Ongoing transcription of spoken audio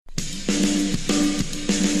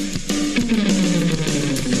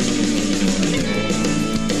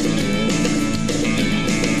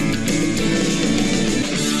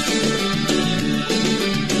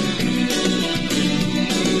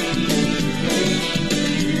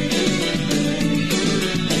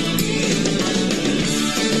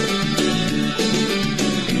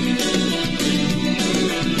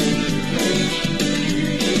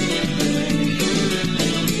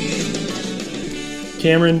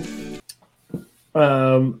Cameron,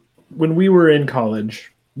 when we were in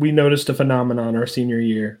college, we noticed a phenomenon our senior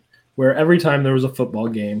year where every time there was a football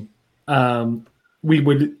game, we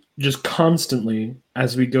would just constantly,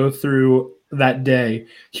 as we go through that day,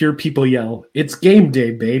 hear people yell, "It's game day,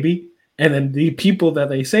 baby." And then the people that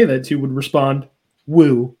they say that to would respond,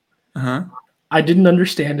 "Woo." Uh-huh. I didn't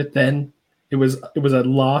understand it then. It was a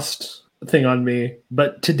lost thing on me.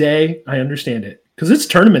 But today I understand it. Because it's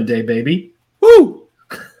tournament day, baby. Woo!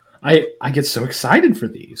 I get so excited for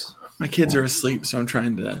these. My kids are asleep, so I'm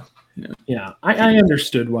trying to, Yeah, I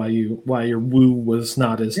understood why your woo was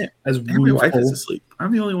not as My wife is woo. asleep.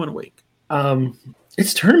 I'm the only one awake.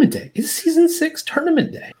 It's tournament day. It's season 6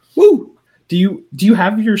 tournament day. Woo! Do you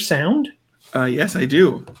have your sound? Yes, I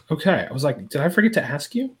do. Okay, I was like, did I forget to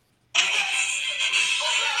ask you?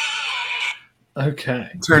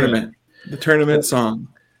 Okay. Tournament. The tournament song.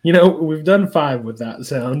 You know, we've done 5 with that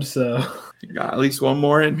sound, so You got at least one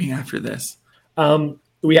more in me after this. we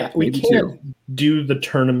Maybe can't do the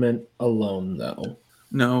tournament alone though.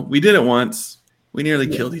 No, we did it once. We nearly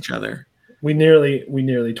killed each other. We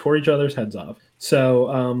nearly tore each other's heads off.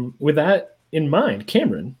 So with that in mind,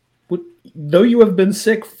 Cameron, though you have been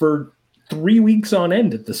sick for 3 weeks on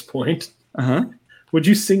end at this point, would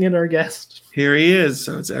you sing in our guest? Here he is.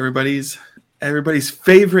 So it's everybody's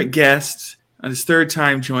favorite guest on his 3rd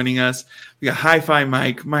time joining us. We got Hi-Fi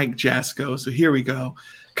Mike Jasko. So here we go.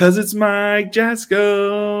 Cause it's Mike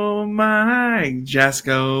Jasko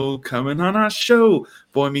coming on our show.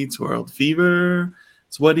 Boy Meets World Fever.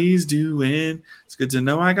 It's what he's doing. It's good to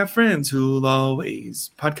know I got friends who'll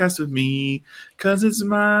always podcast with me. Cause it's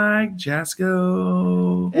Mike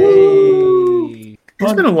Jasko. Hey.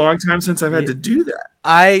 It's been a long time since I've had to do that.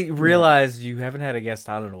 I realized you haven't had a guest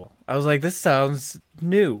on at all. I was like, this sounds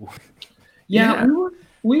new. Yeah.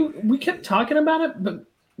 We kept talking about it, but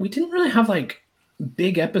we didn't really have like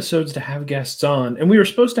big episodes to have guests on, and we were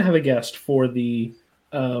supposed to have a guest for the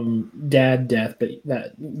dad death, but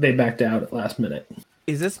that they backed out at last minute.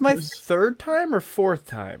 Is this my 3rd time or 4th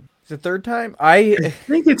time? Is it 3rd time? I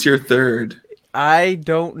think it's your 3rd. I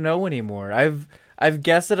don't know anymore. I've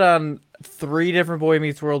guessed it on 3 different Boy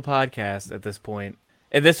Meets World podcasts at this point.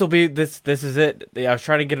 And this will be this is it. I was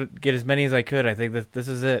trying to get as many as I could. I think this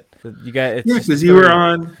is it. You guys, because you were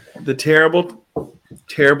on the terrible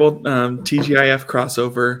TGIF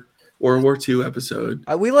crossover World War II episode.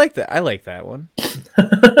 We like that. I like that one.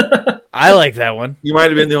 I like that one. You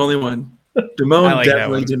might have been the only one. Damone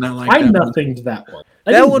definitely did not like that. I nothinged that one.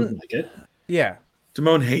 That one, like it. Yeah.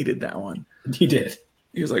 Damone hated that one. He did.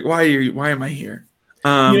 He was like, "Why am I here?"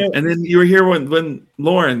 And then you were here when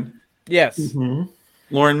Lauren. Yes. Mm-hmm.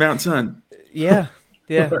 Lauren Mount Son. Yeah.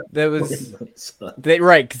 That was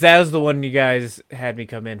right, because that was the one you guys had me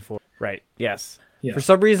come in for. Right. Yes. Yeah. For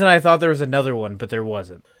some reason, I thought there was another one, but there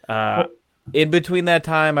wasn't. In between that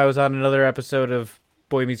time, I was on another episode of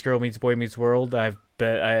Boy Meets Girl Meets Boy Meets World. I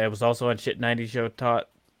was also on Shit 90 Show taught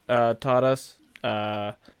us.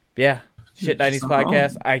 Shit 90s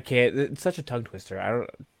podcast. I can't. It's such a tongue twister. I don't.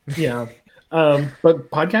 Yeah.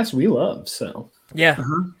 But podcasts we love. So yeah,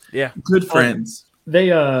 yeah, good friends.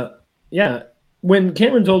 They when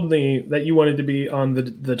Cameron told me that you wanted to be on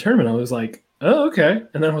the tournament, I was like, oh, okay.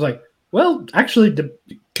 And then I was like, well, actually,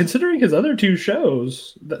 considering his other 2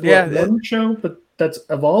 shows, one show, but that's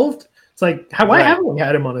evolved. It's like, why haven't we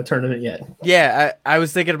had him on a tournament yet? Yeah, I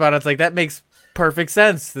was thinking about it. It's like, that makes perfect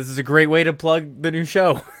sense. This is a great way to plug the new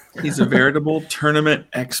show. He's a veritable tournament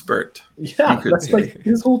expert. Yeah, that's like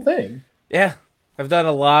his whole thing. Yeah. I've done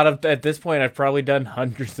a lot of, at this point, I've probably done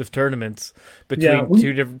hundreds of tournaments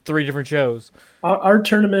between 3 different shows. Our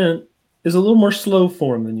tournament is a little more slow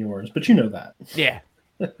form than yours, but you know that. Yeah.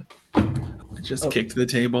 I just kicked the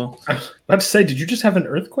table. I was about to say, did you just have an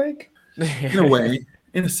earthquake? In a way,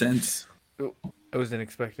 in a sense. I wasn't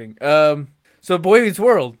expecting. So Boy Meets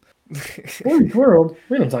World. Boy Meets World?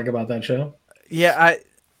 We don't talk about that show. Yeah,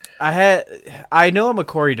 I know I'm a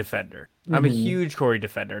Corey defender. I'm a huge Corey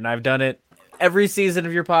defender, and I've done it every season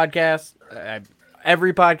of your podcast.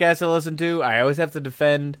 Every podcast I listen to, I always have to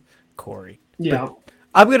defend Corey. Yeah.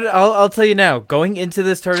 But I'll tell you now, going into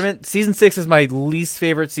this tournament, season 6 is my least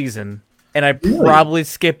favorite season, and I probably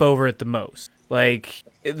skip over it the most. Like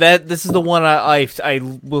this is the one I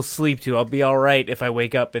will sleep to. I'll be all right if I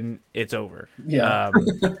wake up and it's over. Yeah.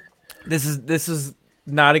 This is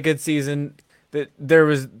not a good season. There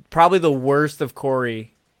was probably the worst of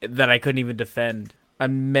Corey that I couldn't even defend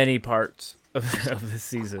on many parts of this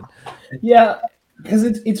season. Yeah, because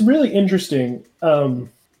it's really interesting. We're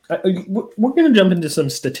going to jump into some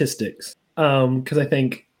statistics because I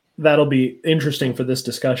think that'll be interesting for this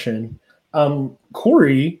discussion.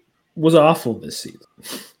 Corey was awful this season.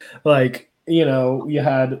 Like, you know, you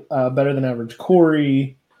had Better Than Average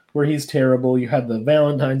Corey, where he's terrible. You had the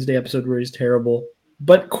Valentine's Day episode where he's terrible.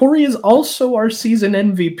 But Corey is also our season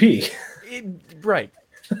MVP. Right.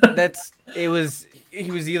 He was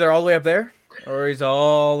either all the way up there or he's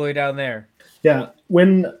all the way down there. Yeah.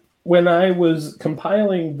 When I was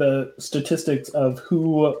compiling the statistics of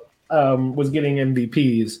who was getting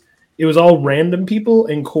MVPs, it was all random people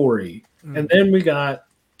and Corey. And then we got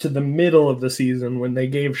to the middle of the season when they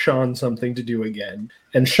gave Sean something to do again.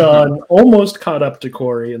 And Sean almost caught up to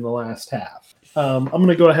Corey in the last half. I'm going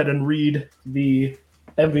to go ahead and read the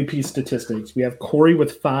MVP statistics. We have Corey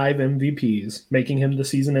with 5 MVPs, making him the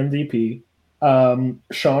season MVP.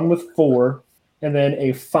 Sean with 4. And then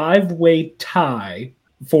a 5-way tie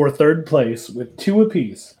for third place with 2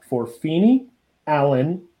 apiece for Feeney,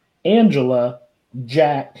 Alan, Angela,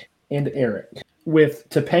 Jack, and Eric. With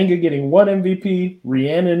Topanga getting 1 MVP,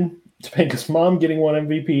 Rhiannon, Topanga's mom, getting 1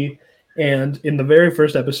 MVP, and in the very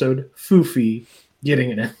first episode, Foofy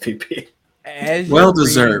getting an MVP. Well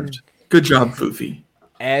deserved. Good job, Foofy.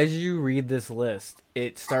 As you read this list,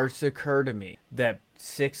 it starts to occur to me that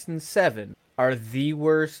 6 and 7 are the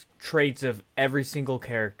worst traits of every single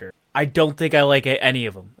character. I don't think I like any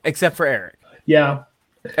of them, except for Eric. Yeah.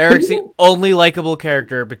 Eric's the only likable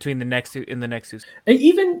character between the next two.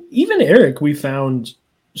 Even Eric, we found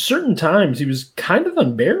certain times he was kind of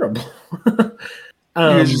unbearable. He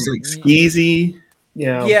was just like skeezy.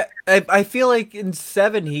 Yeah. I feel like in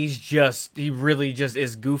 7 he really just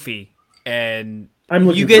is goofy, and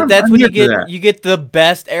you get the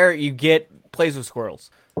best Eric. You get plays with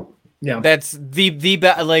squirrels. Yeah, that's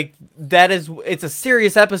it's a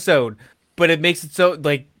serious episode, but it makes it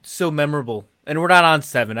so memorable. And we're not on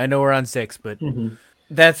 7. I know we're on 6, but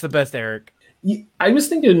that's the best Eric. I was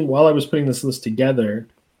thinking while I was putting this list together,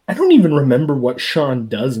 I don't even remember what Sean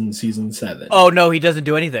does in season 7. Oh no, he doesn't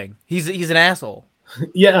do anything. He's an asshole.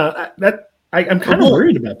 Yeah, I'm kind of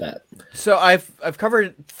worried about that. So I've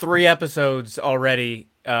covered 3 episodes already,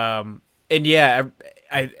 and yeah,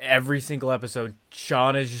 every single episode,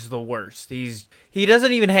 Sean is just the worst. He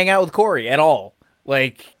doesn't even hang out with Corey at all.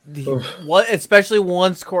 Like, especially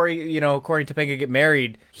once Corey and Topanga get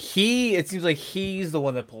married, it seems like he's the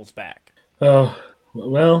one that pulls back. Oh,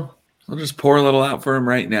 well, I'll just pour a little out for him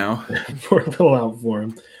right now. Pour a little out for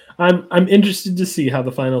him. I'm interested to see how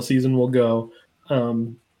the final season will go.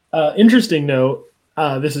 Interesting note.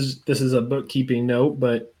 This is a bookkeeping note,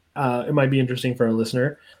 but it might be interesting for our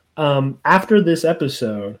listener. After this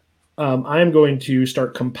episode, I am going to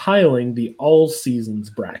start compiling the all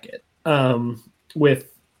seasons bracket.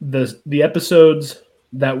 With the episodes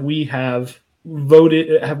that we have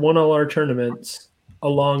won all our tournaments,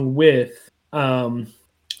 along with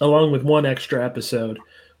one extra episode,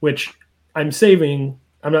 which I'm saving.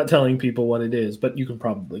 I'm not telling people what it is, but you can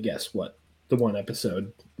probably guess what the one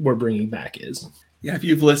episode we're bringing back is. Yeah, if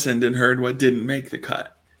you've listened and heard what didn't make the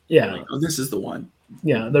cut. Yeah. Like, this is the one.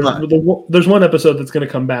 Yeah, there's one episode that's going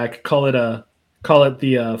to come back. Call it the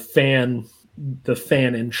fan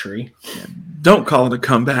entry. Yeah. Don't call it a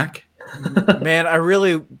comeback. Man, I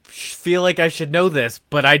really feel like I should know this,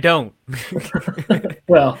 but I don't.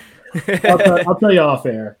 Well, I'll tell you off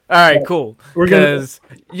air. All right, cool. Because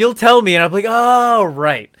you'll tell me, and I'm like, oh,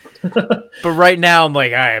 right. But right now, I'm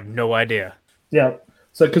like, I have no idea. Yeah.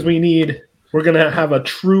 So, because we're going to have a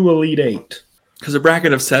true Elite 8. Because a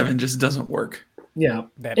bracket of 7 just doesn't work. Yeah.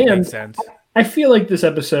 That makes sense. I feel like this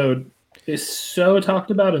episode is so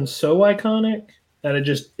talked about and so iconic that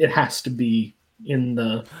it has to be in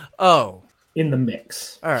the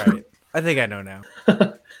mix. All right. I think I know now.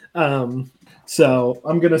 So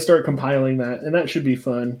I'm going to start compiling that, and that should be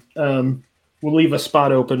fun. We'll leave a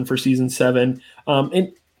spot open for season 7.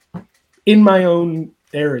 And in my own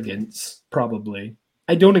arrogance, probably,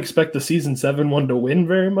 I don't expect the season 7 one to win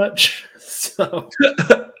very much. So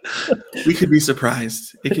we could be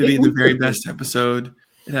surprised. It could be the very best episode.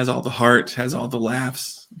 It has all the heart, has all the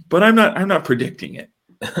laughs, but I'm not predicting it.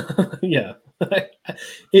 Yeah.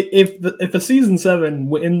 If the season 7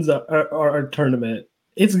 wins our tournament,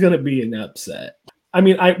 it's going to be an upset. I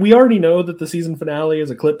mean, we already know that the season finale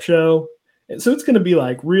is a clip show, so it's going to be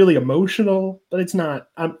like really emotional, but it's not.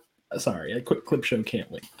 I'm sorry, a clip show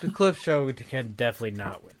can't win. The clip show can definitely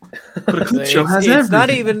not win. But a clip show has everything. It's not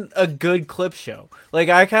even a good clip show. Like,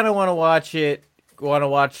 I kind of want to watch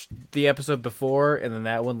the episode before, and then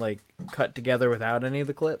that one like cut together without any of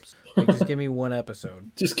the clips. Like, just give me one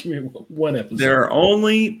episode. Just give me one episode. There are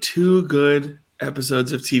only 2 good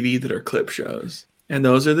episodes of TV that are clip shows. And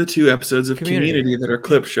those are the 2 episodes of Community that are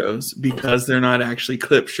clip shows because they're not actually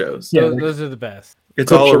clip shows. Yeah, those are the best.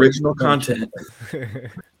 It's all original content.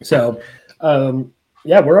 So,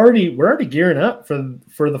 Yeah, we're already gearing up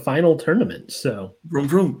for the final tournament. So vroom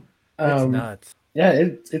vroom. That's nuts. Yeah,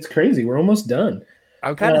 it's crazy. We're almost done.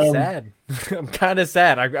 I'm kind of sad. I'm kind of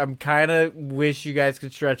sad. I'm kind of wish you guys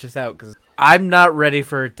could stretch this out because I'm not ready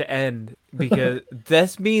for it to end because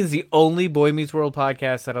this means the only Boy Meets World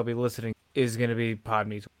podcast that I'll be listening is going to be Pod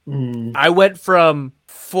Meets World. I went from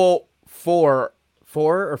four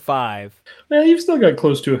or five. Well, you've still got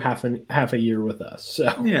close to half a year with us. So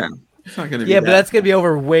yeah, it's not going to be. Yeah, but that's going to be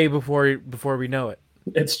over way before we know it.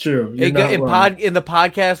 It's true. In the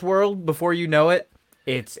podcast world, before you know it,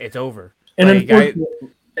 it's over. And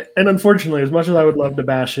unfortunately, as much as I would love to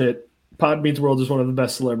bash it, Pod Meets World is one of the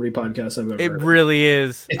best celebrity podcasts I've ever heard. It really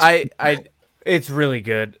is. It's really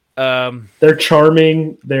good. They're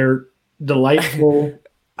charming. They're delightful.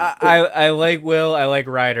 I like Will. I like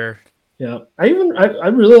Ryder. Yeah, I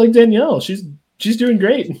really like Danielle. She's doing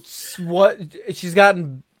great. What she's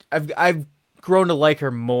gotten, I've grown to like her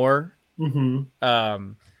more.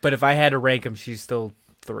 Mm-hmm. But if I had to rank them, she's still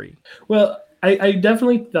 3. Well, I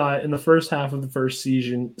definitely thought in the first half of the first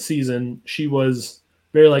season she was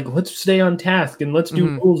very like, let's stay on task and let's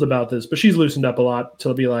do rules about this. But she's loosened up a lot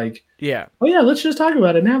to be like, yeah, oh yeah, let's just talk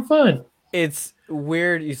about it and have fun. It's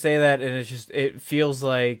weird you say that, and it feels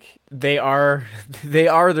like they are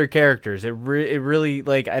their characters. It really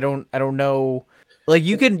like I don't know. Like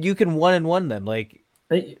you can 1-1 them like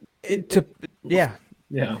yeah.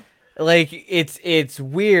 Like it's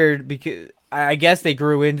weird because I guess they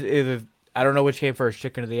grew into I don't know which came first,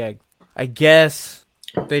 chicken or the egg. I guess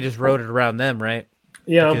they just wrote it around them, right?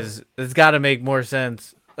 Yeah, because it's got to make more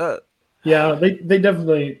sense. Yeah, they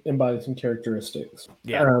definitely embody some characteristics.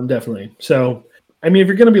 Yeah, definitely. So, I mean, if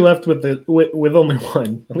you're going to be left with with only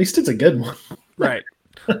one, at least it's a good one, right?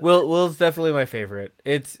 Will's definitely my favorite.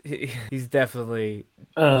 He's definitely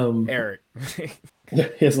Eric.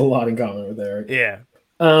 He has a lot in common with Eric. Yeah.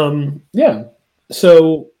 Yeah.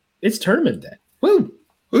 So it's tournament day. Woo!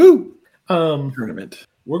 Tournament.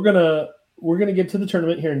 We're gonna get to the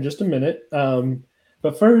tournament here in just a minute.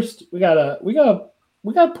 But first we gotta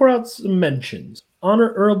pour out some mentions.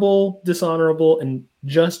 Honorable, dishonorable, and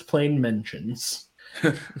just plain mentions.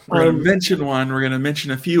 We're gonna mention one. We're gonna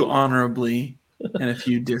mention a few honorably and a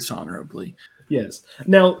few dishonorably. Yes.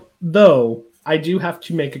 Now, though, I do have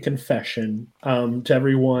to make a confession to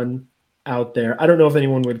everyone out there. I don't know if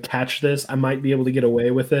anyone would catch this. I might be able to get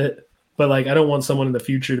away with it. But like, I don't want someone in the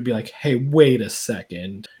future to be like, hey, wait a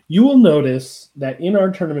second. You will notice that in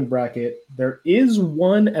our tournament bracket, there is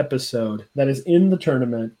one episode that is in the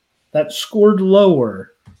tournament that scored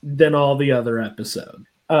lower than all the other episodes.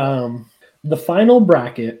 The final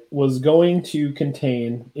bracket was going to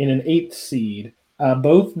contain, in an 8th seed,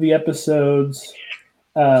 both the episodes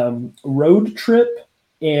Road Trip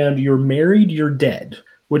and You're Married, You're Dead,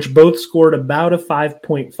 which both scored about a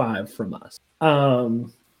 5.5 from us.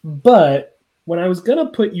 But when I was gonna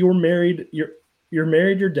put You're Married,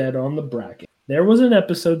 You're Dead on the bracket, there was an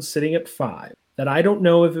episode sitting at 5 that I don't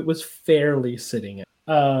know if it was fairly sitting at.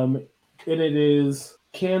 And it is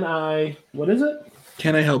what is it?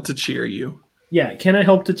 Can I Help to Cheer You? Yeah, Can I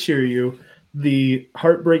Help to Cheer You? The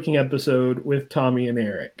heartbreaking episode with Tommy and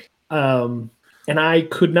Eric. And I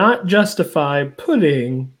could not justify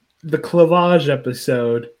putting the Clavage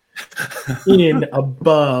episode in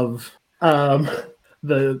above the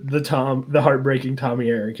heartbreaking Tommy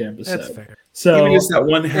Eric episode. That's fair. So even just that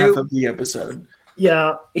one half of the episode.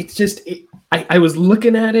 Yeah, it's just I was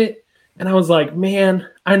looking at it and I was like, man,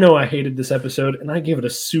 I know I hated this episode and I gave it a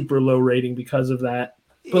super low rating because of that.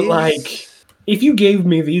 But like, if you gave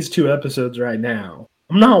me these 2 episodes right now,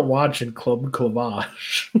 I'm not watching Club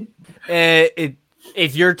Clavage.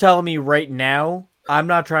 If you're telling me right now, I'm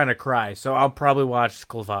not trying to cry, so I'll probably watch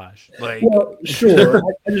Clavage. Like, well, sure.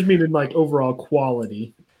 I just mean in like overall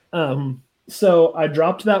quality. So I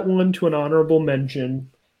dropped that one to an honorable mention,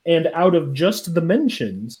 and out of just the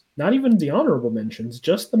mentions, not even the honorable mentions,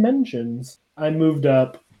 just the mentions, I moved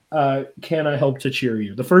up Can I Help to Cheer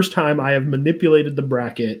You? The first time I have manipulated the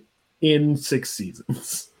bracket in 6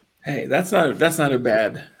 seasons. Hey, that's not a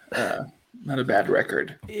bad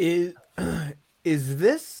record. Is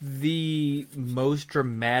this the most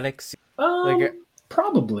dramatic scene?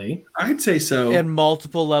 Probably. I'd say so. And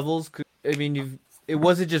multiple levels. I mean, it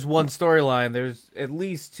wasn't just one storyline. There's at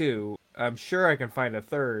least 2. I'm sure I can find a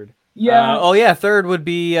third. Yeah. Third would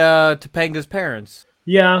be Topanga's parents.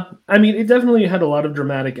 Yeah. I mean, it definitely had a lot of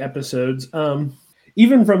dramatic episodes.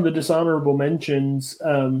 Even from the dishonorable mentions,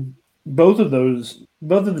 both of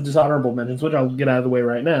the dishonorable mentions, which I'll get out of the way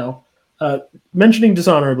right now, mentioning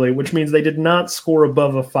dishonorably, which means they did not score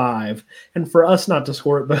above a 5. And for us not to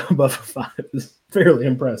score above a 5 is fairly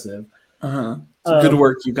impressive. Good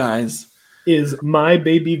work, you guys. Is My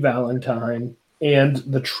Baby Valentine and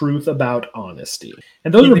The Truth About Honesty.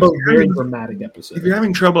 And those are both very dramatic episodes. If you're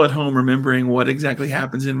having trouble at home remembering what exactly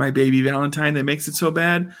happens in My Baby Valentine that makes it so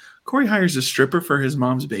bad, Corey hires a stripper for his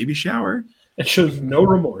mom's baby shower. It shows no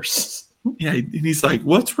remorse. Yeah, and he's like,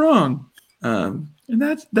 "What's wrong?" And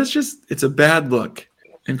that's just, it's a bad look.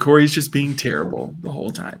 And Corey's just being terrible the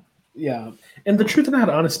whole time. Yeah. And The Truth About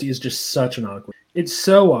Honesty is just such an awkward. It's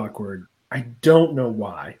so awkward. I don't know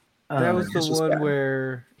why. That was the one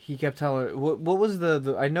where he kept telling her, what was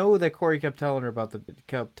the I know that Corey kept telling her about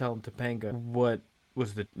kept telling Topanga what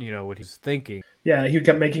was what he was thinking. Yeah, he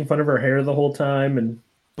kept making fun of her hair the whole time.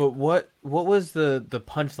 But what was the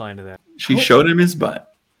punchline to that? She showed him his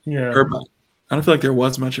butt. Yeah. Her butt. I don't feel like there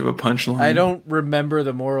was much of a punchline. I don't remember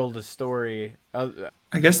the moral of the story.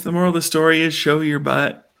 I guess the moral of the story is show your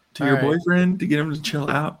butt to your boyfriend to get him to chill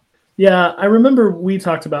out. Yeah, I remember we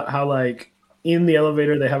talked about how, like, in the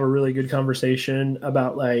elevator they have a really good conversation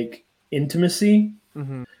about, like, intimacy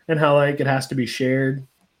and how, like, it has to be shared.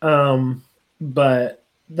 But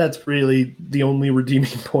that's really the only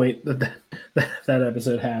redeeming point that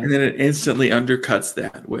episode has. And then it instantly undercuts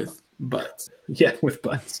that with butts. Yeah, with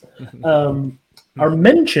butts. Our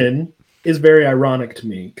mention is very ironic to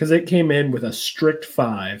me because it came in with a strict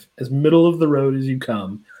 5, as middle of the road as you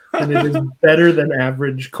come, and it is better than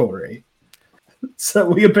average Corey. So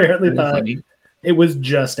we apparently thought it was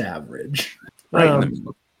just average. Right in the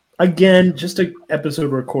middle. Again, just an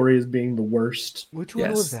episode where Corey is being the worst. Which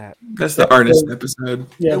one was that? That's the artist episode.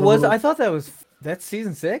 Yeah, it was. I thought that's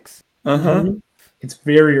season 6. It's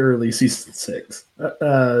very early, season 6,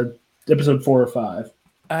 episode 4 or 5.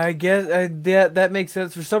 I guess that makes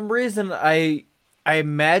sense. For some reason, I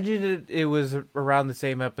imagined it was around the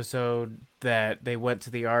same episode that they went to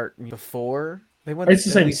the art before. They went. It's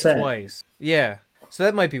the same set twice. Yeah, so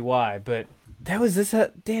that might be why. But that was this.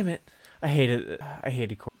 Damn it! I hated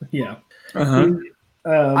Corey. Yeah.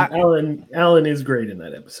 Alan is great in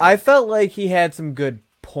that episode. I felt like he had some good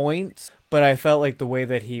points, but I felt like the way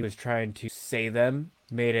that he was trying to say them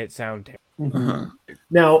made it sound terrible.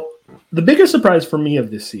 Now, the biggest surprise for me of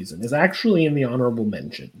this season is actually in the honorable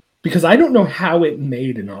mention, because I don't know how it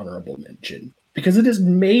made an honorable mention, because it is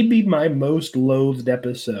maybe my most loathed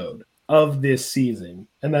episode of this season,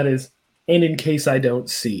 and that is And In Case I Don't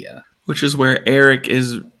See Ya. Which is where Eric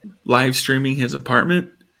is live streaming his apartment.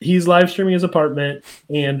 He's live streaming his apartment,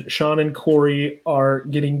 and Sean and Corey are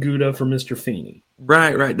getting Gouda for Mr. Feeney.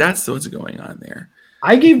 Right. That's what's going on there.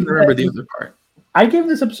 I remember the other part. I gave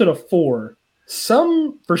this episode a 4.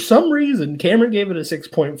 For some reason, Cameron gave it a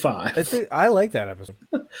 6.5. I like that episode.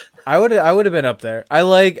 I would have been up there. I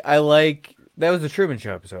like that was the Truman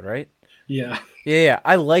Show episode, right? Yeah.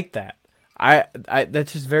 I like that. I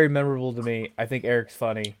that's just very memorable to me. I think Eric's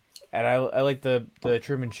funny, and I like the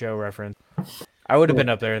Truman Show reference. I would have been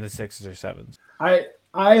up there in the 6s or 7s.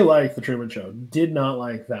 I like the Truman Show. Did not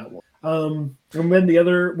like that one. And then the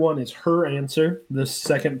other one is Her Answer, the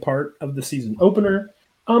second part of the season opener.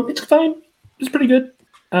 It's fine. It's pretty good.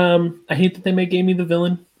 I hate that they made Amy the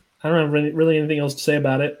villain. I don't have really anything else to say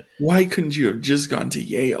about it. Why couldn't you have just gone to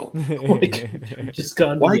Yale?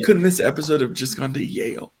 Why couldn't this episode have just gone to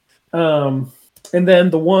Yale? And then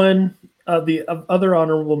the other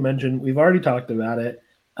honorable mention, we've already talked about it.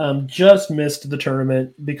 Just missed the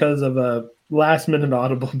tournament because of a last-minute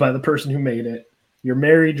audible by the person who made it. You're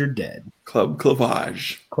Married, You're Dead. Club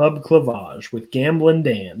Clavage with Gamblin'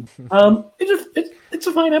 Dan. It's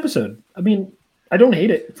a fine episode. I mean, I don't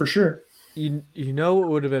hate it for sure. You know what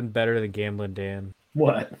would have been better than Gamblin' Dan?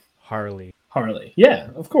 What? Harley. Yeah,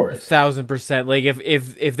 of course. 1,000%. Like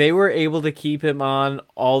if they were able to keep him on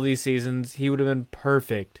all these seasons, he would have been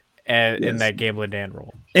perfect in that Gamblin' Dan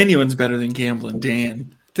role. Anyone's better than Gamblin'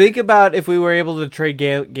 Dan. Think about if we were able to trade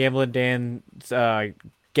Gamblin' Dan's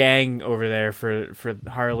gang over there for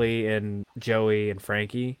Harley and Joey and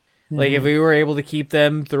Frankie. Mm-hmm. Like if we were able to keep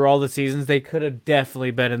them through all the seasons, they could have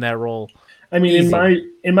definitely been in that role. I mean,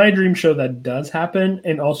 in my dream show that does happen,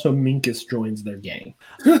 and also Minkus joins their gang.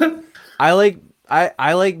 I like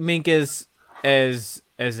Minkus as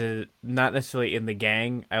a not necessarily in the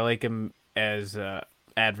gang. I like him as a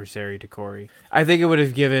adversary to Corey. I think it would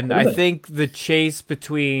have given. I think the chase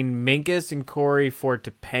between Minkus and Corey for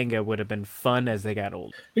Topanga would have been fun as they got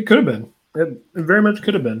older. It could have been. It very much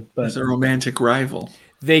could have been. But as a romantic rival,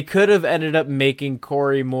 they could have ended up making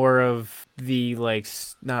Corey more of the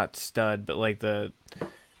not stud, but like the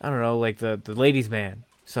ladies' man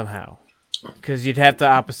somehow, because you'd have the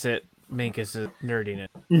opposite Minkus' nerdiness.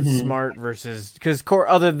 Mhm. Smart versus because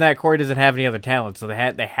other than that, Corey doesn't have any other talent, so they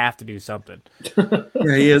have to do something.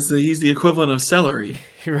 Yeah, he's the equivalent of celery.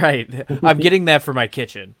 Right. I'm getting that for my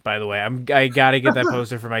kitchen, by the way. I gotta get that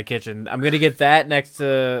poster for my kitchen. I'm gonna get that next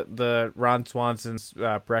to the Ron Swanson's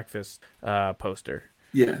breakfast poster.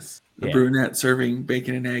 Yes, the brunette serving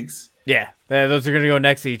bacon and eggs. Yeah, those are gonna go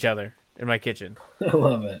next to each other in my kitchen. I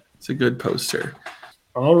love it. It's a good poster.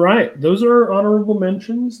 All right, those are honorable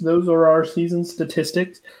mentions. Those are our season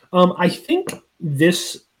statistics. I think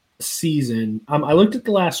this season, I looked at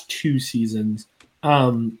the last 2 seasons.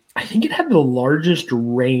 I think it had the largest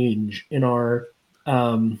range in our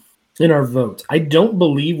votes. I don't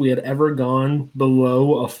believe we had ever gone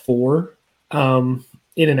below a 4 in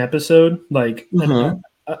an episode, like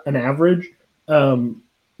an average.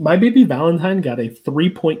 My Baby Valentine got a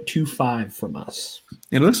 3.25 from us.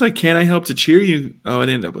 It looks like Can I Help to Cheer You? Oh, it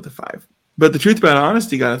ended up with a 5. But The Truth About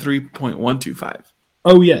Honesty got a 3.125.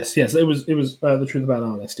 Oh, yes. It was The Truth About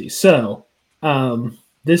Honesty. So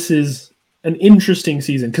this is an interesting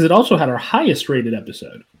season because it also had our highest rated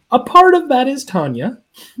episode. A part of that is Tanya.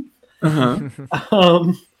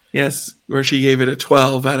 Yes, where she gave it a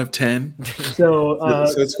 12 out of 10. So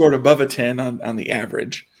it scored above a 10 on the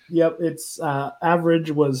average. Yep, its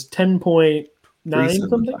average was 10.9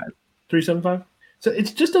 something. 375. So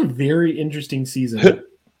it's just a very interesting season.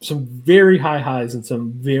 Some very high highs and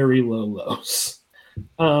some very low lows.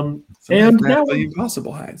 Some and mathematically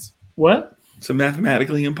impossible highs. What? Some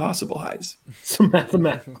mathematically impossible highs. Some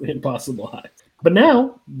mathematically impossible highs. But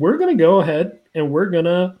now we're going to go ahead and we're going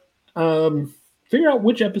to figure out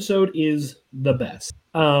which episode is the best.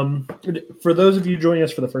 For those of you joining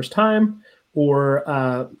us for the first time or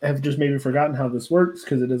have just maybe forgotten how this works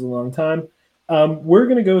because it is a long time, we're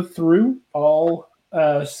going to go through all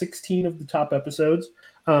 16 of the top episodes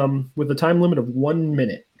with a time limit of 1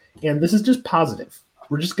 minute. And this is just positive.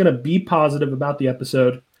 We're just going to be positive about the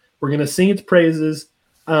episode. We're going to sing its praises.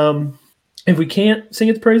 If we can't sing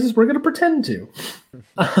its praises, we're going to pretend to.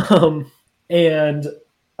 And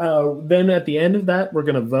then at the end of that, we're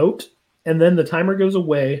going to vote. And then the timer goes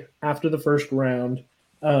away after the first round.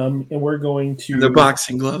 And we're going to... And the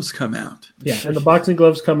boxing gloves come out. Yeah, and the boxing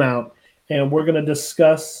gloves come out. And we're going to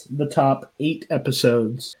discuss the top 8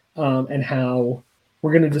 episodes and how...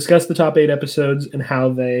 We're going to discuss the top 8 episodes and how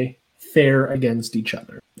they fare against each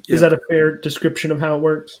other. Yep. Is that a fair description of how it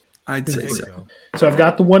works? I'd say so. So I've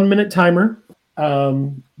got the 1 minute timer.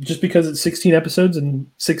 Just because it's 16 episodes and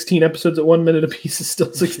 16 episodes at 1 minute apiece is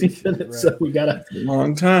still 16 minutes. Right. So we gotta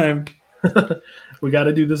long time. We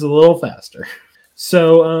gotta do this a little faster.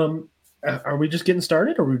 So are we just getting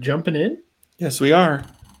started? Are we jumping in? Yes, we are.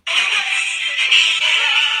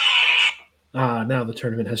 Now the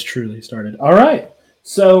tournament has truly started. All right.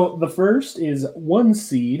 So the first is 1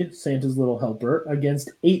 seed, Santa's Little Helper, against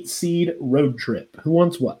 8 seed Road Trip. Who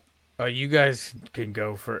wants what? You guys can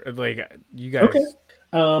go for you guys. Okay.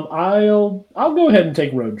 I'll go ahead and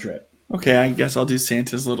take Road Trip. Okay, I guess I'll do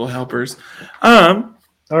Santa's Little Helpers. All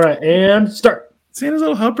right, and start. Santa's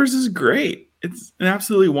Little Helpers is great. It's an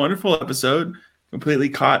absolutely wonderful episode. Completely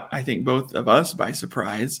caught, I think, both of us by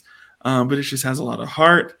surprise. But it just has a lot of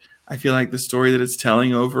heart. I feel like the story that it's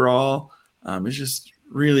telling overall is just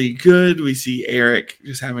really good. We see Eric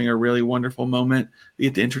just having a really wonderful moment. We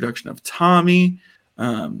get the introduction of Tommy.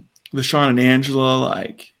 The Sean and Angela,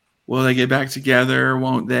 will they get back together?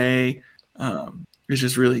 Won't they? It's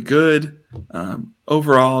just really good.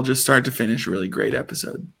 Overall, just start to finish, really great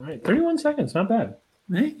episode. All right, 31 seconds, not bad.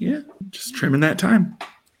 Hey, yeah, just trimming that time.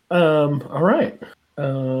 All right.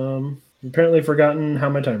 Apparently forgotten how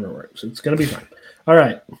my timer works. It's going to be fine. All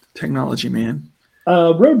right. Technology, man.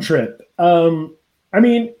 Road Trip. I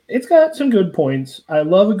mean, it's got some good points. I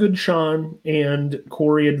love a good Sean and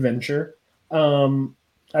Corey adventure.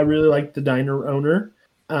 I really like the diner owner.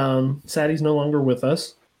 Sad he's no longer with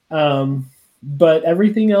us. But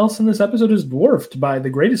everything else in this episode is dwarfed by the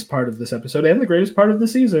greatest part of this episode and the greatest part of the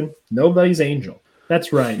season, Nobody's Angel.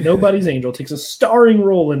 That's right. Nobody's Angel takes a starring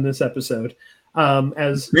role in this episode.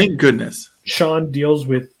 As thank goodness. Sean deals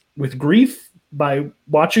with grief by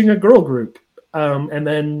watching a girl group and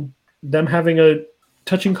then them having a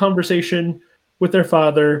touching conversation with their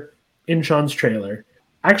father in Sean's trailer.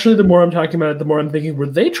 Actually, the more I'm talking about it, the more I'm thinking, were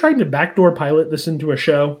they trying to backdoor pilot this into a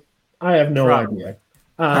show? I have no idea.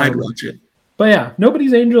 I'd watch it. But yeah,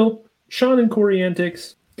 Nobody's Angel, Sean and Corey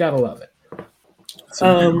antics, gotta love it.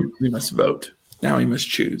 So we must vote. Now we must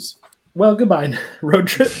choose. Well, goodbye, Road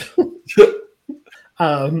Trip.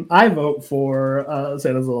 I vote for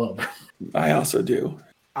Santa's Little Helper. I also do.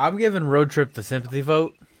 I'm giving Road Trip the sympathy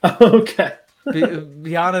vote. Okay.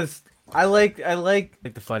 Be honest, I like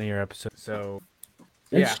the funnier episodes. So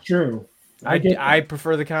It's true. I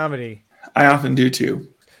prefer the comedy. I often do too.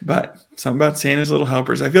 But something about Santa's Little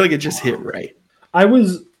Helpers, I feel like it just hit right. I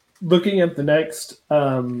was looking at the next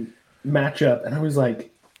matchup, and I was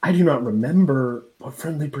like, I do not remember what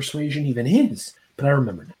Friendly Persuasion even is, but I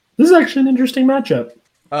remember now. This is actually an interesting matchup.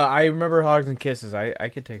 I remember Hogs and Kisses. I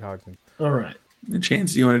could take Hogs and Kisses. All right.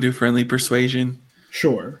 Chance, do you want to do Friendly Persuasion?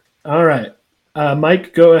 Sure. All right.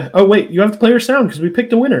 Mike, go ahead. Oh, wait, you have to play your sound because we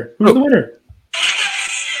picked a winner. Who's the winner?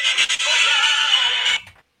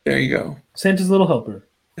 There you go. Santa's Little Helper.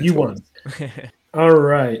 You won. All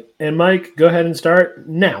right. And Mike, go ahead and start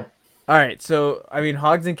now. All right. So, I mean,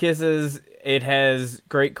 Hogs and Kisses, it has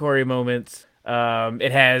great Corey moments.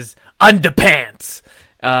 It has underpants.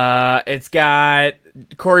 It's got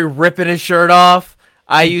Corey ripping his shirt off.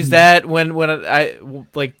 I used that when I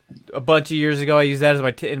like a bunch of years ago. I used that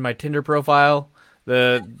as in my Tinder profile.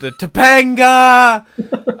 The Topanga.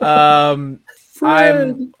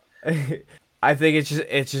 I think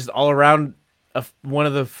it's just all around one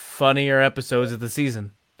of the funnier episodes of the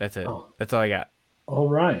season. That's it. That's all I got. All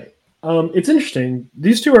right. It's interesting.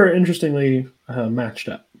 These two are interestingly matched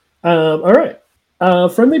up. All right.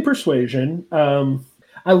 Friendly Persuasion.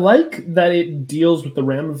 I like that it deals with the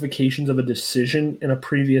ramifications of a decision in a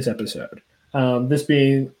previous episode. This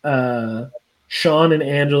being Sean and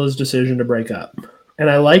Angela's decision to break up.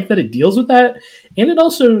 And I like that it deals with that. And it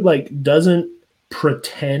also like doesn't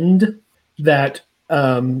pretend that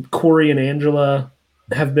Corey and Angela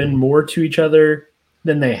have been more to each other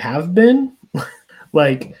than they have been.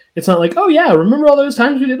 Like, it's not like, oh yeah, remember all those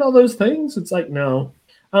times we did all those things? It's like, no.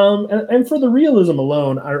 And for the realism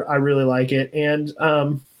alone, I really like it. And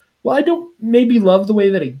while I don't maybe love the way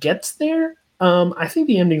that it gets there, I think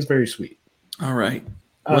the ending's very sweet. All right.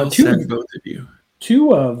 Well said, both of you.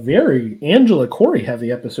 Two very Angela Corey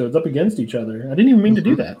heavy episodes up against each other. I didn't even mean to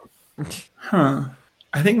do that. Huh.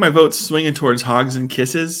 I think my vote's swinging towards Hogs and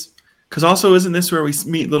Kisses. Because also, isn't this where we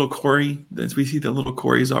meet little Corey? We see that little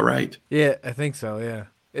Corey's all right. Yeah, I think so, yeah.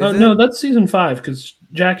 No, that's season 5 because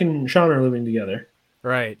Jack and Sean are living together.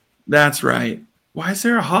 Right. That's right. Why is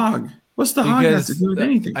there a hog? What's the hog has to do with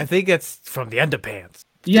anything? I think it's from the underpants.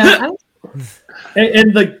 Yeah.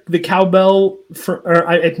 and the cowbell,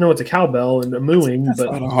 I know it's a cowbell and a mooing. That's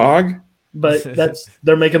but not a hog. But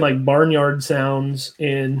they're making like barnyard sounds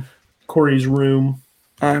in Corey's room.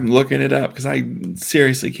 I'm looking it up because I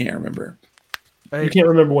seriously can't remember. You can't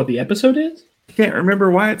remember what the episode is? I can't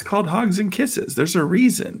remember why it's called Hogs and Kisses. There's a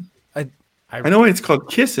reason. I know why it's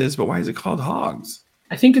called Kisses, but why is it called Hogs?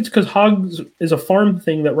 I think it's because Hogs is a farm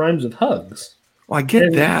thing that rhymes with hugs. Well, I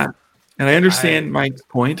get that. And I understand Mike's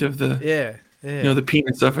point of the the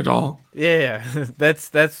penis of it all. Yeah.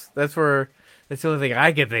 That's where that's the only thing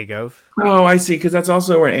I can think of. Oh, I see. Because that's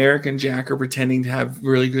also where Eric and Jack are pretending to have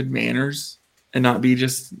really good manners and not be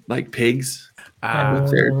just like pigs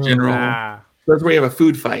with their general. That's where you have a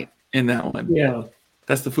food fight in that one. Yeah.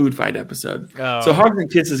 That's the food fight episode. Oh. So Hogs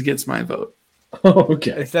and Kisses gets my vote. Oh,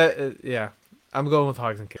 okay. Is that yeah? I'm going with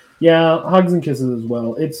Hogs and Kisses. Yeah, Hogs and Kisses as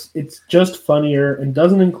well. It's just funnier and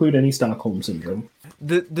doesn't include any Stockholm syndrome.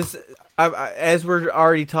 As we're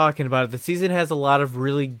already talking about it, the season has a lot of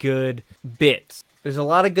really good bits. There's a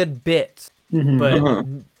lot of good bits, but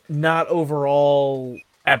not overall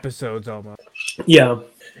episodes almost. Yeah,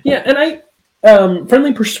 and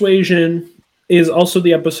Friendly Persuasion is also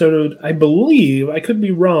the episode, I believe, I could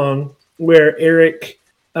be wrong, where Eric,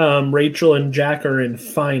 Rachel, and Jack are in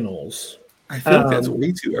finals. I feel like that's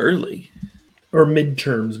way too early. Or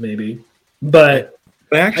midterms, maybe. But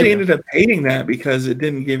I actually ended up hating that because it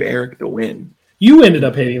didn't give Eric the win. You ended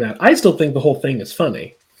up hating that. I still think the whole thing is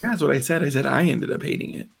funny. That's what I said. I said I ended up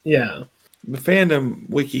hating it. Yeah. The fandom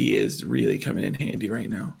wiki is really coming in handy right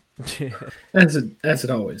now. As it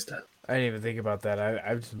always does. I didn't even think about that.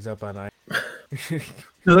 I just was up on I.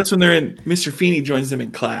 No, that's when they're in. Mr. Feeney joins them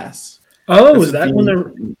in class. Oh, that's is that when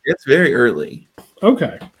they're? It's very early.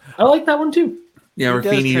 Okay, I like that one too. Yeah, where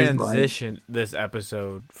Feeney transition this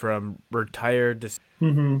episode from retired to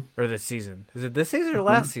or this season. Is it this season or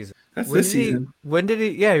last season? That's this season. When did he?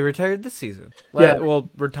 Yeah, he retired this season. Yeah,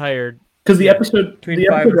 well, retired because the episode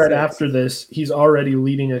right after this, he's already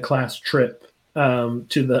leading a class trip to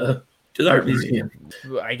the art museum.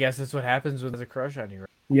 I guess that's what happens when there's a crush on you.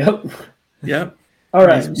 Right? Yep. All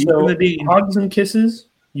right. So Hogs and Kisses,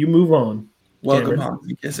 you move on. Welcome, Hogs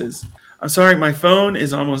and Kisses. I'm sorry, my phone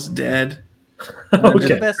is almost dead.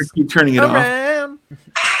 Okay. I keep turning it off.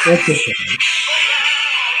 That's okay.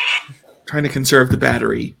 Trying to conserve the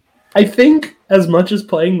battery. I think as much as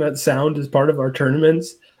playing that sound is part of our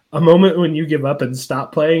tournaments, a moment when you give up and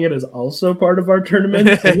stop playing it is also part of our tournament.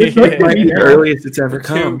 It might be the earliest it's ever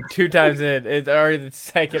come. Two times in. It's already the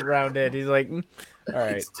second round in. He's like, all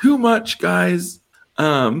right. It's too much, guys.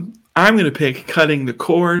 I'm going to pick Cutting the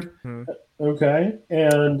Cord. Okay.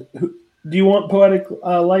 And do you want Poetic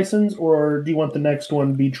License, or do you want the next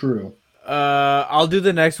one Be True? I'll do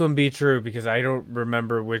the next one Be True, because I don't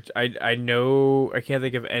remember which. I know I can't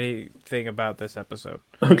think of anything about this episode.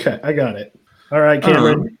 Okay, I got it. All right,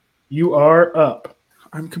 Cameron, you are up.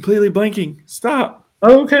 I'm completely blanking. Stop.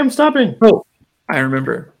 Oh, okay, I'm stopping. Oh, I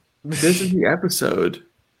remember. This is the episode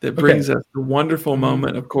that brings us the wonderful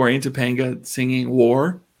moment of Cory and Topanga singing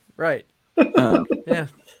War. Right. Yeah.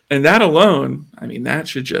 And that alone, I mean, that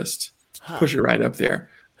should just push it right up there.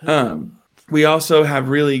 We also have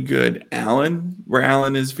really good Alan, where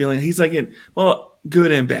Alan is feeling, he's like,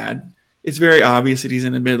 good and bad. It's very obvious that he's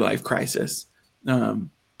in a midlife crisis.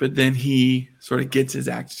 But then he sort of gets his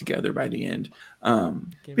act together by the end. I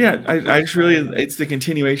just really, it's the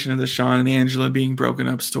continuation of the Sean and Angela being broken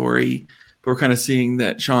up story. But we're kind of seeing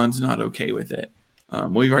that Sean's not okay with it.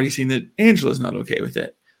 We've already seen that Angela's not okay with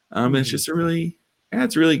it. And it's just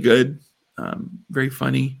it's really good. Very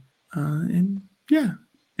funny. And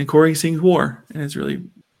Cory sings War, and it's really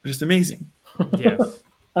just amazing. Yes.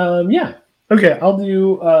 Yeah. Okay, I'll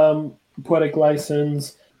do Poetic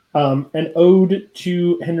License, an ode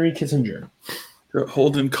to Henry Kissinger.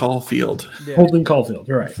 Holden Caulfield. Yeah. Holden Caulfield,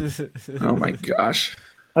 you're right. Oh my gosh.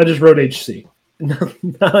 I just wrote HC.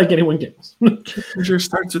 Not like anyone cares. Kissinger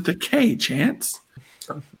starts with a K, Chance.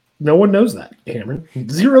 No one knows that, Cameron.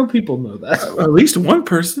 0 people know that. At least one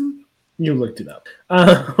person. You looked it up.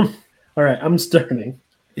 All right, I'm starting.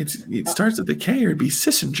 It starts with a K, or it'd be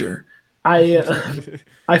Sissinger.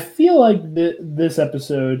 I feel like this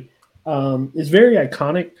episode is very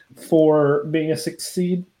iconic for being a 6th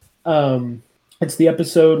seed. It's the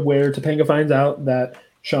episode where Topanga finds out that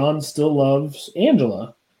Sean still loves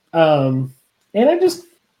Angela. And I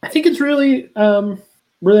think it's really,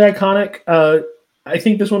 really iconic. I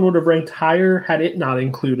think this one would have ranked higher had it not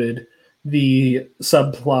included the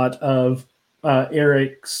subplot of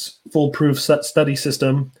Eric's foolproof study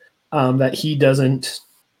system that he doesn't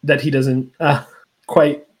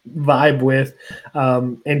quite vibe with,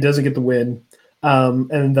 and doesn't get the win,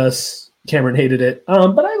 and thus Cameron hated it.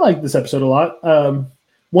 But I like this episode a lot.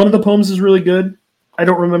 One of the poems is really good. I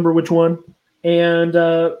don't remember which one, and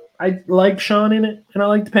I like Sean in it, and I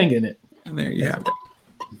like Topanga in it. And there you have it.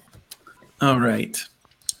 All right.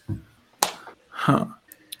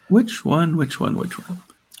 Which one?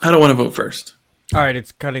 I don't want to vote first. All right,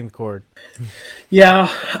 it's Cutting the Cord.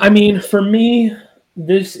 Yeah, I mean, for me,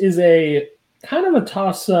 this is a kind of a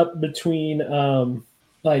toss-up between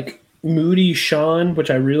like moody Sean, which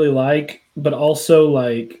I really like, but also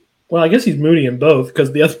like, well, I guess he's moody in both,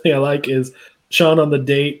 because the other thing I like is Sean on the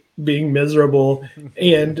date being miserable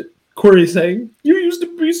and Cory saying, "You used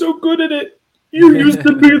to be so good at it. You used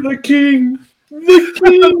to be the king. The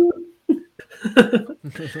king."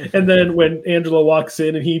 And then when Angela walks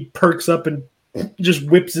in and he perks up and just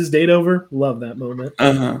whips his date over. Love that moment.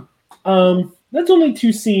 That's only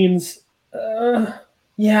 2 scenes.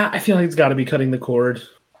 Yeah, I feel like it's got to be Cutting the Cord.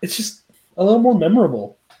 It's just a little more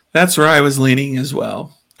memorable. That's where I was leaning as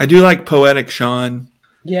well. I do like Poetic Sean.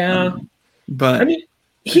 Yeah. But I mean,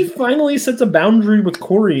 he finally sets a boundary with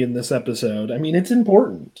Cory in this episode. I mean, it's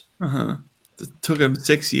important. It took him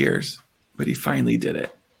 6 years, but he finally did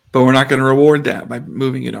it. But we're not going to reward that by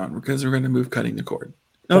moving it on, because we're going to move Cutting the Cord.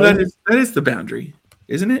 No, that is the boundary,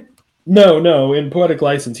 isn't it? No. In Poetic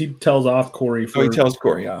License, he tells off Cory. He tells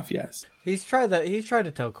Cory off. Yes. He's tried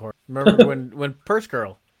to tell Cory. Remember when Purse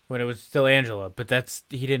Girl, when it was still Angela, but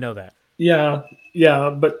he didn't know that. Yeah,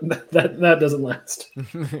 but that doesn't last.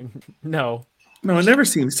 No, it never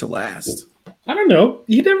seems to last. I don't know.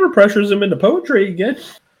 He never pressures him into poetry again.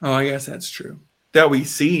 Oh, I guess that's true. That we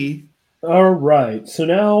see. All right. So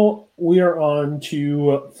now we are on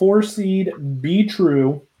to 4 seed Be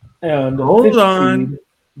True and hold on, seed,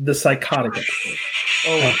 the Psychotic episode.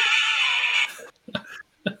 Oh,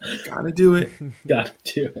 gotta do it. Gotta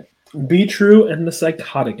do it. Be True and the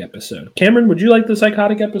Psychotic episode. Cameron, would you like the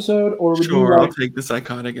Psychotic episode, or would you like... I'll take the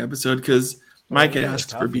Psychotic episode because Mike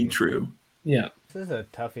asked for Be True. Yeah. This is a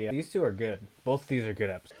toughie. These 2 are good. Both these are good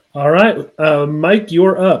episodes. All right, Mike,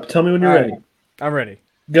 you're up. Tell me when you're ready. I'm ready.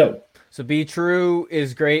 Go. So Be True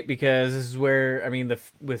is great because this is where, I mean,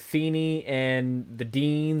 with Feeney and the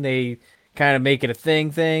Dean, they kind of make it a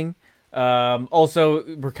thing. Also,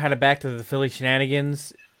 we're kind of back to the Philly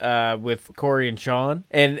shenanigans with Cory and Sean.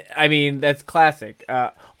 And, I mean, that's classic.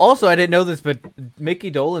 Also, I didn't know this, but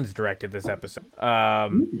Mickey Dolenz directed this episode.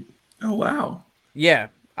 Oh, wow. Yeah.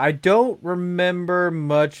 I don't remember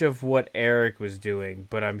much of what Eric was doing,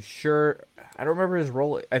 but I'm sure I don't remember his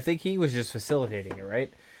role. I think he was just facilitating it,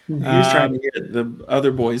 right? He was trying to get the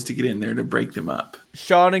other boys to get in there to break them up.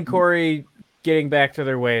 Sean and Corey getting back to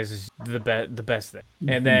their ways is the best thing,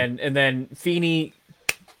 and then Feeney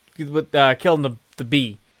with killing the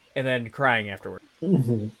bee and then crying afterward.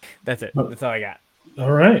 That's it. That's all I got.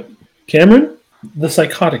 All right, Cameron, the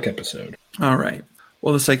psychotic episode. All right.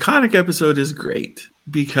 Well, the psychotic episode is great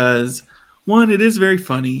because, one, it is very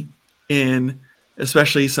funny, and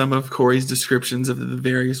especially some of Corey's descriptions of the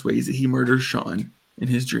various ways that he murders Sean in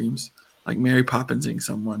his dreams, like Mary Poppinsing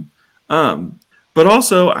someone. But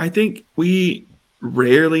also, I think we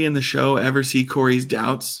rarely in the show ever see Corey's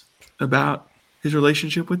doubts about his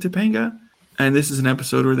relationship with Topanga, and this is an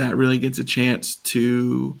episode where that really gets a chance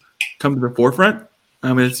to come to the forefront.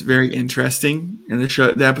 It's very interesting, and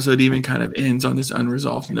the episode even kind of ends on this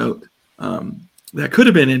unresolved note. That could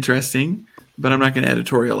have been interesting, but I'm not going to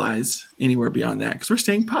editorialize anywhere beyond that because we're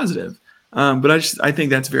staying positive. But I think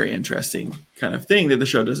that's very interesting kind of thing that the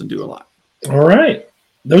show doesn't do a lot. All right,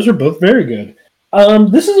 those are both very good.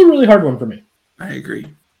 This is a really hard one for me. I agree.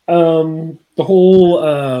 The whole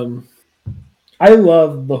I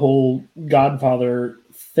love the whole Godfather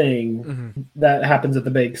thing that happens at the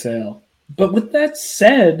bake sale. But with that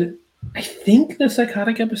said, I think the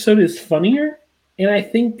psychotic episode is funnier and I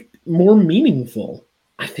think more meaningful.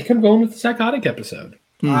 I think I'm going with the psychotic episode.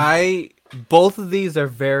 Both of these are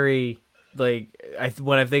very when I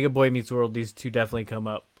think of Boy Meets World, these two definitely come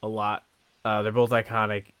up a lot. They're both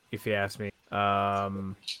iconic, if you ask me.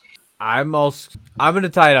 I'm gonna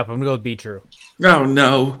tie it up. I'm gonna go with Be True. Oh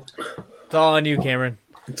no. It's all on you, Cameron.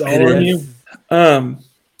 It's all on you.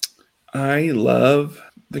 I love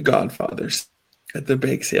The Godfathers at the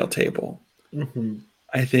bake sale table.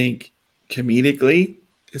 I think comedically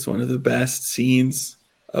it's one of the best scenes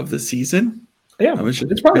of the season. Yeah,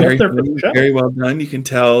 it's probably up there for the show. Very well done. You can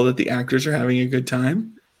tell that the actors are having a good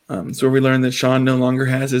time. It's where we learn that Sean no longer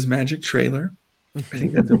has his magic trailer. I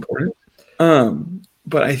think that's important.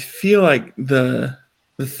 But I feel like the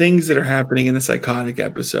things that are happening in the psychotic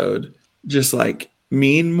episode just like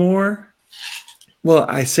mean more. Well,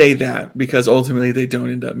 I say that because ultimately they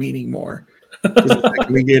don't end up meaning more. Like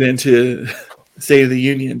we get into State of the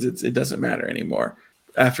Unions, it doesn't matter anymore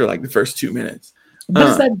after like the first 2 minutes. But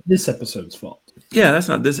is that this episode's fault? Yeah, that's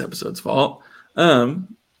not this episode's fault. And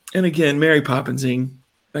again, Mary Poppinsing,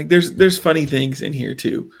 like there's funny things in here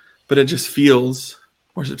too, but it just feels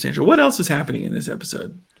more substantial. What else is happening in this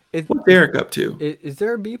episode? What's Eric up to? Is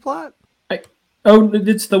there a B plot?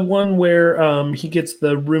 It's the one where he gets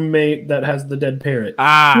the roommate that has the dead parrot.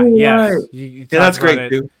 Yes. Right. Yeah, that's great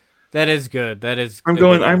too. That is good. That is. I'm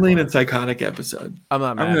leaning psychotic episode. I'm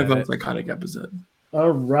going to vote psychotic episode.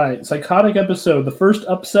 All right, psychotic episode, the first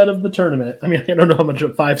upset of the tournament. I mean, I don't know how much a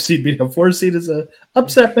 5 seed beating a 4 seed is a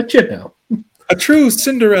upset, but you know. A true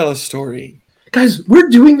Cinderella story. Guys, we're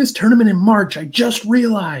doing this tournament in March. I just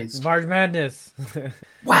realized. March Madness.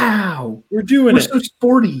 Wow. We're doing it. We're so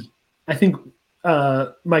sporty. I think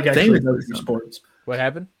Mike actually knows sports. What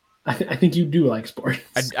happened? I think you do like sports.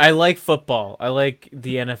 I like football. I like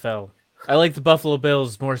the NFL. I like the Buffalo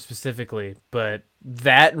Bills more specifically, but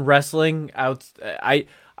that and wrestling I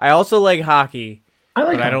also like hockey.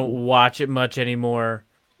 I don't watch it much anymore.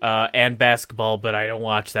 And basketball, but I don't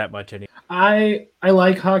watch that much anymore. I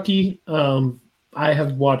like hockey. I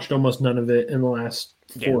have watched almost none of it in the last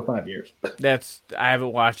 4 or 5 years. I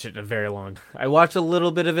haven't watched it in a very long time. I watched a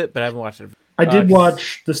little bit of it, but I haven't watched it. I did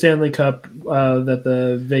watch the Stanley Cup that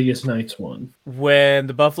the Vegas Knights won. When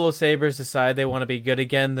the Buffalo Sabres decide they want to be good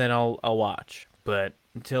again, then I'll watch. But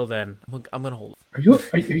until then, I'm gonna hold. Are you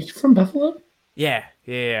from Buffalo? Yeah.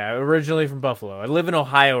 Originally from Buffalo. I live in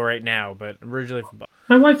Ohio right now, but originally from Buffalo.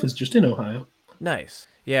 My wife is just in Ohio. Nice.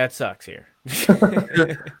 Yeah, it sucks here.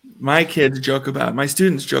 My students joke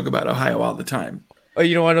about Ohio all the time. Oh,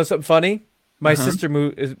 you don't want to know something funny? My sister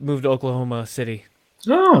moved to Oklahoma City.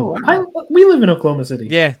 Oh, wow. We live in Oklahoma City.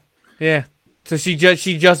 Yeah. So she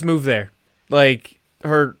just moved there. Like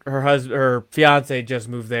her husband, her fiance just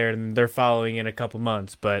moved there, and they're following in a couple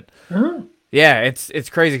months. But yeah, it's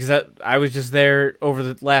crazy because I was just there over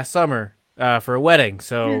the last summer for a wedding.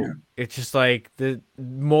 So it's just like the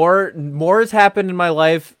more has happened in my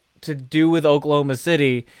life to do with Oklahoma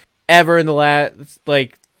City ever in the last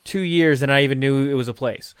like 2 years than I even knew it was a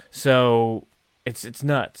place. So it's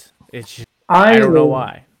nuts. It's just, I don't know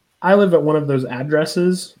why. I live at one of those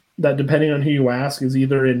addresses that, depending on who you ask, is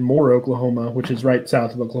either in Moore, Oklahoma, which is right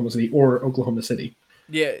south of Oklahoma City, or Oklahoma City.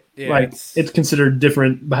 Yeah. Like it's considered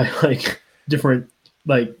different by different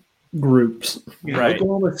groups. Right.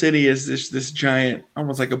 Oklahoma City is this giant,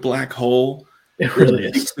 almost like a black hole. It really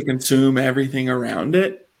is to consume everything around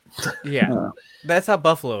it. Yeah, that's how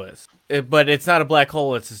Buffalo is. But it's not a black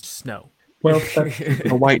hole; it's just snow. Well,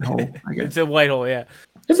 a white hole. I guess it's a white hole. Yeah,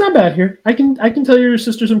 it's not bad here. I can tell your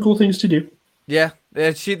sister some cool things to do. Yeah,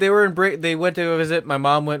 they were in They went to visit. My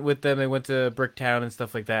mom went with them. They went to Bricktown and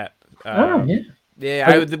stuff like that. Yeah.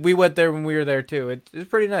 We went there when we were there too. It's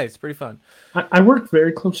pretty nice, pretty fun. I worked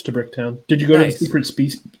very close to Bricktown. Did you go to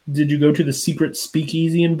the Did you go to the secret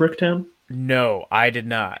speakeasy in Bricktown? No, I did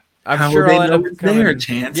not. I'm sure I'll end up there.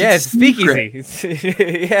 Chance. Yeah, it's speakeasy.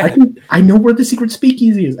 Yeah, I know where the secret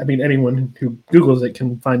speakeasy is. I mean, anyone who Googles it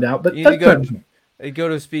can find out. But you go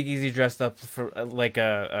to a speakeasy dressed up for like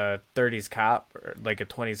a 30s cop or like a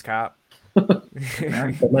 20s cop.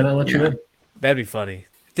 That might not let you know. That'd be funny.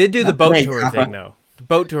 Did do the boat tour thing though. The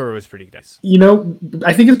boat tour was pretty nice. You know,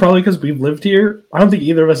 I think it's probably because we've lived here. I don't think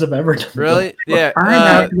either of us have ever done really. Yeah,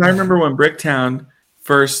 I remember when Bricktown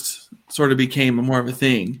first sort of became more of a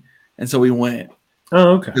thing, and so we went.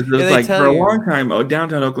 Oh, okay. It was like for a long time,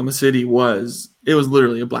 downtown Oklahoma City was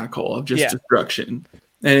literally a black hole of just destruction,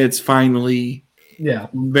 and it's finally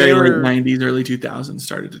very late 90s, early 2000s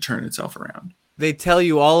started to turn itself around. They tell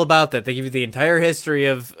you all about that. They give you the entire history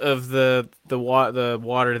of the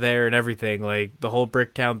water there and everything, like the whole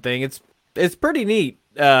Bricktown thing. It's pretty neat.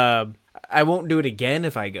 I won't do it again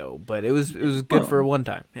if I go, but it was good for one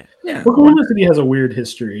time. Yeah. Oklahoma City has a weird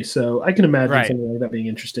history, so I can imagine something like that being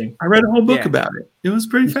interesting. I read a whole book about it. It was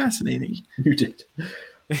pretty fascinating. You did.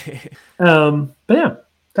 But yeah,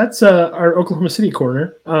 that's our Oklahoma City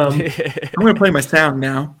corner. I'm going to play my sound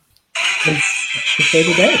now.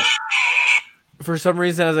 For some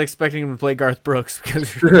reason, I was expecting him to play Garth Brooks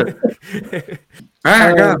because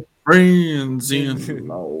I got friends in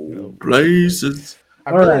low places.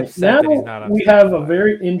 All right, now we have a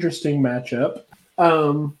very interesting matchup.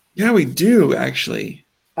 Yeah, we do actually.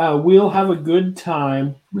 We'll have a good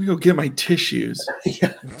time. Let me go get my tissues.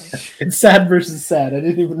 It's sad versus sad. I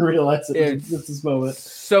didn't even realize it at this moment.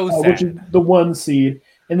 So sad. Which is the 1 seed,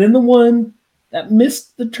 and then the one that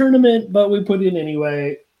missed the tournament, but we put in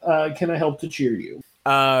anyway. Can I help to cheer you?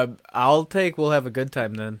 We'll have a good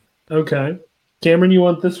time then. Okay. Cameron, you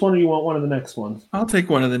want this one or you want one of the next ones? I'll take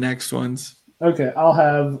one of the next ones. Okay, I'll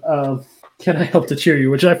have Can I Help to Cheer You,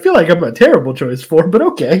 which I feel like I'm a terrible choice for, but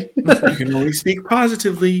okay. You can only speak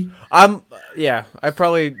positively. I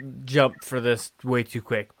probably jumped for this way too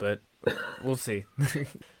quick, but we'll see.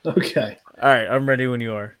 Okay. All right, I'm ready when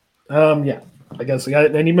you are. Yeah. I guess I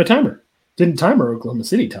need my timer. Didn't timer Oklahoma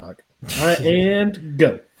City talk. All right, and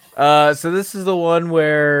go. So this is the one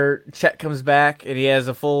where Chet comes back and he has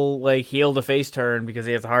a full heel to face turn because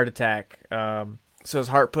he has a heart attack. So his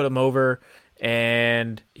heart put him over,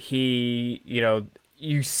 and he,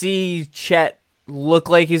 you see Chet look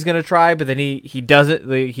like he's gonna try, but then he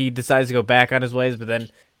doesn't. He decides to go back on his ways, but then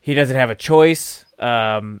he doesn't have a choice.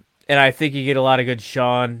 And I think you get a lot of good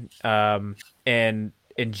Sean and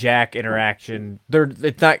Jack interaction.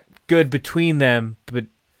 It's not good between them, but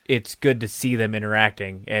it's good to see them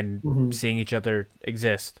interacting and seeing each other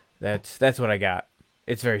exist. That's what I got.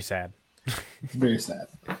 It's very sad. Very sad.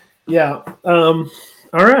 Yeah. All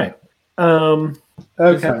right.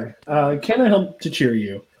 Okay. Can I Help to Cheer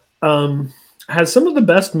You? Has some of the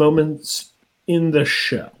best moments in the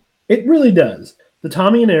show. It really does. The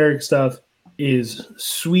Tommy and Eric stuff is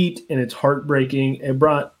sweet and it's heartbreaking.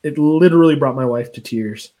 It literally brought my wife to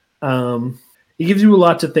tears. It gives you a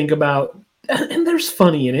lot to think about. And there's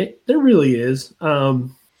funny in it. There really is.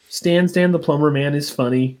 Stan the plumber man is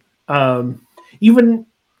funny. Even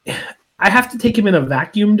I have to take him in a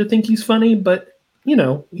vacuum to think he's funny, but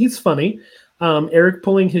he's funny. Eric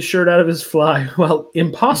pulling his shirt out of his fly, while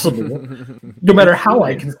impossible, no matter how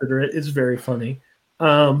I consider it, is very funny.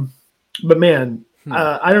 But man,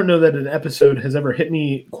 I don't know that an episode has ever hit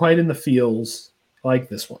me quite in the feels like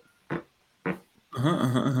this one.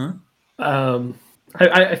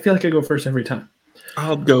 I feel like I go first every time.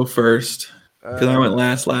 I'll go first because I went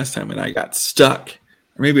last time and I got stuck.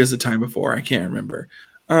 Or maybe it was the time before. I can't remember.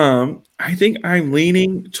 I think I'm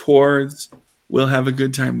leaning towards We'll Have a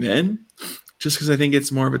Good Time Then, just because I think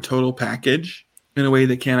it's more of a total package in a way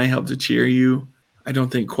that Can I Help to Cheer You I don't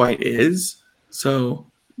think quite is. So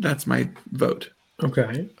that's my vote.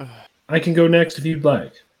 Okay. I can go next if you'd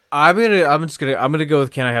like. I'm gonna go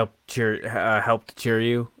with Can I Help to Cheer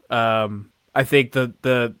You. I think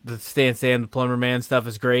the Stan the plumber man stuff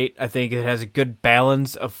is great. I think it has a good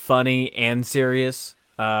balance of funny and serious.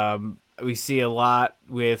 We see a lot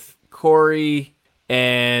with Corey,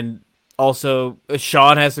 and also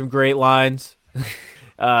Sean has some great lines.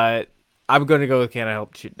 I I'm going to go with Can I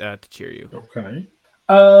Help to Cheer You. Okay.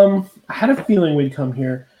 I had a feeling we'd come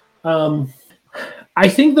here. I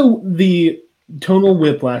think the tonal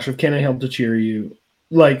whiplash of Can I Help to Cheer You,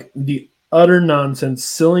 like the utter nonsense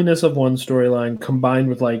silliness of one storyline combined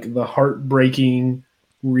with like the heartbreaking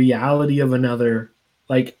reality of another,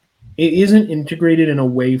 like it isn't integrated in a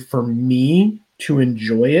way for me to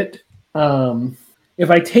enjoy it. If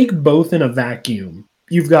I take both in a vacuum,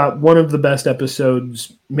 you've got one of the best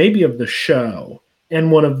episodes maybe of the show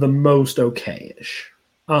and one of the most okay-ish.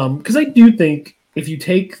 Because I do think if you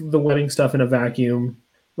take the wedding stuff in a vacuum,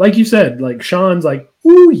 like you said, like Sean's like,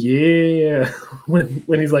 ooh yeah, when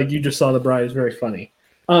he's like, you just saw the bride, is very funny.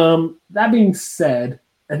 That being said,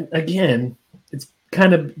 and again, it's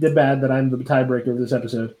kind of the bad that I'm the tiebreaker of this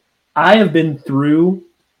episode. I have been through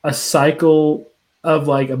a cycle of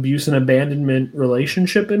like abuse and abandonment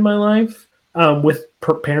relationship in my life, with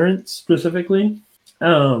parents specifically.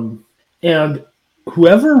 And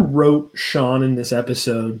whoever wrote Sean in this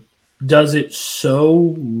episode does it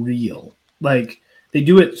so real. Like, they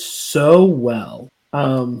do it so well.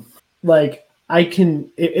 Like,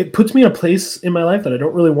 it puts me in a place in my life that I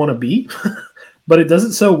don't really want to be, but it does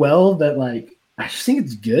it so well that, like, I just think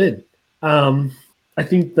it's good. I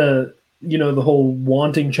think the whole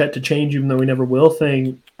wanting Chet to change even though he never will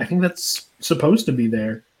thing, I think that's supposed to be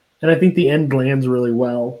there. And I think the end lands really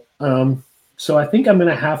well. So I think I'm going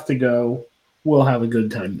to have to go, we'll have a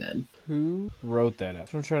good time then. Who wrote that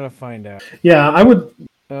up? I'm trying to find out. Yeah, I would...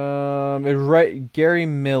 Gary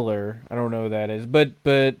Miller. I don't know who that is. But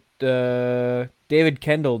David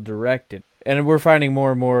Kendall directed. And we're finding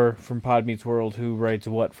more and more from Pod Meets World who writes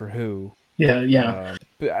what for who. Yeah.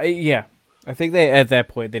 I think they at that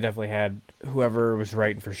point they definitely had whoever was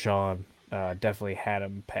writing for Sean definitely had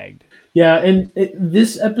him pegged. Yeah, and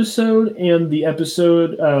this episode and the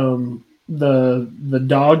episode the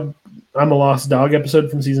dog I'm a Lost Dog episode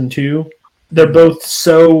from season 2, they're both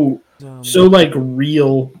so like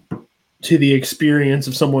real to the experience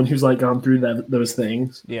of someone who's like gone through those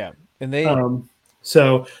things. Yeah, and they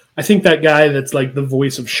so I think that guy that's like the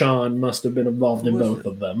voice of Sean must have been involved in both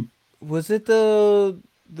of them. Was it the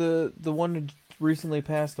one who recently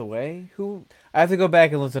passed away? Who? I have to go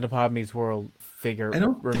back and listen to Pod Meets World. I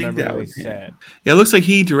don't remember think what he said. Yeah, it looks like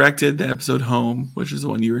he directed the episode Home, which is the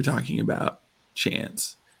one you were talking about,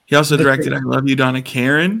 Chance. He also directed I Love You, Donna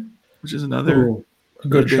Karen, which is another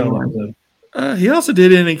good show. He also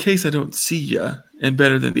did In Case I Don't See Ya and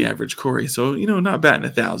Better Than the Average Corey. So, not batting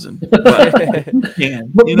 1,000. But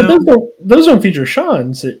those don't feature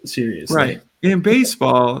Sean seriously. Right. In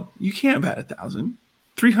baseball, you can't bat 1,000.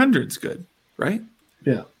 300's good, right?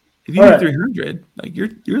 Yeah. If you hit 300, like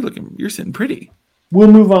you're sitting pretty.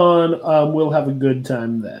 We'll move on. We'll have a good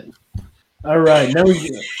time then. All right. Now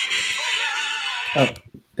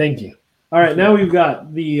thank you. All right. Now we've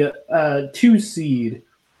got the 2 seed.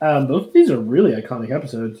 Both of these are really iconic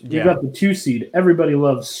episodes. You've got the 2 seed, Everybody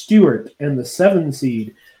Loves Stuart, and the 7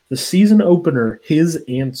 seed, the season opener, His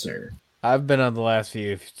Answer. I've been on the last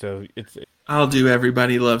few, so it's. I'll do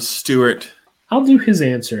Everybody Loves Stuart. I'll do His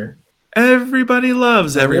Answer. Everybody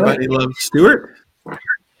loves Stuart.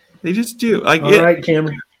 They just do. All right,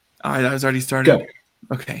 Cameron. I was already started. Go.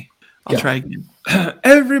 Okay. I'll try again.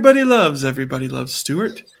 Everybody loves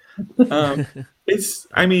Stuart. I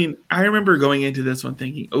remember going into this one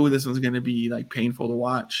thinking, oh, this one's going to be like painful to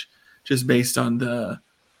watch just based on the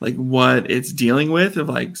like what it's dealing with of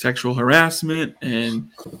like sexual harassment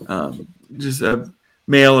and just a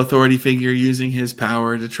male authority figure using his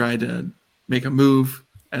power to try to make a move,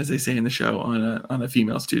 as they say in the show, on a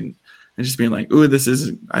female student, and just being like, ooh,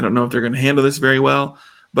 I don't know if they're going to handle this very well,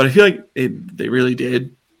 but I feel like they really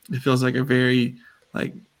did. It feels like a very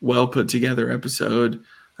like well put together episode.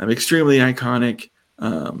 Extremely iconic.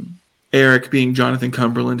 Eric being Jonathan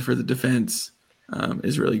Cumberland for the defense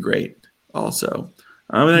is really great also.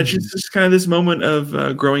 And it's just kind of this moment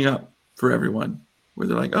of growing up for everyone where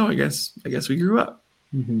they're like, oh, I guess we grew up.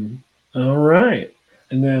 Mm-hmm. All right.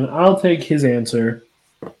 And then I'll take His Answer.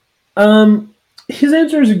 His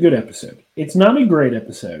Answer is a good episode. It's not a great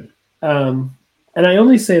episode. And I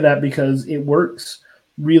only say that because it works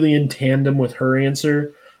really in tandem with her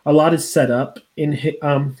answer. A lot is set up in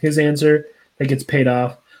His Answer that gets paid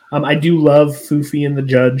off. I do love Foofy and the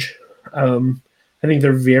judge. I think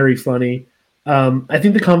they're very funny. I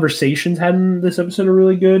think the conversations had in this episode are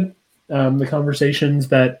really good. The conversations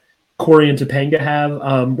that Corey and Topanga have.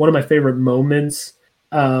 One of my favorite moments.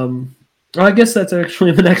 I guess that's actually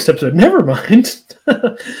in the next episode. Never mind.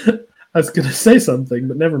 I was going to say something,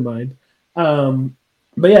 but never mind.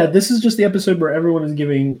 But yeah, this is just the episode where everyone is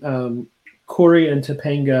giving Corey and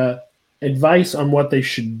Topanga advice on what they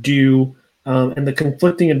should do and the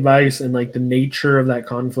conflicting advice and like the nature of that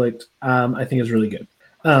conflict, I think is really good.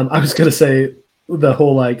 I was gonna say the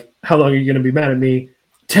whole like, how long are you gonna be mad at me?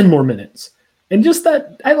 10 more minutes. And just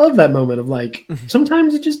that, I love that moment of like,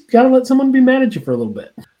 sometimes you just gotta let someone be mad at you for a little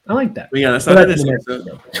bit. I like that. Yeah, that's not this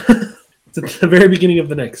episode. It's at the very beginning of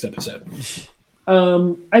the next episode.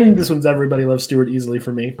 I think this one's Everybody Loves Stuart easily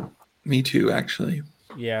for me. Me too, actually.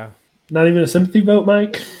 Yeah. Not even a sympathy vote,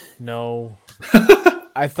 Mike? No.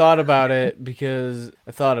 I thought about it because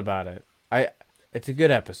I thought about it. It's a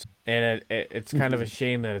good episode, and it's kind of a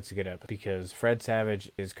shame that it's a good episode because Fred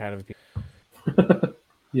Savage is kind of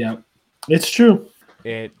yeah, it's true.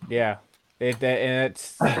 That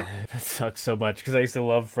sucks so much because I used to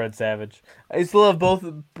love Fred Savage. I used to love both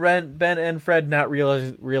Ben and Fred, not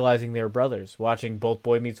realizing they were brothers, watching both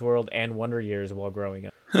Boy Meets World and Wonder Years while growing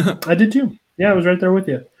up. I did too. Yeah, I was right there with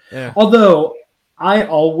you. Yeah. Although I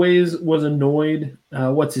always was annoyed.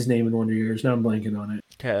 What's his name in Wonder Years? Now I'm blanking on it.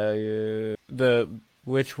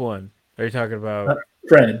 Which one are you talking about?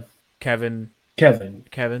 Fred. Kevin. I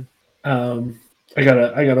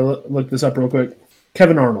gotta look this up real quick.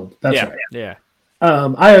 Kevin Arnold. That's right. Yeah.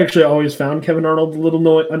 I actually always found Kevin Arnold a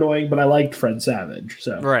little annoying, but I liked Fred Savage.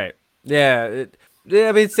 So right. Yeah.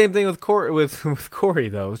 I mean, same thing with Corey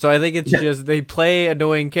though. So I think it's just they play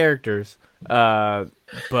annoying characters, but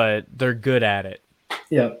they're good at it.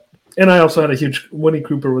 Yeah. And I also had a huge Winnie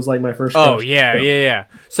Cooper was like my first. Oh yeah.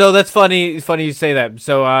 So that's funny. Funny you say that.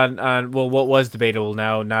 So on what was debatable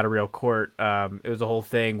now, not a real court. It was a whole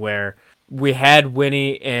thing where we had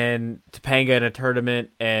Winnie and Topanga in a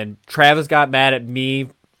tournament, and Travis got mad at me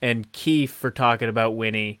and Keith for talking about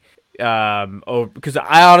Winnie. Because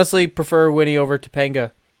I honestly prefer Winnie over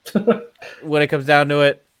Topanga when it comes down to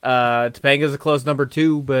it. Topanga's a close number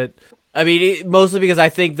 2, but I mean mostly because I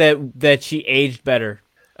think that she aged better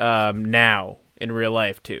now in real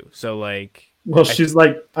life too. So like, well, she's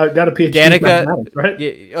like I got a PhD in mathematics, right?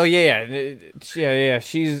 Yeah. Oh yeah.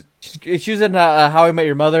 She was in How I Met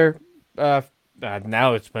Your Mother.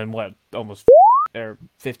 Now it's been almost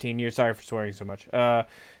 15 years. Sorry for swearing so much.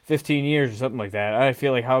 15 years or something like that. I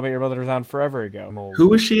feel like How I Met Your Mother was on forever ago. Who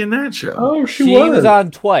was she in that show? Oh, she was on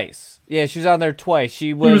twice. Yeah, she was on there twice.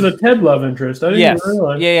 She was a Ted love interest. I didn't even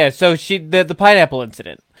realize. Yeah. So the pineapple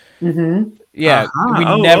incident. Mm-hmm. Yeah, we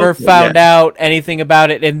never found out anything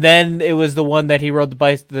about it, and then it was the one that he rode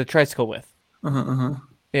the tricycle with.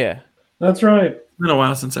 Yeah, that's right. It's been a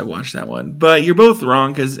while since I watched that one, but you're both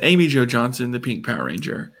wrong because Amy Jo Johnson, the Pink Power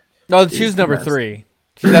Ranger. No, she's number 3.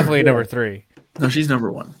 She's definitely number 3. No, she's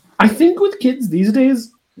number 1. I think with kids these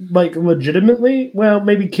days, like legitimately, well,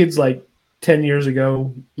 maybe kids like 10 years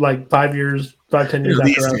ago, like 10 years after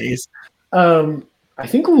these days. I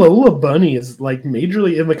think Lola Bunny is like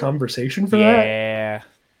majorly in the conversation for that. Yeah,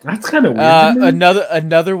 that's kind of weird.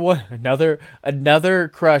 Another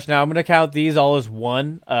crush. Now I'm gonna count these all as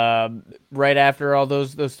one. Right after all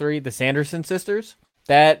those 3, the Sanderson sisters.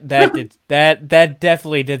 That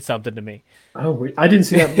definitely did something to me. Oh, I didn't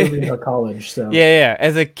see that movie until college. So yeah.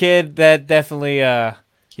 As a kid, that definitely yeah.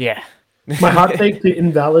 My hot take to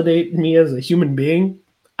invalidate me as a human being.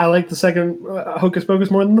 I like the second Hocus Pocus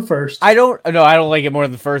more than the first. I don't like it more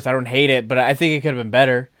than the first. I don't hate it, but I think it could have been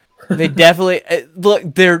better. They definitely look.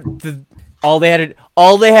 All they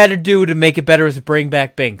had to do to make it better was bring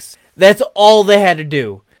back Binks. That's all they had to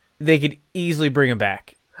do. They could easily bring him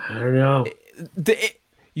back. I don't know.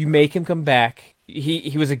 You make him come back.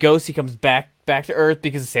 He was a ghost. He comes back to Earth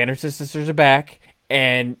because the Sanderson sisters are back,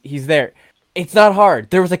 and he's there. It's not hard.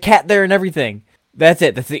 There was a cat there and everything. That's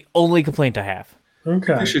it. That's the only complaint I have.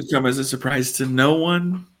 Okay. It should come as a surprise to no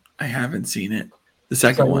one. I haven't seen it. The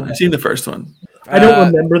second one. I've seen the first one. I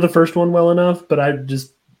don't remember the first one well enough, but I've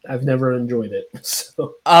never enjoyed it.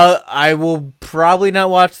 So I will probably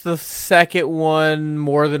not watch the second one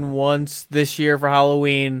more than once this year for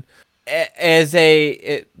Halloween.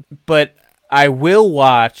 But I will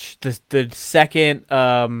watch the second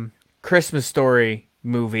Christmas Story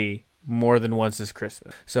movie more than once this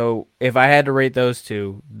Christmas. So if I had to rate those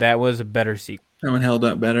 2, that was a better sequel. That one held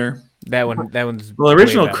up better. That one's the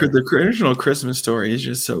original Christmas Story is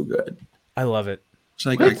just so good. I love it. It's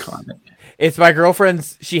like iconic. It's my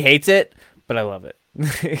girlfriend's. She hates it, but I love it.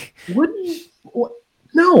 What?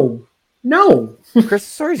 No. Christmas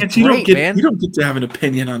Story is great, man. You don't get to have an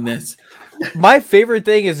opinion on this. My favorite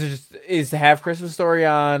thing is to have Christmas Story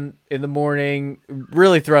on in the morning,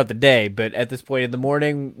 really throughout the day. But at this point in the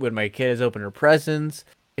morning, when my kid has opened her presents,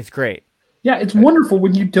 it's great. Yeah, it's wonderful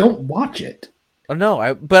when you don't watch it. Oh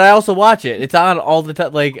no, but I also watch it. It's on all the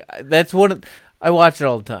time. Like I watch it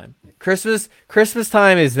all the time. Christmas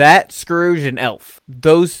time is that Scrooge and Elf.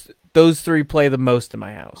 Those those three play the most in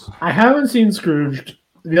my house. I haven't seen Scrooged.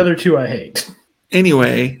 The other two I hate.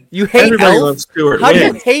 Anyway, you hate everybody Elf? loves Stuart. How do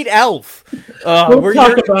you hate Elf? We'll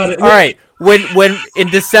talk about it. All right, when in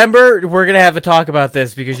December we're gonna have a talk about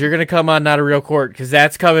this because you're gonna come on Not a Real Court because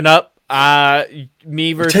that's coming up.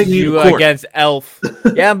 Me versus you against Elf.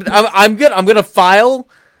 Yeah, I'm good. I'm gonna file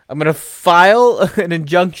an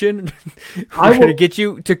injunction. We're gonna get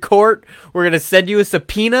you to court. We're gonna send you a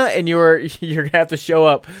subpoena, and you're gonna have to show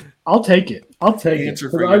up. I'll take it.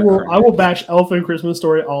 I will bash Elf and Christmas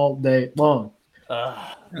Story all day long.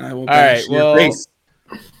 I will bash your face.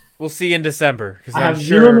 We'll see you in December. I have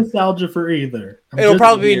zero nostalgia for either. It'll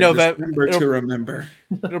probably be November. To remember.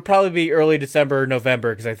 It'll probably be early December or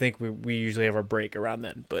November because I think we usually have our break around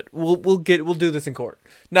then. But we'll do this in court,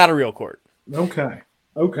 not a real court. Okay.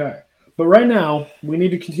 But right now we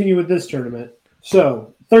need to continue with this tournament.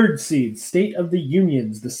 So 3rd seed, State of the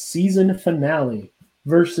Unions, the season finale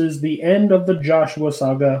versus the end of the Joshua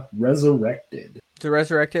Saga, Resurrected. Is it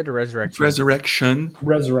Resurrected or Resurrection?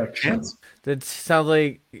 Resurrection. That sounds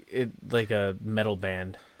like a metal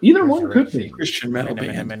band. Either one could be. Christian metal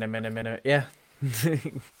band. Yeah.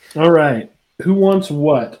 All right. Who wants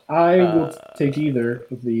what? I will take either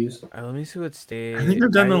of these. Let me see what state. I think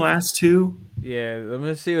I've done the last two. Yeah, let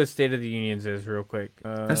me see what State of the Unions is real quick.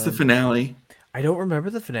 That's the finale. I don't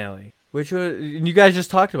remember the finale. Which one? You guys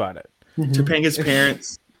just talked about it. Topanga's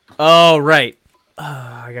parents. Oh, right.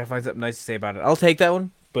 I gotta find something nice to say about it. I'll take that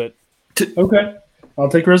one, but okay. I'll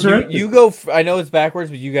take Resurrection. You go. I know it's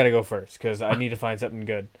backwards, but you got to go first because I need to find something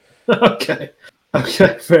good. Okay.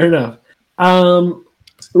 Fair enough.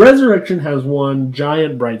 Resurrection has one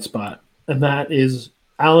giant bright spot, and that is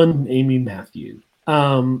Alan and Amy Matthews.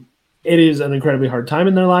 It is an incredibly hard time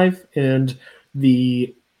in their life, and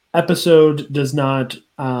the episode does not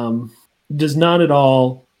at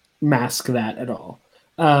all mask that at all.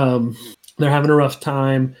 They're having a rough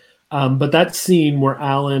time. But that scene where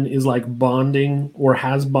Alan is like bonding or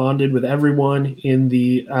has bonded with everyone in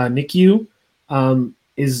the NICU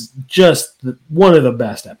is just one of the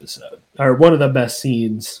best episodes, or one of the best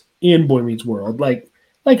scenes in Boy Meets World. Like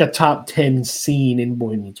a top 10 scene in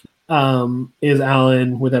Boy Meets World is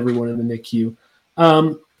Alan with everyone in the NICU.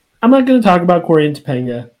 I'm not going to talk about Corey and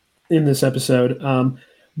Topanga in this episode,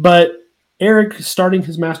 but Eric starting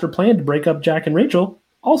his master plan to break up Jack and Rachel,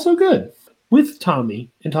 also good. With Tommy,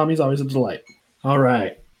 and Tommy's always a delight. All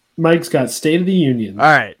right. Mike's got State of the Union. All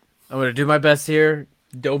right. I'm going to do my best here.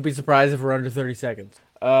 Don't be surprised if we're under 30 seconds.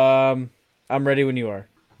 I'm ready when you are.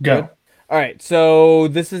 Go. Good? All right. So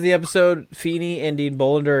this is the episode. Feeney and Dean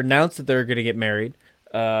Bolander announced that they're going to get married.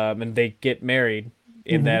 And they get married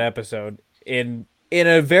in that episode in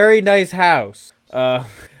a very nice house. Sean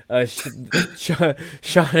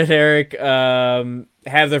and Eric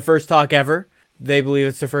have their first talk ever. They believe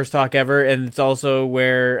it's their first talk ever, and it's also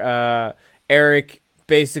where Eric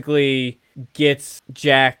basically gets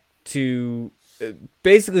Jack to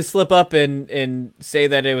basically slip up and say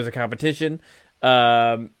that it was a competition.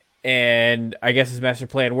 And I guess his master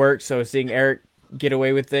plan worked, so seeing Eric get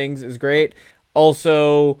away with things is great.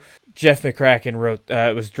 Also, Jeff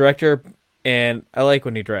McCracken was director, and I like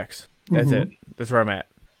when he directs. That's it. That's where I'm at.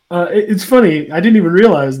 It's funny. I didn't even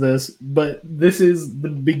realize this, but this is the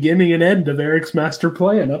beginning and end of Eric's master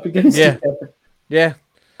plan up against each other. Yeah.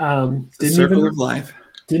 Circle of life.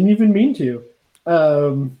 Didn't even mean to.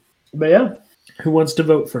 But yeah, who wants to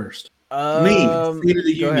vote first? Me. State of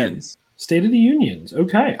the Unions. State of the Unions.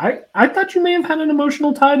 Okay. I thought you may have had an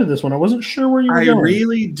emotional tie to this one. I wasn't sure where you were going. I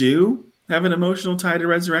really do have an emotional tie to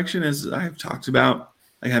Resurrection, as I've talked about,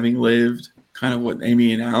 like having lived kind of what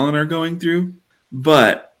Amy and Alan are going through.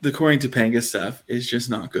 But the Corey and Topanga stuff is just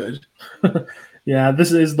not good. Yeah,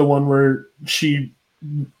 this is the one where she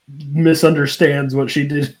misunderstands what she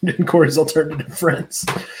did in Corey's Alternative Friends.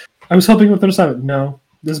 I was helping with their assignment. No,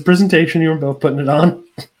 this presentation, you were both putting it on.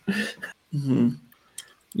 Mm-hmm.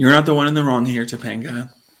 You're not the one in the wrong here,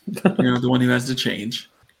 Topanga. You're not the one who has to change.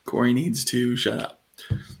 Corey needs to shut up.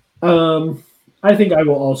 I think I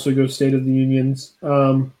will also go State of the Unions.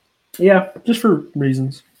 Yeah, just for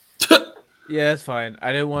reasons. Yeah, that's fine.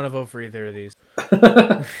 I didn't want to vote for either of these.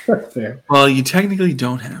 Fair. Well, you technically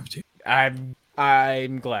don't have to.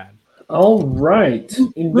 I'm glad. All right.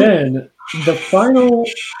 And then the final...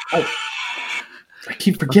 I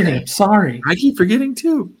keep forgetting. I'm sorry. I keep forgetting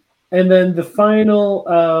too. And then the final,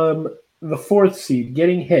 the 4th seed,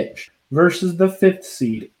 Getting Hitched, versus the 5th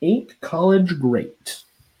seed, Ain't College Great.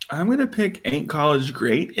 I'm going to pick Ain't College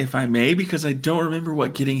Great, if I may, because I don't remember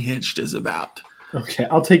what Getting Hitched is about. Okay,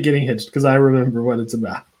 I'll take Getting Hitched because I remember what it's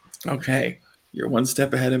about. Okay, you're one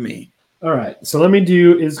step ahead of me. All right. So let me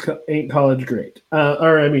do ain't college great?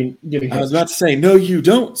 Getting hitched. I was about to say, no, you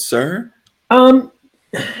don't, sir. I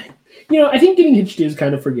think getting hitched is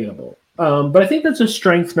kind of forgettable. But I think that's a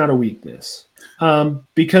strength, not a weakness.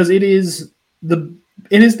 Because it is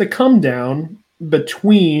the come down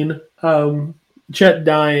between Chet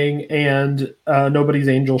dying and Nobody's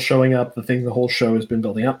Angel showing up, the thing the whole show has been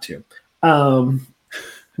building up to.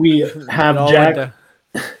 We have Jack.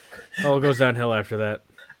 All goes downhill after that.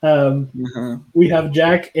 We have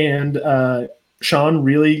Jack and Sean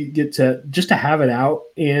really get to have it out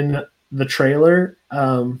in the trailer.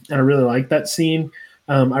 And I really like that scene.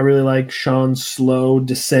 I really like Sean's slow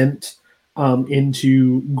descent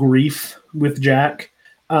into grief with Jack.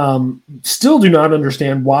 Still do not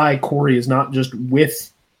understand why Corey is not just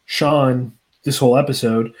with Sean this whole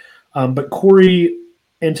episode. But Corey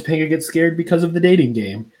and Topanga get scared because of the dating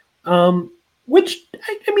game. Which,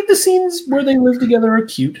 the scenes where they live together are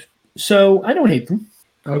cute. So I don't hate them.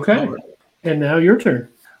 Okay. And now your turn.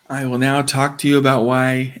 I will now talk to you about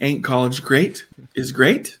why Ain't College Great is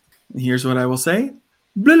great. And here's what I will say.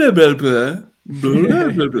 Blah, blah, blah, blah. Blah,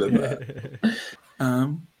 blah, blah, blah.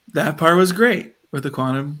 That part was great with the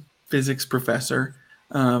quantum physics professor.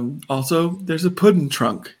 Also, there's a pudding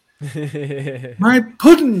trunk. My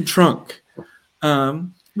pudding trunk.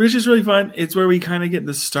 But it's just really fun. It's where we kind of get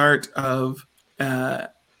the start of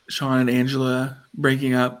Sean and Angela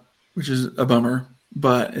breaking up, which is a bummer,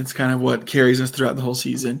 but it's kind of what carries us throughout the whole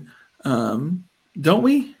season. Don't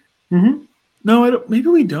we? Mm-hmm. No, I don't. Maybe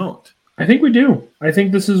we don't. I think we do. I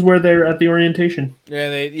think this is where they're at the orientation.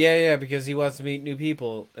 Yeah, because he wants to meet new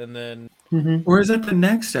people, and then. Mm-hmm. Or is that the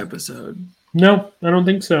next episode? No, I don't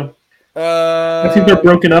think so. I think they're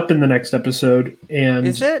broken up in the next episode. And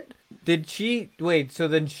is it? Did she wait? So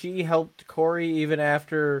then she helped Corey even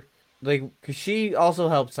after, because she also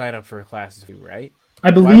helped sign up for classes too, right?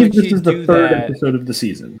 I believe this is the third episode of the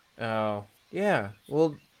season. Oh, yeah.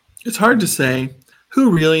 Well, it's hard to say.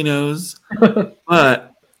 Who really knows?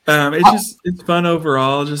 But it's fun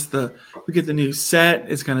overall. Just we get the new set.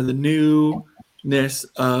 It's kind of the newness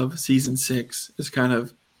of season 6. It's kind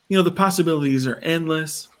of, the possibilities are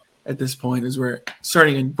endless at this point as we're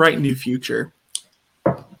starting a bright new future.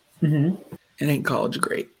 Mm-hmm. It ain't college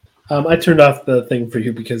great. I turned off the thing for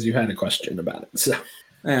you because you had a question about it. So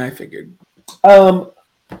I figured.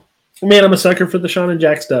 Man, I'm a sucker for the Sean and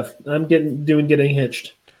Jack stuff. I'm getting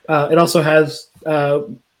hitched. It also has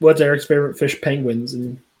what's Eric's favorite fish, penguins,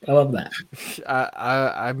 and I love that.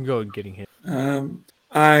 I'm going getting hit.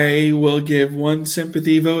 I will give one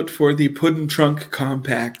sympathy vote for the Puddin' Trunk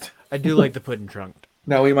Compact. I do like the Puddin' Trunk.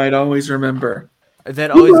 That we might always remember.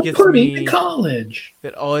 That always gets me to college.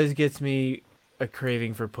 That always gets me a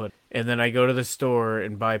craving for pudding. And then I go to the store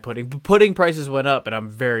and buy pudding. But pudding prices went up, and I'm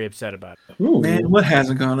very upset about it. Ooh. Man, what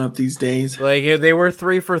hasn't gone up these days? Like, they were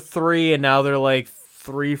 3 for $3, and now they're like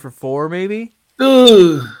 3 for $4, maybe?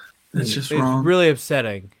 Ugh. That's just wrong. It's really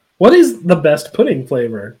upsetting. What is the best pudding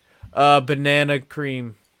flavor? Banana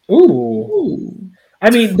cream. Ooh. I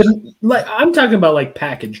mean, I'm talking about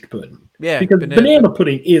packaged pudding. Yeah, because banana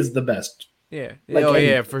pudding is the best. Yeah.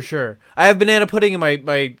 Yeah, for sure. I have banana pudding in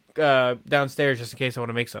my downstairs just in case I want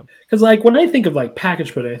to make some. Because when I think of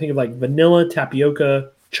packaged pudding, I think of vanilla,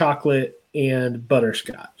 tapioca, chocolate, and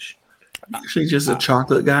butterscotch. I'm actually just a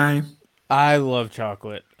chocolate guy. I love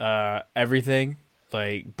chocolate. Everything.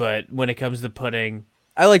 But when it comes to pudding,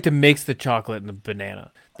 I like to mix the chocolate and the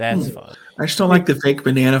banana. That's fun. I just don't like the fake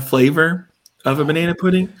banana flavor of a banana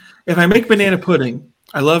pudding. If I make banana pudding,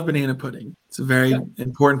 I love banana pudding. It's a very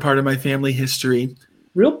important part of my family history.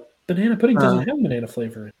 Real banana pudding doesn't have banana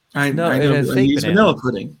flavor in it. I know. I use vanilla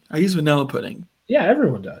pudding. I use vanilla pudding. Yeah,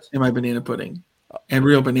 everyone does. In my banana pudding. And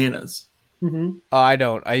real bananas. Mm-hmm. I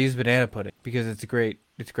don't. I use banana pudding because it's great.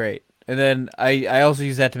 It's great. And then I also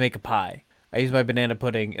use that to make a pie. I use my banana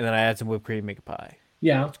pudding and then I add some whipped cream and make a pie.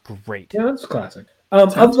 Yeah. It's great. Yeah, that's classic.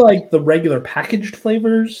 Of the regular packaged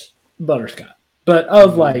flavors, butterscotch. But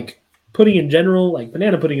of pudding in general,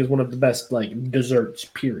 banana pudding is one of the best desserts,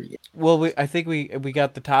 period. Well, I think we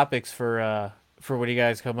got the topics for when you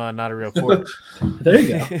guys come on Not a Real Court. There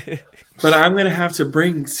you go. But I'm gonna have to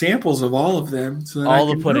bring samples of all of them so that all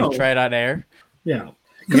the pudding. Try it on air. Yeah.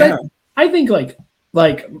 I think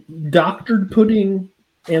doctored pudding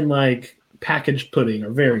and packaged pudding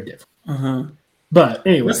are very different. Uh-huh. But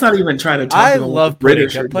anyway, let's not even try to talk I about love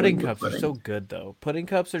British pudding cups. Are so good though. Pudding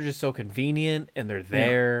cups are just so convenient and they're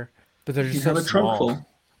there, but they're just so small.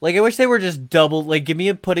 I wish they were just double. Give me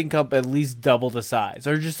a pudding cup at least double the size,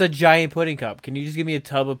 or just a giant pudding cup. Can you just give me a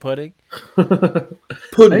tub of pudding?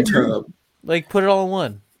 Pudding tub. Put it all in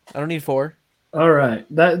one. I don't need 4. All right.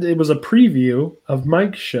 It was a preview of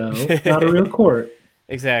Mike's show, not a real court.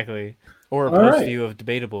 Exactly. Or a All post right. view of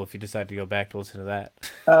Debatable if you decide to go back to listen to that.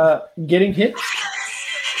 Getting hit.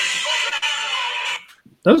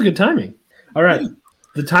 That was good timing. All right.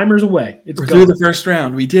 The timer's away. We're through the first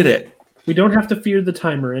round. We did it. We don't have to fear the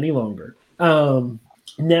timer any longer.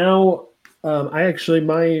 Now,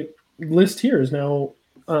 my list here is now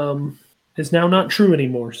not true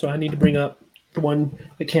anymore. So I need to bring up the one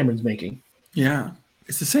that Cameron's making. Yeah,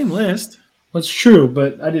 it's the same list. That's true,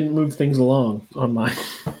 but I didn't move things along on mine.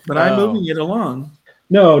 But I'm moving it along.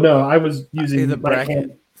 No, I was using the my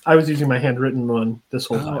bracket. I was using my handwritten one this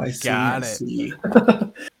whole time. I see, Got I it. see.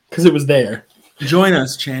 Because it was there. Join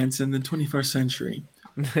us, Chance, in the 21st century.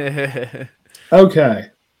 Okay,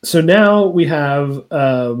 so now we have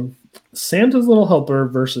Santa's Little Helper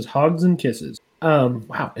versus Hogs and Kisses.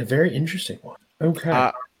 Wow, a very interesting one.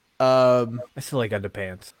 Okay. I still like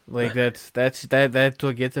Underpants. Like that's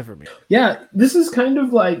what gets it for me. Yeah, this is kind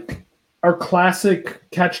of like our classic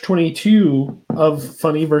catch-22 of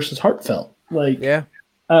funny versus heartfelt. Like, Yeah.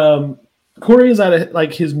 Corey is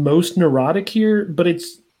at his most neurotic here, but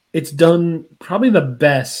it's done probably the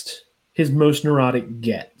best his most neurotic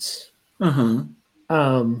gets.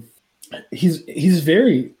 He's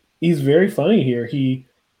very funny here. He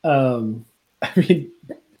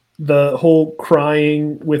the whole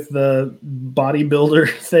crying with the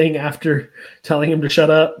bodybuilder thing after telling him to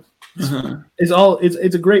shut up it's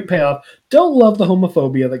a great payoff. Don't love the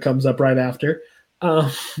homophobia that comes up right after,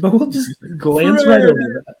 but we'll just glance right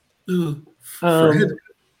over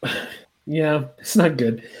that. Yeah, it's not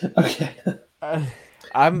good. Okay.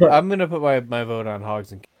 I'm gonna put my vote on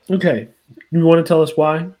Hogs and Okay. You want to tell us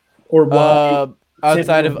why? Or why?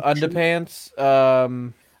 outside of Underpants, I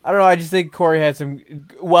don't know. I just think Corey had some,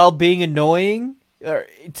 while being annoying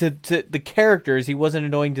to the characters, he wasn't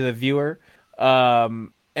annoying to the viewer.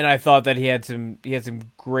 And I thought that he had some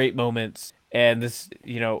great moments. And this,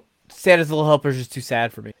 Santa's Little Helper is just too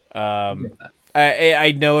sad for me.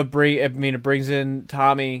 I know it brings in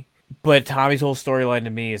Tommy, but Tommy's whole storyline to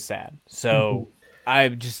me is sad. So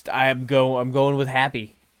I'm going with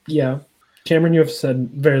happy. Yeah. Cameron, you have said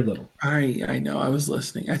very little. I know. I was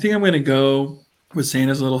listening. I think I'm going to go with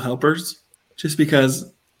Santa's Little Helpers, just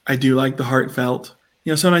because I do like the heartfelt.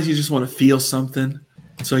 Sometimes you just want to feel something.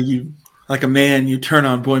 So you, like a man, you turn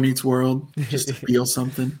on Boy Meets World just to feel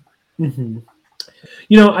something. Mm-hmm.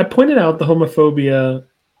 I pointed out the homophobia,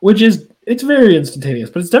 it's very instantaneous,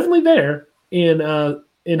 but it's definitely there in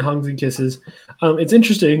Hogs and Kisses. It's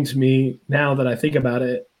interesting to me now that I think about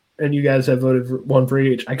it, and you guys have voted for one for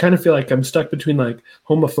each. I kind of feel like I'm stuck between like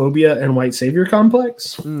homophobia and white savior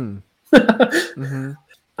complex. In an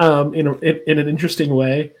interesting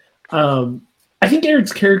way. I think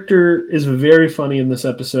Eric's character is very funny in this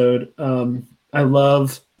episode. I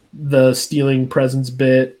love the stealing presents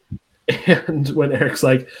bit, and when Eric's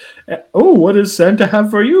like, "Oh, what does Santa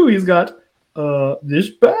have for you?" He's got this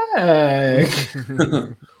bag.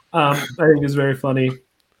 I think is very funny.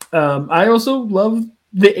 I also love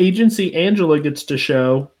the agency Angela gets to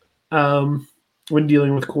show when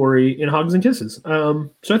dealing with Corey in Hogs and Kisses. So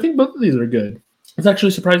I think both of these are good. It's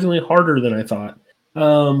actually surprisingly harder than I thought.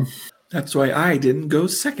 That's why I didn't go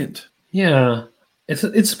second. Yeah,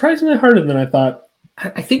 it's surprisingly harder than I thought.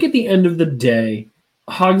 I think at the end of the day,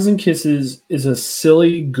 Hogs and Kisses is a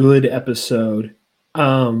silly, good episode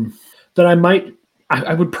that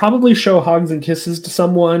I would probably show Hogs and Kisses to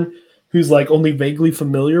someone who's like only vaguely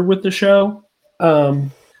familiar with the show.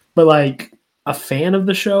 But like a fan of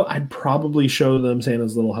the show, I'd probably show them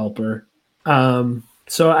Santa's Little Helper.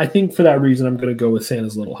 So I think for that reason, I'm going to go with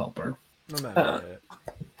Santa's Little Helper.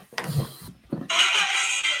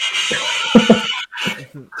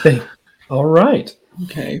 All right.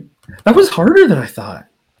 Okay. That was harder than I thought.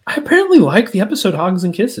 I apparently like the episode Hogs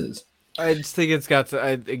and Kisses. I just think it's got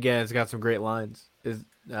some great lines.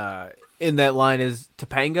 In that line is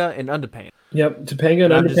Topanga and Underpants. Yep, Topanga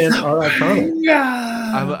and Underpants are iconic.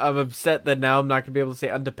 I'm upset that now I'm not gonna be able to say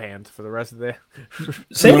Underpants for the rest of the.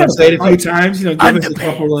 Say it a few times.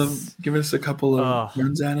 Give us a couple of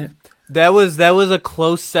runs at it. That was a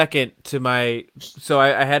close second to my. So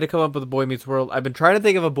I had to come up with a Boy Meets World. I've been trying to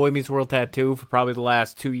think of a Boy Meets World tattoo for probably the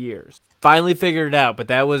last 2 years. Finally figured it out, but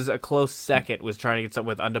that was a close second. Was trying to get something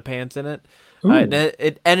with underpants in it. And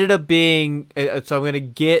it ended up being. So I'm gonna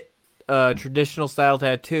get a traditional style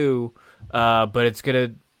tattoo, but it's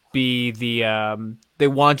gonna be the they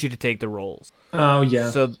want you to take the roles. Oh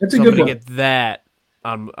yeah, so I'm gonna get that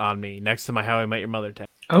on me next to my How I Met Your Mother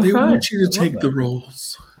tattoo. Okay. They want you to take the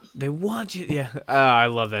roles. They want you, yeah. I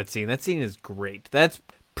love that scene. That scene is great. That's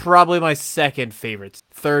probably my second favorite.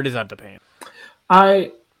 Third is Underpants.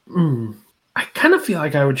 I kind of feel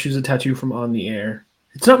like I would choose a tattoo from On the Air.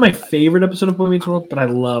 It's not my favorite episode of Boy Meets World, but I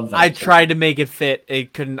love that. I tried to make it fit. I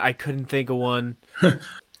couldn't think of one.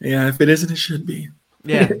 Yeah, if it isn't, it should be.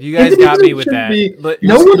 Yeah, you guys got me with that. But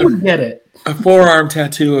no one would get it. A forearm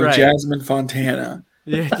tattoo of Right. Jasmine Fontana.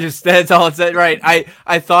 Yeah, just that's all it said. Right.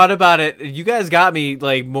 I thought about it. You guys got me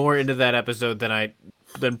like more into that episode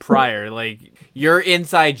than prior. Like your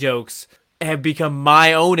inside jokes have become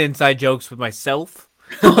my own inside jokes with myself.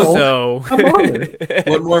 So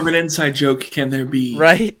What more of an inside joke can there be?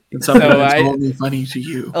 right? It's something So that's only funny to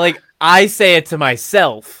you. Like I say it to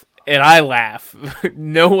myself and I laugh.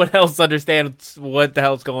 No one else understands what the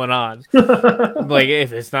hell's going on. Like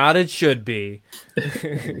if it's not, it should be.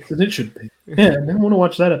 It should be. Yeah, I want to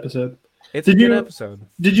watch that episode. It's a good episode.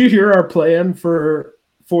 Did you hear our plan for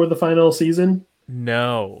the final season?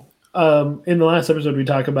 No. In the last episode, we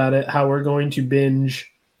talked about it. How we're going to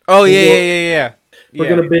binge. Oh yeah. We're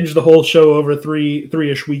going to binge the whole show over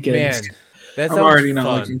three-ish weekends. Man, that I'm sounds already fun.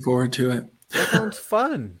 not looking forward to it. That sounds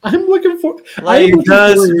fun. I'm looking for. Like, It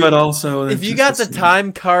does, but also If you got the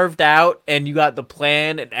time carved out and you got the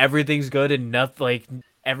plan and everything's good and nothing like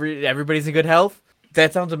everybody's in good health,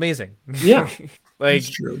 that sounds amazing. Yeah, like That's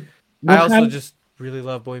true. I also just really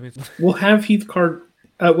love Boy Meets. We'll have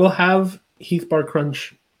We'll have Heath Bar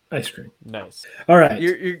Crunch ice cream. Nice. All right.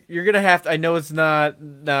 You're gonna have to. I know it's not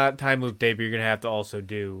time loop day, but you're gonna have to also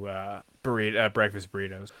do breakfast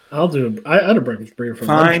burritos. I'll do. I had a breakfast burrito for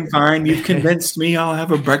lunch. Fine. You've convinced me. I'll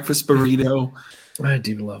have a breakfast burrito. I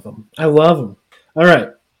do love them. I love them. All right.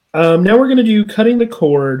 Now we're gonna do cutting the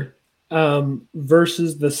cord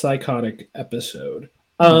versus the psychotic episode.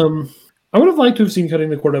 I would have liked to have seen cutting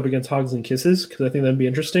the cord up against Hogs and Kisses because I think that'd be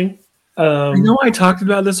interesting. I know I talked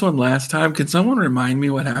about this one last time. Could someone remind me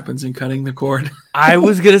what happens in cutting the cord? I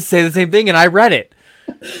was gonna say the same thing, and I read it,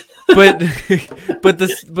 but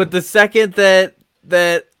the second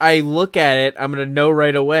that I look at it, I'm gonna know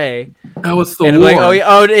right away. Oh, it's the And war. I'm like,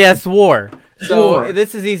 oh yeah, it's war. So War.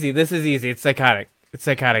 this is easy. It's psychotic. It's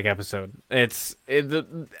psychotic episode. That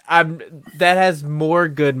has more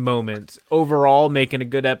good moments overall, making a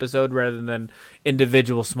good episode rather than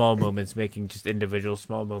individual small moments, making just individual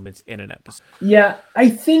small moments in an episode. Yeah, I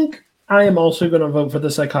think I am also going to vote for the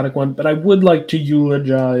psychotic one, but I would like to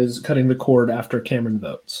eulogize cutting the cord after Cameron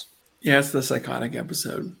votes. Yeah, it's the psychotic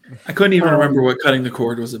episode. I couldn't even remember what cutting the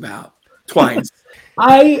cord was about. Twice.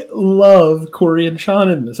 I love Corey and Sean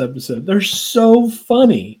in this episode. They're so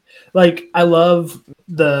funny. Like, I love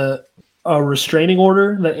the restraining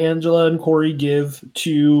order that Angela and Corey give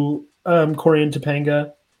to Corey and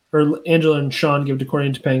Topanga, or Angela and Sean give to Corey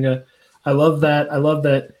and Topanga. I love that. I love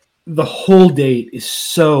that the whole date is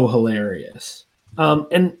so hilarious.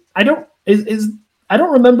 And I don't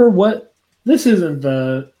remember what this isn't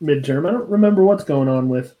the midterm. I don't remember what's going on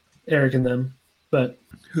with Eric and them, but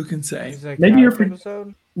Who can say? maybe you're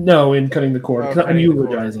episode. no in cutting the cord. Oh, 'Cause I'm Cutting the Cord.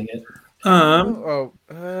 eulogizing it.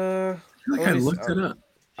 I I looked it up.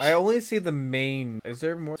 I only see the main. Is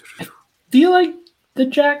there more? Do you like the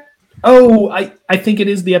Jack? Oh, I think it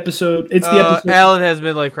is the episode. It's the episode. Alan has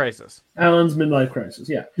midlife crisis. Alan's midlife crisis.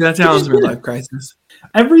 Yeah, That's Alan's midlife crisis.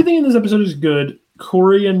 everything in this episode is good.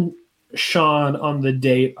 Corey and Sean on the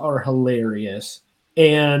date are hilarious,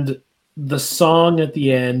 and the song at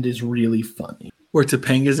the end is really funny. Where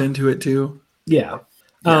Topanga's into it too. Yeah.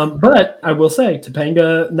 But I will say,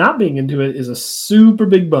 Topanga not being into it is a super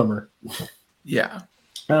big bummer. Yeah.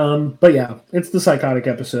 But yeah, it's the psychotic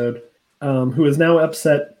episode, who is now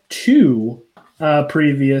upset 2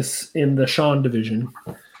 previous in the Sean division.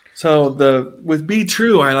 So with Be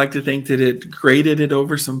True, I like to think that it grated it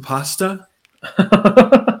over some pasta.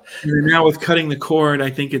 And now with cutting the cord, I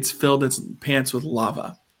think it's filled its pants with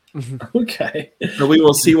lava. Okay. So we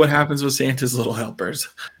will see what happens with Santa's Little Helpers.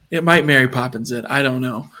 It might Mary Poppins it. I don't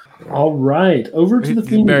know. All right. Over to the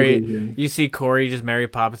female division. You see Corey just Mary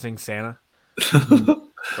Poppinsing Santa,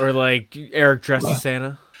 or like Eric dressed as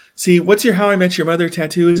Santa. See, what's your How I Met Your Mother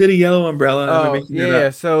tattoo? Is it a yellow umbrella? Am I Oh making it yeah.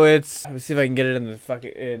 up? So it's. Let me see if I can get it in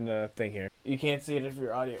the thing here. You can't see it if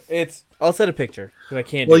you're audio. I'll set a picture because I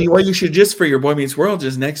can't. Well, you should just for your Boy Meets World,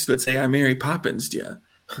 just next to it say I Mary Poppins you.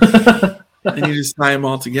 And you just tie them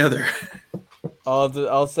all together.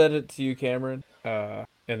 I'll send it to you, Cameron.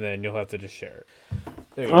 And then you'll have to just share it.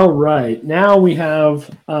 There you go. All right. Now we have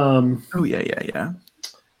Oh yeah.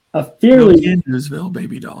 a fairly Andrewsville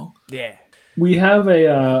baby doll. Yeah. we have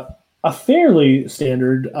a fairly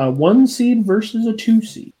standard 1 seed versus a 2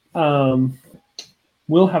 seed.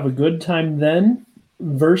 We'll have a good time then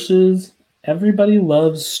versus Everybody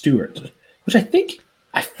Loves Stuart, which I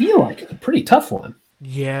feel like is a pretty tough one.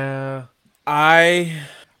 Yeah. I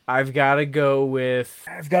I've got to go with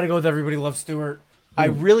Everybody Loves Stewart. I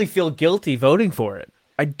really feel guilty voting for it.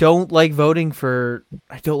 I don't like voting for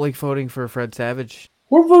Fred Savage.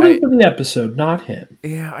 We're voting for the episode, not him.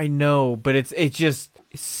 Yeah, I know, but it's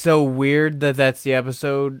so weird that that's the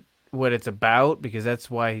episode what it's about, because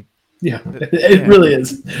that's why. Yeah, it really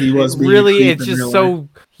is. He was really. It's just so.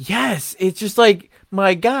 Yes, it's just like,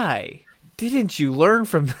 my guy. Didn't you learn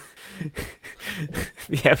from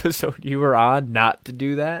the episode you were on not to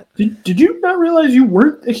do that? Did you not realize you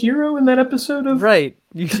weren't a hero in that episode of? Right,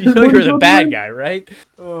 you know you're the bad guy, right?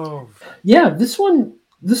 Oh, yeah. This one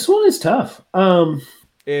is tough.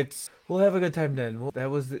 We'll have a good time then. That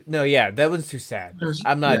one's too sad.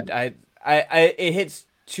 I'm not. Yeah. I it hits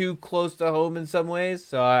too close to home in some ways,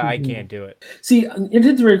 so I can't do it. See, it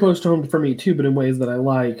hits very close to home for me too, but in ways that I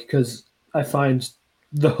like, because I find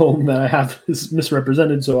the home that I have is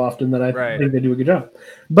misrepresented so often that I think they do a good job.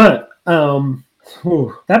 But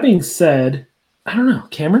that being said, I don't know,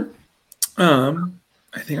 Cameron.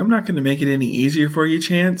 I think I'm not going to make it any easier for you,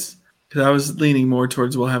 Chance, because I was leaning more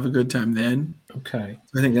towards we'll have a good time then. Okay,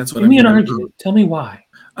 I think that's what. Give me an argument. Tell me why.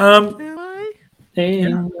 Yeah,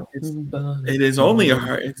 it is only a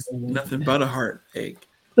heart. It's nothing but a heartache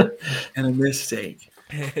and a mistake.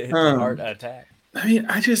 It's a heart attack. I mean,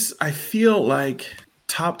 I feel like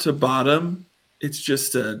top to bottom, it's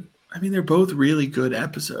just they're both really good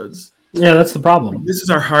episodes. Yeah, that's the problem. This is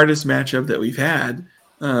our hardest matchup that we've had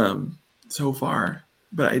so far.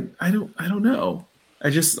 But I don't know. I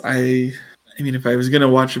mean, if I was gonna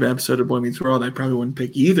watch an episode of Boy Meets World, I probably wouldn't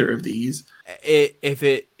pick either of these.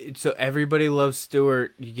 So Everybody Loves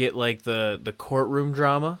Stewart, you get like the courtroom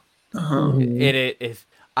drama. I've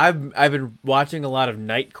been watching a lot of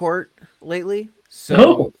Night Court lately,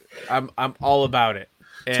 so I'm all about it.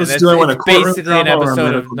 And so do I want a courtroom basically an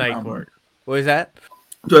episode of Night Court. What is that?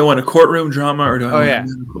 Do I want a courtroom drama or do I want a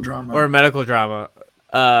medical drama? Or a medical drama?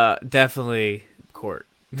 Definitely court.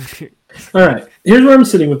 All right, here's where I'm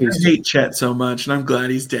sitting with these. I hate Chet so much, and I'm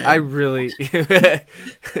glad he's dead. I really,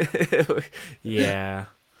 yeah.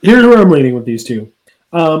 Here's where I'm leaning with these two.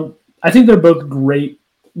 I think they're both great,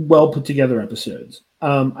 well put together episodes.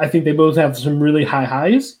 I think they both have some really high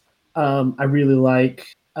highs. I really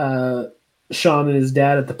like Sean and his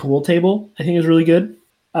dad at the pool table. I think is really good.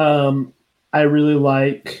 I really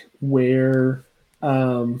like where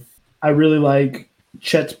I really like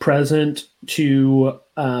Chet's present to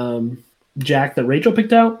Jack that Rachel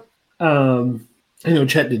picked out. I know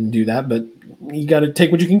Chet didn't do that, but you got to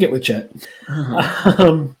take what you can get with Chet.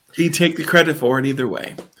 He'd take the credit for it either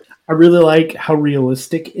way. I really like how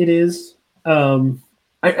realistic it is. And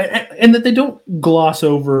that they don't gloss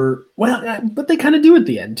over, but they kind of do at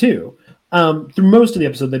the end too. Through most of the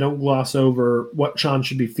episode, they don't gloss over what Sean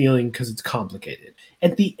should be feeling because it's complicated.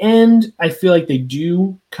 At the end, I feel like they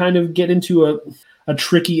do kind of get into a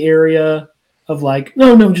tricky area of like,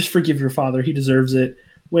 no, just forgive your father. He deserves it.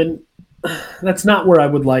 When that's not where I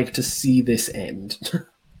would like to see this end.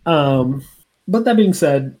 But that being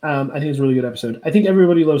said, I think it's a really good episode. I think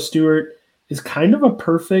Everybody Loves Stewart is kind of a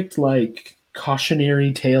perfect like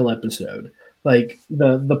cautionary tale episode. Like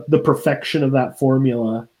the perfection of that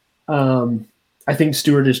formula. I think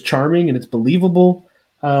Stewart is charming and it's believable.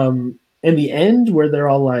 And the end where they're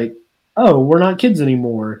all like, oh, we're not kids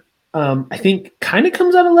anymore. I think kind of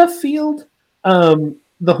comes out of left field.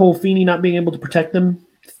 The whole Feeney not being able to protect them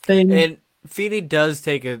thing. And Feeney does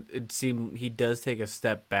take a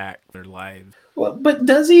step back in their lives. Well, but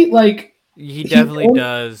does he like? He definitely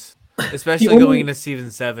does, especially going into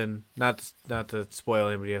season 7. Not to spoil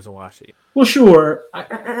anybody who hasn't watched it yet. Well, sure,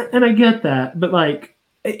 and I get that, but like,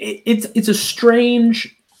 it's a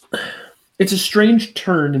strange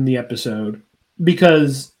turn in the episode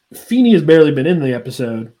because Feeney has barely been in the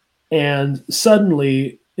episode, and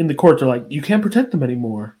suddenly in the court they're like, you can't protect them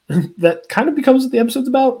anymore. That kind of becomes what the episode's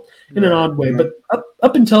about in an odd way. But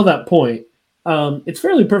up until that point, it's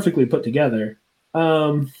fairly perfectly put together.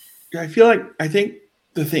 I think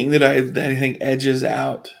the thing that I think edges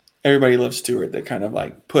out Everybody Loves Stewart that kind of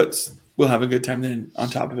like puts We'll Have a Good Time then on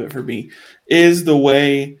top of it for me is the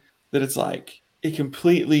way that it's like it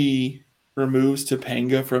completely removes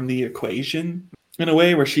Topanga from the equation in a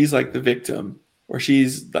way where she's like the victim, where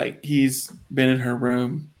she's like he's been in her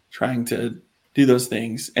room trying to do those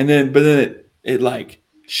things, but then it like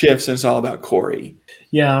shifts and it's all about Corey.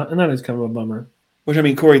 Yeah, and that is kind of a bummer. Which I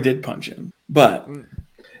mean, Corey did punch him, but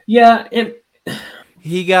yeah,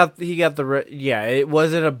 he got it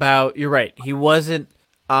wasn't about. You're right. He wasn't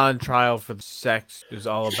on trial for the sex. It was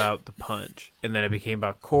all about the punch, and then it became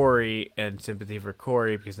about Corey and sympathy for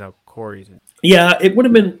Corey because now Corey's in. Yeah, it would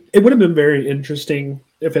have been very interesting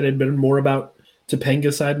if it had been more about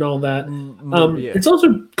Topanga side and all that. Yeah. It's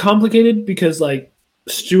also complicated because like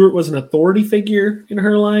Stuart was an authority figure in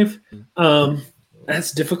her life.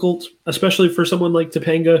 That's difficult, especially for someone like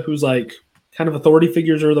Topanga, who's like kind of authority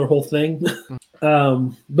figures are their whole thing.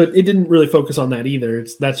 But it didn't really focus on that either.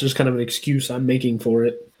 That's just kind of an excuse I'm making for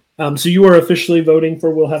it. So you are officially voting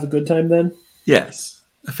for We'll Have a Good Time then? Yes,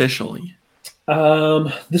 officially.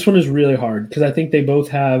 This one is really hard because I think they both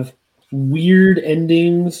have weird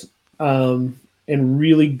endings and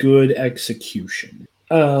really good execution.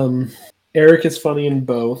 Eric is funny in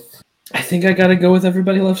both. I think I got to go with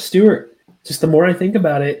Everybody Loves Stuart. Just the more I think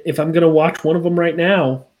about it, if I'm going to watch one of them right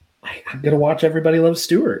now, I'm going to watch Everybody Loves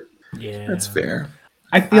Stuart. Yeah. That's fair.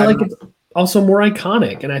 I feel like it's also more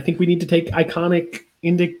iconic, and I think we need to take iconic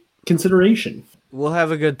into consideration. We'll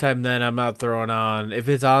have a good time then. I'm not throwing on if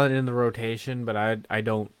it's on in the rotation, but I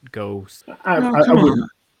don't go. I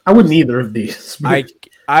wouldn't either of these. I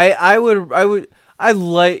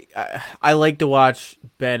like to watch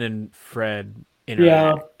Ben and Fred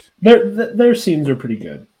interact. Yeah, their scenes are pretty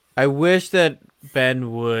good. I wish that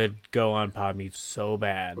Ben would go on Podmeet so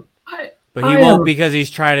bad, but he I won't because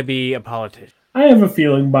he's trying to be a politician. I have a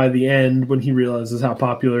feeling by the end, when he realizes how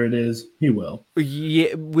popular it is, he will.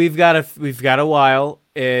 Yeah, we've got a while.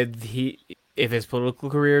 And if his political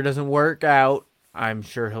career doesn't work out, I'm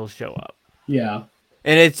sure he'll show up. Yeah,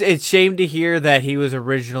 and it's shame to hear that he was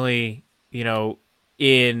originally,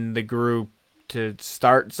 in the group to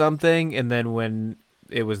start something, and then when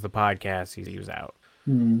it was the podcast, he was out.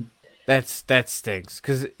 That stinks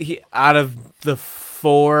because out of the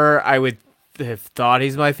four, I would have thought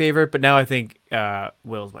he's my favorite, but now I think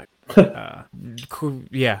Will's my.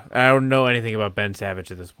 Yeah, I don't know anything about Ben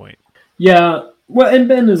Savage at this point. Yeah, well, and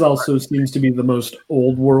Ben is also seems to be the most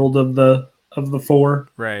old world of the four,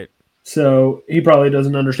 right? So he probably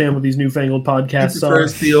doesn't understand what these newfangled podcasts are.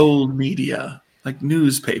 First, the old media, like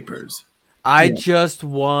newspapers. I just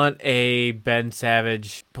want a Ben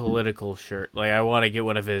Savage political shirt. Like I want to get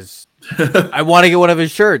one of his. I want to get one of his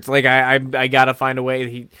shirts. Like I gotta find a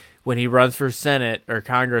way. When he runs for Senate or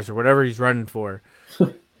Congress or whatever he's running for,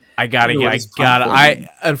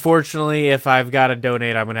 unfortunately, if I've got to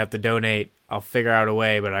donate, I'm going to have to donate. I'll figure out a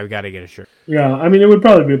way, but I've got to get a shirt. Yeah. I mean, it would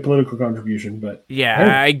probably be a political contribution, but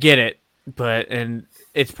yeah, I get it. And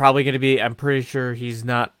it's probably going to be, I'm pretty sure he's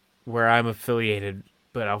not where I'm affiliated,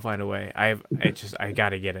 but I'll find a way. I got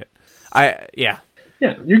to get it. Yeah,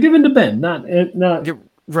 you're giving to Ben, not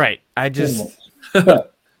right.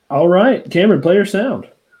 All right. Cameron, play your sound.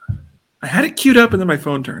 I had it queued up and then my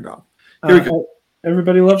phone turned off. Here we go.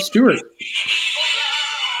 Everybody Loves Stuart.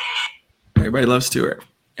 Everybody Loves Stuart.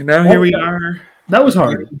 And now here we are. That was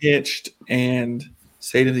hard. Hitched and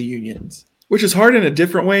State of the Unions, which is hard in a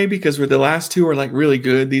different way because where the last two are like really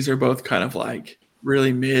good, these are both kind of like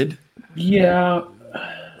really mid. Yeah.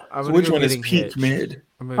 So which one is peak mid?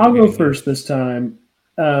 I'll go first this time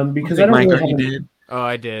because I don't Mike really did. Oh,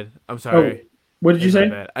 I did. I'm sorry. What did you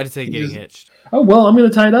say? I just said getting hitched. Oh, well, I'm going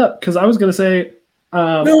to tie it up because I was going to say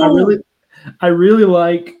no. I really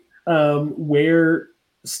like where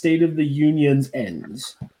State of the Unions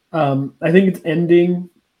ends. I think its ending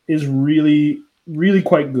is really, really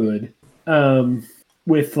quite good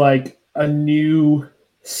with like a new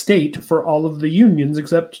state for all of the unions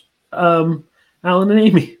except Alan and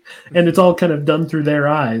Amy. And it's all kind of done through their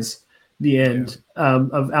eyes, the end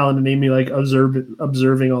of Alan and Amy like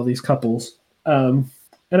observing all these couples. And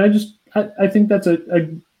I think that's a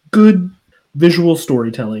good visual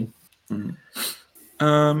storytelling.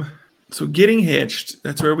 So Getting Hitched,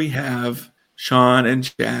 that's where we have Sean and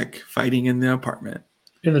Jack fighting in the apartment.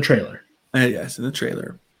 In the trailer. Yes, in the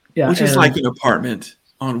trailer. Yeah. Which is like an apartment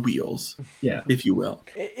on wheels. Yeah. If you will.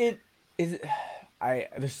 There's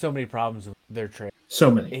so many problems with their trailer.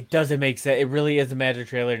 So many. It doesn't make sense. It really is a magic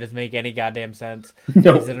trailer. It doesn't make any goddamn sense.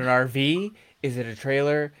 No. Is it an RV? Is it a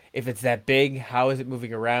trailer? If it's that big, how is it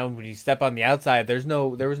moving around? When you step on the outside, there was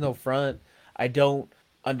no front. I don't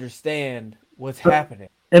understand what's happening.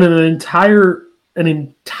 And an entire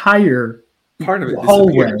part of it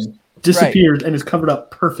hallway disappears and is covered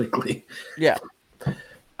up perfectly. Yeah.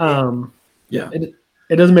 Yeah.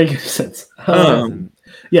 It doesn't make any sense.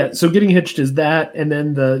 Yeah, so Getting Hitched is that, and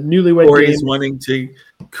then the newlywed Corey's wanting to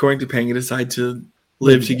Topanga decide to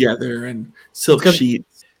live together and silk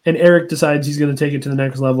sheets. And Eric decides he's going to take it to the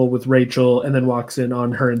next level with Rachel, and then walks in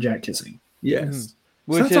on her and Jack kissing. Yes.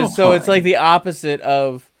 It's like the opposite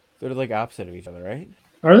of they're like opposite of each other, right?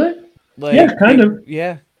 Are they? Like, yeah, kind of.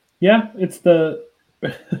 Yeah. Yeah, it's the.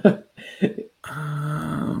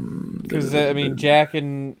 Because Jack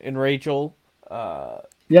and Rachel.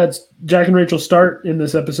 Yeah, it's Jack and Rachel start in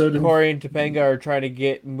this episode. Corey and Topanga are trying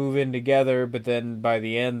to move in together, but then by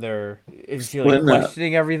the end, is she Splitting up.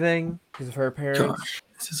 questioning everything because of her parents? Gosh,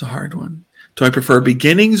 this is a hard one. Do I prefer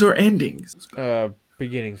beginnings or endings?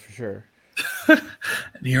 Beginnings for sure. And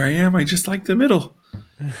here I am. I just like the middle.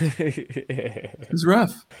 It's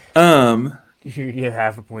rough. You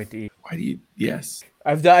have a point to eat. Why do you? Yes.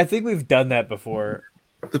 I think we've done that before.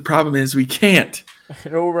 The problem is we can't. I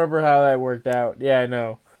don't remember how that worked out. Yeah, I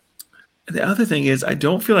know. The other thing is I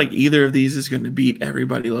don't feel like either of these is going to beat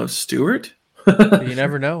Everybody Loves Stewart. You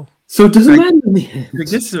never know. So it doesn't matter in the end. I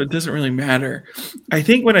guess it doesn't really matter. I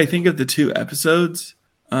think when I think of the two episodes,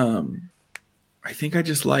 I think I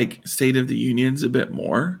just like State of the Unions a bit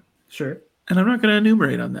more. Sure. And I'm not going to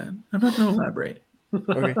enumerate on that. I'm not going to elaborate.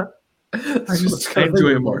 Okay. I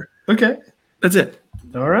enjoy it more. Okay. That's it.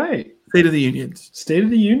 All right. State of the Unions. State of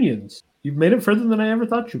the Unions. You've made it further than I ever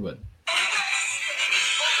thought you would.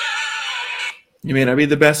 You may not be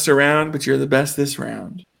the best around, but you're the best this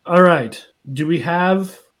round. All right. Do we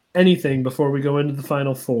have anything before we go into the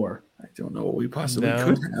final four? I don't know what we possibly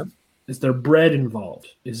could have. Is there bread involved?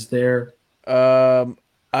 Is there... I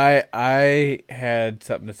had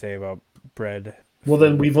something to say about bread. Well,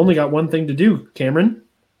 then we've only got one thing to do, Cameron.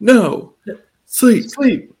 No. Sleep.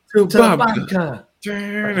 Sleep. Till Babka.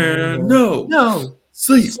 No. No.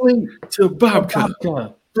 Sleep. Sleep. Till Babka.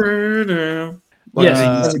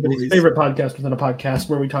 Yes, everybody's favorite podcast within a podcast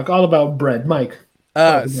where we talk all about bread. Mike.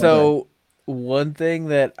 So one thing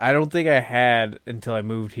that I don't think I had until I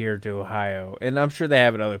moved here to Ohio, and I'm sure they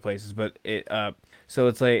have it other places, but so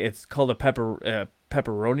it's called a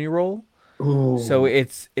pepperoni roll. Ooh. So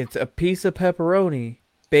it's a piece of pepperoni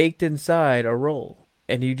baked inside a roll,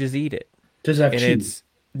 and you just eat it. Does it have and cheese?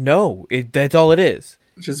 That's all it is.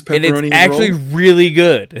 Just And pepperoni it's actually roll? really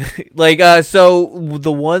good. So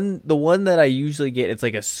the one that I usually get, it's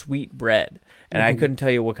like a sweet bread, and I couldn't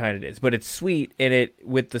tell you what kind it is, but it's sweet, and it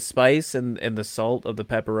with the spice and the salt of the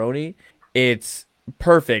pepperoni, it's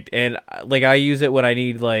perfect. And like I use it when I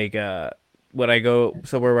need when I go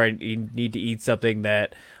somewhere where I need to eat something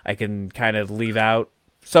that I can kind of leave out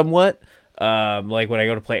somewhat. Like when I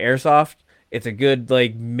go to play airsoft, it's a good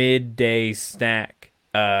like midday snack.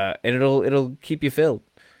 And it'll keep you filled.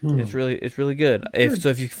 It's really good.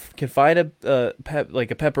 If you can find a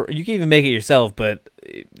pepper, you can even make it yourself. But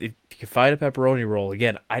if you can find a pepperoni roll,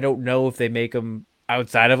 again, I don't know if they make them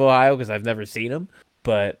outside of Ohio because I've never seen them.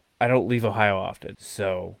 But I don't leave Ohio often,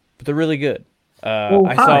 but they're really good.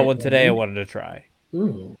 I saw one today. I wanted to try.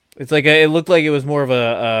 Ooh. It's like it looked like it was more of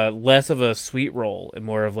a less of a sweet roll and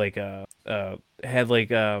more of like had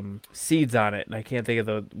like seeds on it, and I can't think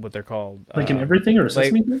of what they're called. Like in everything or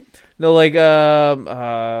sesame? No, like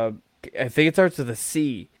I think it starts with a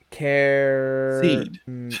C. Seed.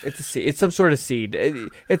 It's a seed. It's some sort of seed.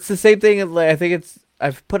 It's the same thing. I think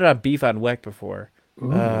I've put it on beef on Weck before.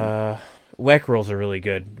 Weck rolls are really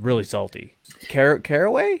good, really salty.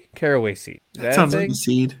 Caraway seed. That sounds like a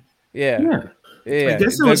seed. Yeah. I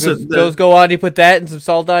guess those go on. You put that and some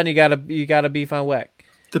salt on. You got a beef on Weck.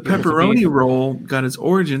 The pepperoni roll got its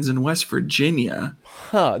origins in West Virginia.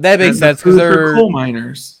 Huh? That makes sense because they're coal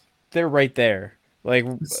miners. They're right there. Like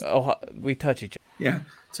we touch each other. Yeah,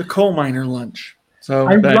 it's a coal miner lunch. So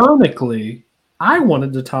ironically, I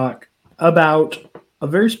wanted to talk about a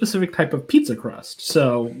very specific type of pizza crust.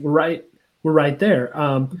 So we're right there.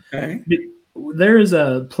 Okay. There is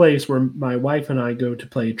a place where my wife and I go to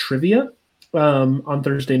play trivia on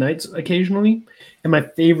Thursday nights occasionally, and my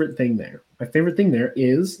favorite thing there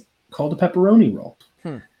is called a pepperoni roll.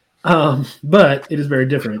 But it is very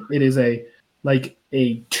different. It is a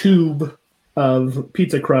tube of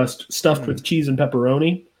pizza crust stuffed with cheese and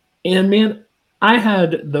pepperoni. And man, I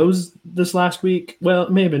had those this last week. Well,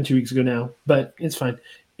 it may have been 2 weeks ago now, but it's fine.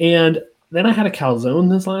 And then I had a calzone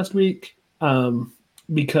this last week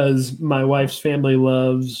because my wife's family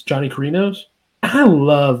loves Johnny Carino's. I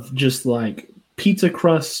love just like pizza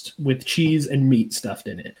crust with cheese and meat stuffed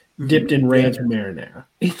in it, dipped in ranch and marinara.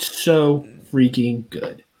 It's so freaking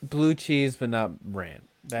good. Blue cheese, but not ranch.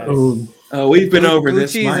 We've been over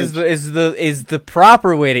this. Blue cheese is the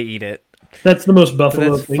proper way to eat it. That's the most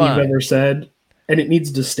Buffalo thing you've ever said, and it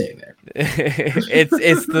needs to stay there.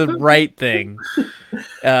 it's the right thing.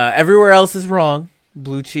 Everywhere else is wrong.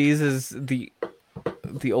 Blue cheese is the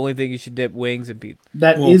only thing you should dip wings and pizza.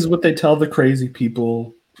 That is what they tell the crazy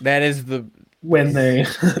people. That is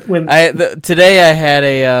today I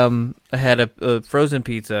had a frozen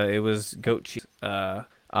pizza. It was goat cheese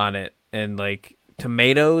on it and like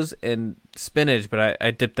tomatoes and spinach, but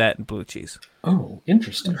I dipped that in blue cheese. Oh,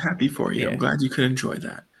 interesting. I'm happy for you. Yeah. I'm glad you could enjoy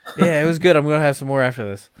that. Yeah, it was good. I'm gonna have some more after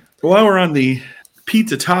this. While we're on the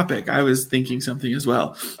pizza topic, I was thinking something as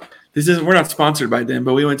well. We're not sponsored by them,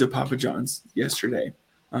 but we went to Papa John's yesterday.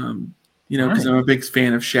 Because I'm a big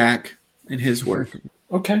fan of Shaq and his work.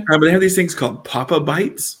 Okay. But they have these things called Papa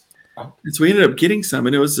Bites. Oh. And so we ended up getting some,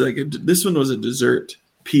 and it was like this one was a dessert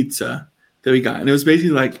pizza that we got, and it was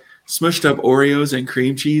basically like smushed up Oreos and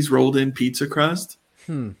cream cheese rolled in pizza crust.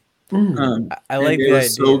 I like it. It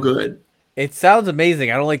was so good. It sounds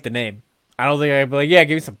amazing. I don't like the name. I don't think I'd be like, yeah,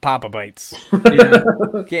 give me some Papa Bites. Yeah.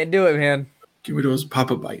 Can't do it, man. Give me those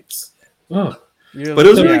Papa Bites. Oh. But it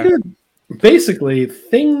was really good. Basically,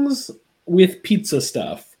 things with pizza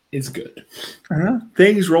stuff is good.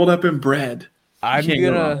 Things rolled up in bread.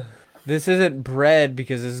 This isn't bread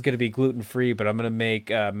because this is gonna be gluten free, but I'm gonna make.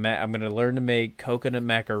 I'm gonna learn to make coconut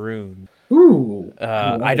macaroon. Ooh.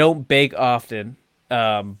 I don't bake often,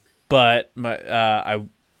 but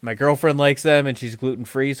my girlfriend likes them and she's gluten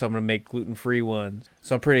free, so I'm gonna make gluten free ones.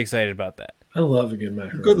 So I'm pretty excited about that. I love a good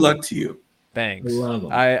macaroon. Good luck to you. Thanks. I love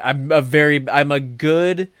them. I'm a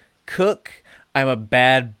good cook. I'm a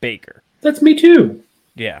bad baker. That's me too.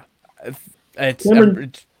 Yeah. I'm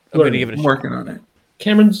gonna give it a shot. Working on it.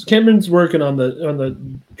 Cameron's working on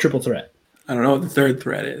the triple threat. I don't know what the third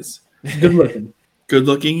threat is. Good looking. Good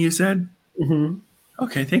looking, you said? Mm-hmm.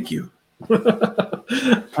 Okay, thank you.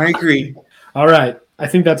 I agree. All right. I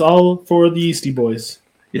think that's all for the Yeasty Boys.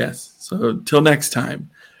 Yes. So till next time.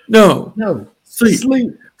 No.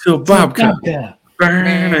 Sleep. Till Bobcat.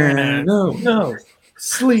 No.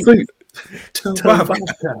 Sleep. Till Bobcat.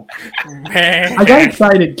 I got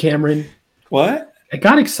excited, Cameron. What? I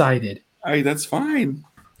got excited. That's fine.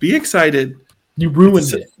 Be excited. You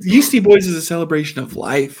ruined it. Yeasty Boys is a celebration of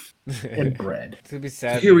life and bread. It's gonna be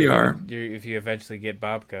sad. Here we are. If you eventually get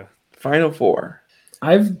Babka. Final four.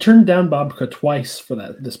 I've turned down Babka twice for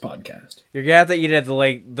this podcast. You're gonna have to eat it at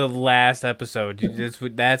the last episode.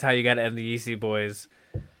 That's how you gotta end the Yeasty Boys.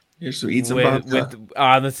 You should eat some Babka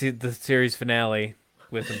on the series finale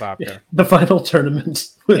with the Babka. Yeah, the final tournament.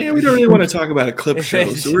 Yeah, we don't really want to talk about a clip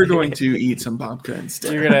show, so we're going to eat some Babka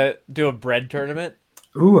instead. You're gonna do a bread tournament?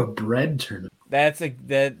 Ooh, a bread tournament.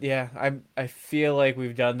 I feel like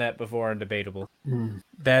we've done that before on Debatable.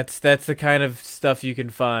 That's the kind of stuff you can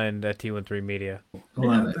find at T13 Media.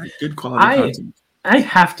 Good quality content. I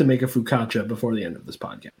have to make a focaccia before the end of this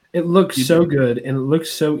podcast. It looks so good and it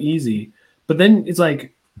looks so easy, but then it's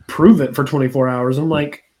like prove it for 24 hours. I'm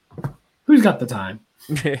like, who's got the time?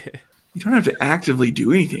 You don't have to actively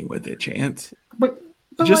do anything with it, Chance. But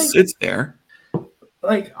it just sits there.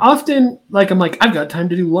 Like often, I'm like, I've got time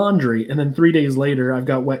to do laundry, and then 3 days later, I've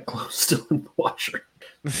got wet clothes still in the washer.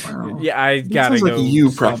 Wow. Yeah, I gotta go.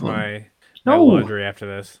 My laundry after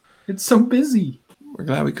this. It's so busy. We're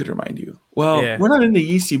glad we could remind you. Well, we're not in the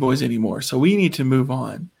Yeasty Boys anymore, so we need to move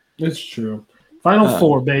on. It's true. Final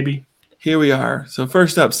four, baby. Here we are. So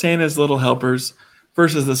first up, Santa's Little Helpers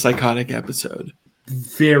versus the Psychotic episode.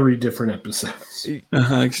 Very different episodes.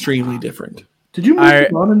 Extremely different. Did you move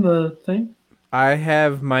it on in the thing? I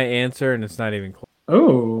have my answer, and it's not even close.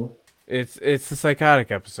 Oh, it's the Psychotic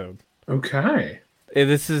episode. Okay.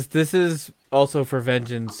 This is also for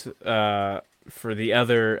vengeance. For the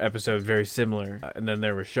other episode, very similar, and then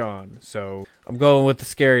there was Sean. So I'm going with the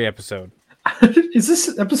scary episode. Is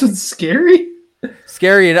this episode scary?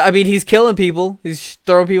 Scary. I mean, he's killing people. He's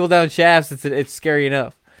throwing people down shafts. It's scary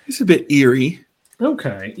enough. It's a bit eerie.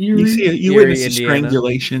 Okay. You witness a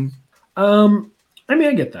strangulation. I mean,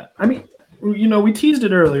 I get that. I mean, we teased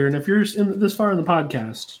it earlier, and if you're this far in the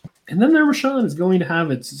podcast, and then there was Sean is going to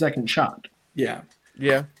have its second shot. Yeah.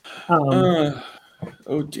 Yeah.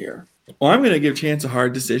 Oh dear. Well, I'm going to give Chance a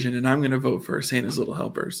hard decision, and I'm going to vote for Santa's Little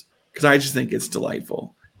Helpers because I just think it's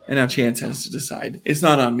delightful. And now Chance has to decide. It's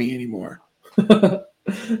not on me anymore.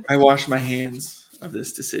 I wash my hands of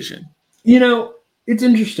this decision. It's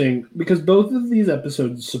interesting because both of these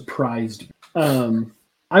episodes surprised me.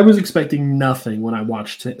 I was expecting nothing when I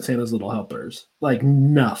watched Santa's Little Helpers. Like,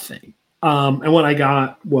 nothing. And what I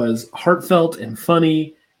got was heartfelt and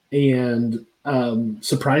funny and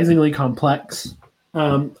surprisingly complex.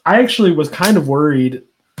 I actually was kind of worried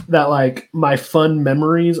that, my fun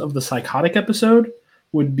memories of the Psychotic episode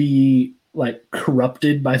would be,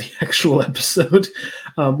 corrupted by the actual episode,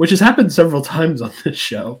 which has happened several times on this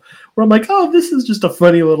show, where I'm like, oh, this is just a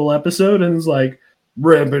funny little episode, and it's like,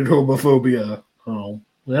 rampant homophobia. Oh,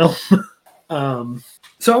 well.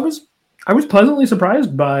 So I was pleasantly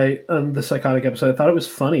surprised by the Psychotic episode. I thought it was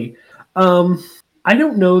funny. I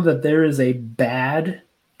don't know that there is a bad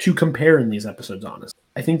to compare in these episodes, honestly.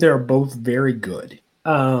 I think they are both very good.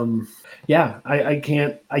 I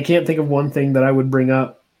can't think of one thing that I would bring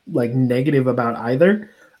up negative about either.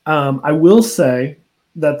 I will say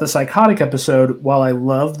that the psychotic episode, while I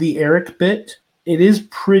love the Eric bit, it is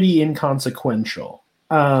pretty inconsequential.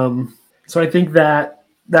 So I think that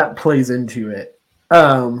plays into it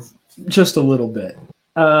just a little bit.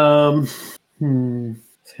 Santa's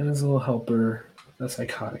Little Helper, the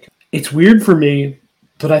psychotic. It's weird for me,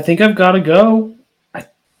 but I think I've got to go.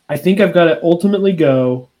 I think I've got to ultimately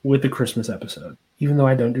go with the Christmas episode, even though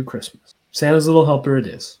I don't do Christmas. Santa's Little Helper it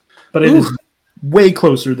is. But it is way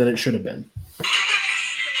closer than it should have been.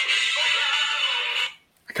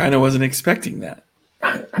 I kind of wasn't expecting that.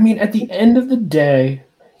 I mean, at the end of the day,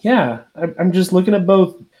 yeah, I'm just looking at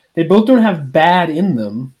both. They both don't have bad in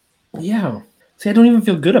them. Yeah. See, I don't even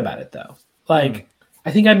feel good about it, though. Like,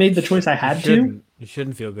 I think I made the choice I had to. You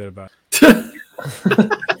shouldn't feel good about it.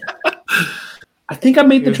 I think I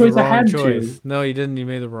made the choice I had to. No, you didn't. You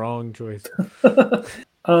made the wrong choice.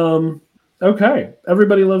 Okay.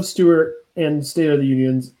 Everybody Loves Stewart and State of the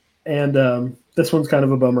Unions. And this one's kind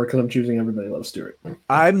of a bummer because I'm choosing Everybody Loves Stewart.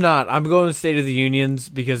 I'm not. I'm going to State of the Unions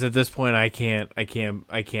because at this point I can't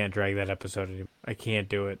drag that episode anymore. I can't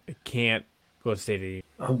do it. I can't go to State of the Union.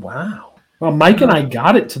 Oh wow. Well, Mike and I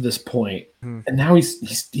got it to this point, and now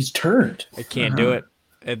he's turned. I can't do it.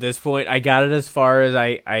 At this point, I got it as far as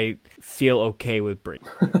I feel okay with bringing.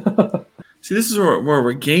 See, this is where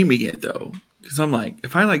we're gaming it, though. Because I'm like,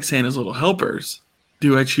 if I like Santa's Little Helpers,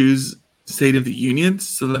 do I choose State of the Union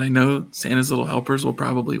so that I know Santa's Little Helpers will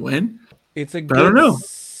probably win? It's a good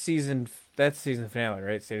season. That's season finale,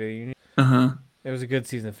 right? State of the Union? Uh-huh. It was a good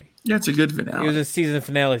season finale. Yeah, it's a good finale. It was a season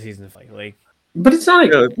finale. Like, but it's not.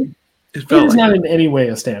 It is not in any way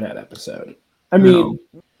a standout episode. I mean,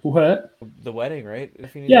 what? The wedding, right?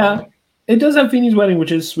 Yeah, it does have Feeney's wedding,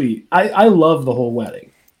 which is sweet. I love the whole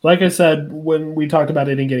wedding. Like I said, when we talked about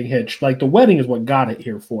it and getting hitched, like the wedding is what got it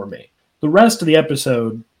here for me. The rest of the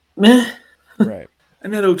episode, meh. Right.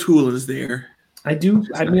 Annette O'Toole is there. I do.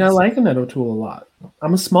 I mean, I like Annette O'Toole a lot.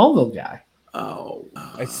 I'm a Smallville guy. Oh.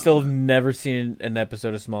 I still have never seen an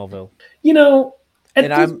episode of Smallville. You know, at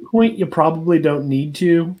this point, you probably don't need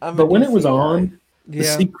to. But when it was on,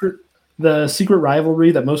 the secret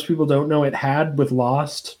rivalry that most people don't know it had with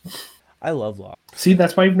Lost. I love Lost. See,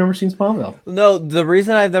 that's why you've never seen Smallville. No, the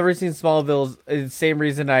reason I've never seen Smallville is the same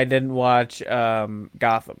reason I didn't watch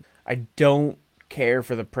Gotham. I don't care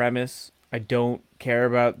for the premise. I don't care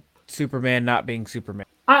about Superman not being Superman.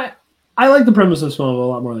 I like the premise of Smallville a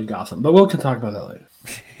lot more than Gotham, but we'll talk about that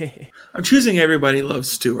later. I'm choosing Everybody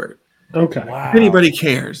Loves Stewart. Okay. Wow. If anybody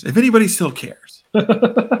cares. If anybody still cares.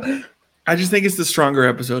 I just think it's the stronger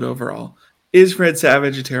episode overall. Is Fred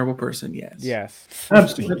Savage a terrible person? Yes. Yes.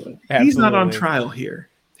 Absolutely. He's not on trial here.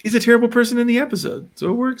 He's a terrible person in the episode, so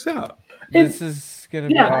it works out. This is going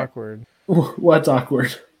to be awkward. What's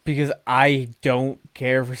awkward? Because I don't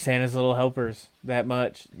care for Santa's Little Helpers that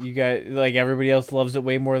much. You guys, like, everybody else loves it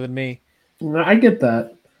way more than me. I get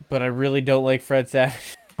that. But I really don't like Fred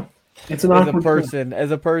Savage. It's an awkward person.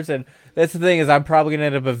 As a person. That's the thing, is I'm probably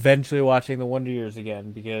going to end up eventually watching The Wonder Years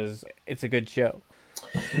again because it's a good show.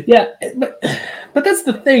 Yeah, but that's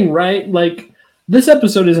the thing, right? Like, this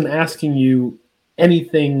episode isn't asking you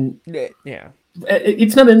anything. Yeah.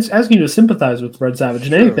 It's not asking you to sympathize with Fred Savage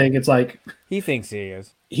in anything. It's like... He thinks he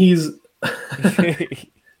is.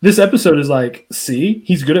 This episode is like, see,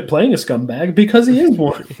 he's good at playing a scumbag because he is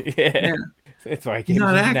one. Yeah. It's like he's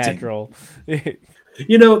not natural.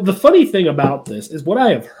 You know, the funny thing about this is what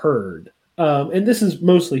I have heard, and this is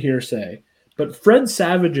mostly hearsay, but Fred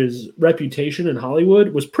Savage's reputation in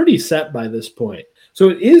Hollywood was pretty set by this point. So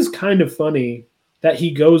it is kind of funny that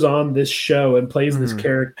he goes on this show and plays this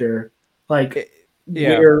character. Like,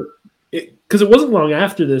 because it wasn't long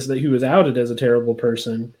after this that he was outed as a terrible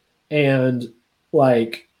person. And,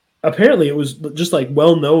 like, apparently it was just, like,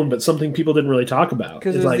 well known, but something people didn't really talk about.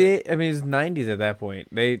 Because it was it's 90s at that point.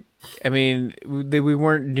 We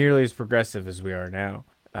weren't nearly as progressive as we are now.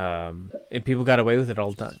 And people got away with it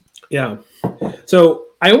all the time. Yeah. So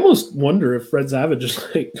I almost wonder if Fred Savage is,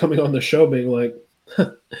 like, coming on the show being like,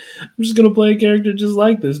 I'm just going to play a character just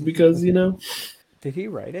like this because, you know. Did he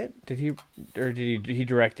write it? Did he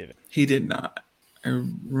direct it? He did not. I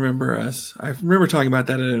remember talking about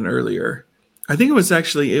that in an earlier. I think it was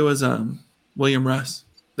William Russ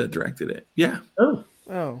that directed it. Yeah. Oh.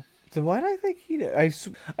 Then why did I think he did? I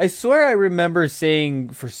swear I remember seeing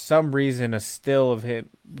for some reason a still of him.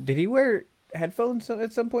 Did he wear headphones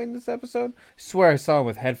at some point in this episode? I swear I saw him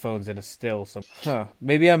with headphones in a still.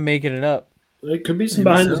 Maybe I'm making it up. It could be some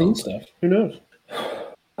behind the scenes stuff. Who knows?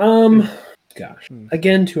 Gosh.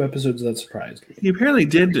 Again, 2 episodes that surprised me. He apparently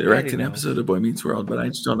did direct an episode of Boy Meets World, but I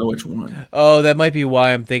just don't know which one. Oh, that might be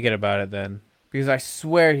why I'm thinking about it then. Because I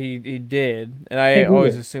swear he did, and I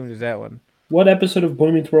always assumed it was that one. What episode of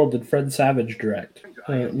Boy Meets World did Fred Savage direct?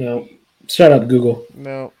 No. Shut up, Google.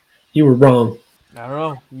 No. You were wrong. I don't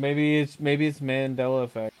know. Maybe it's Mandela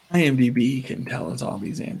effect. IMDb can tell us all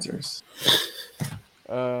these answers.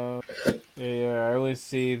 Yeah, I only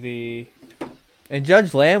see the. And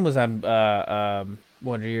Judge Lamb was on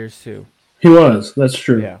Wonder Years too. He was. That's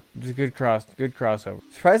true. Yeah, it was a good crossover.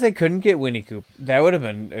 Surprised they couldn't get Winnie Cooper. That would have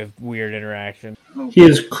been a weird interaction. He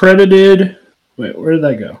is credited. Wait, where did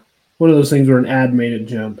that go? One of those things where an ad made it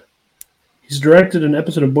jump. He's directed an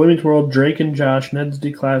episode of Boy Meets World, Drake and Josh, Ned's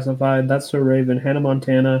Declassified, That's So Raven, Hannah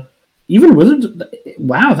Montana, even Wizards.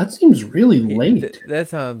 Wow, that seems really late. That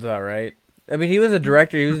sounds about right. I mean, he was a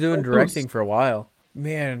director. He was doing directing for a while.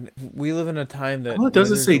 Man, we live in a time that... Well, it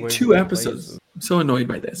doesn't say 2 episodes. I'm so annoyed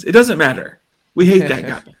by this. It doesn't matter. We hate that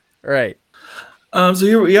guy. Right. So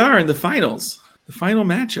here we are in the finals. The final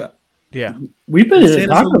matchup. Yeah. We've been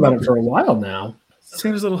talking about it for a while now.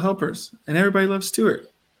 Santa's Little Helpers and Everybody Loves Stuart.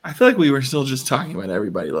 I feel like we were still just talking about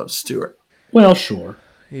Everybody Loves Stuart. Well, sure.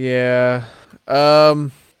 Yeah.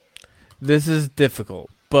 This is difficult,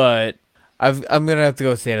 but I'm gonna have to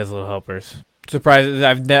go with Santa's Little Helpers. Surprised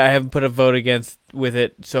I haven't put a vote against with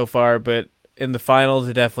it so far, but in the finals,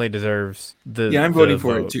 it definitely deserves the. Yeah, I'm voting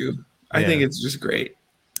for it too. I think it's just great.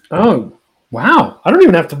 Oh wow! I don't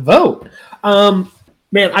even have to vote.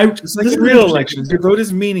 Man, it's like in real elections. Your vote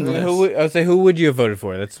is meaningless. I would say, who would you have voted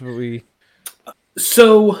for? That's what we.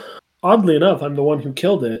 So oddly enough, I'm the one who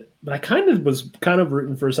killed it, but I was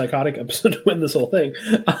rooting for a Psychotic episode to win this whole thing.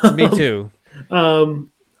 Me too.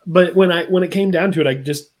 But when it came down to it,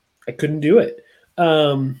 I couldn't do it.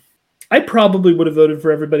 I probably would have voted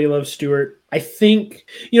for Everybody Loves Stuart. I think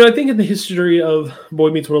in the history of Boy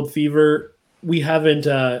Meets World Fever, we haven't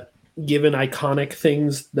given iconic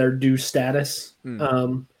things their due status.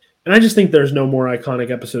 And I just think there's no more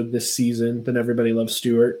iconic episode this season than Everybody Loves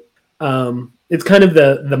Stuart. It's kind of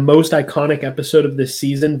the most iconic episode of this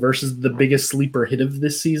season versus the biggest sleeper hit of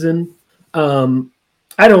this season.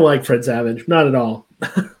 I don't like Fred Savage, not at all.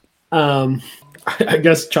 I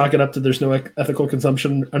guess chalk it up to there's no ethical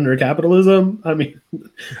consumption under capitalism. I mean,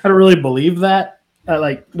 I don't really believe that.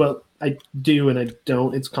 I do and I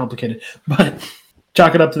don't. It's complicated, but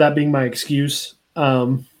chalk it up to that being my excuse.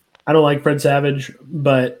 I don't like Fred Savage,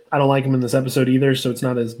 but I don't like him in this episode either, so it's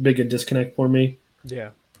not as big a disconnect for me.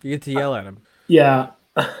 Yeah, you get to yell at him. Yeah.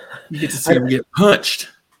 You get to see him get punched.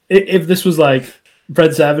 If this was like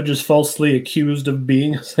Fred Savage is falsely accused of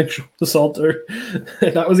being a sexual assaulter,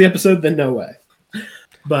 if that was the episode, then no way.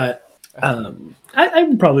 But I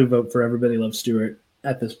would probably vote for Everybody Loves Stuart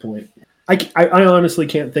at this point. I honestly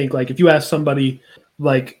can't think, like, if you ask somebody,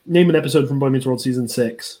 like, name an episode from Boy Meets World Season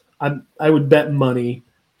 6, I would bet money,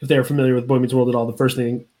 if they're familiar with Boy Meets World at all, the first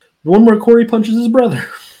thing, the one where Corey punches his brother.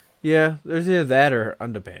 Yeah, there's either that or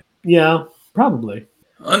Underpants. Yeah, probably.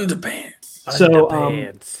 Underpants. So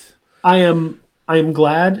I am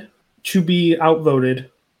glad to be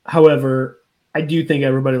outvoted. However, I do think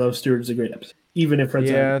Everybody Loves Stuart is a great episode, even if Fred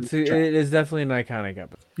Savage it is definitely an iconic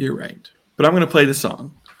episode. You're right, but I'm going to play the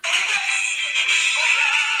song.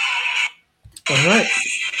 All right.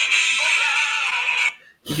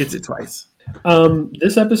 He gets it twice.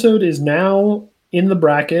 This episode is now in the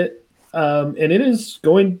bracket, and it is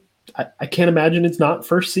going. I can't imagine it's not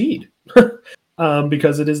first seed,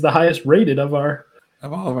 because it is the highest rated of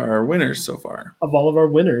all of our winners so far. Of all of our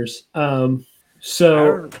winners. So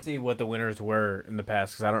I don't see what the winners were in the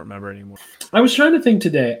past because I don't remember anymore. I was trying to think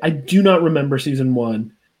today. I do not remember season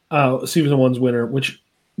one's winner, which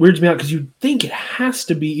weirds me out because you'd think it has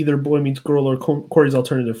to be either Boy Meets Girl or Corey's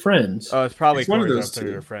Alternative Friends. Oh, it's probably one of Corey's those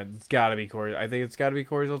Alternative two. Friends. It's got to be Corey. I think it's got to be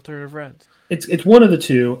Corey's Alternative Friends. It's one of the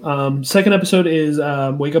two. Second episode is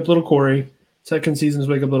Wake Up Little Corey. Second season is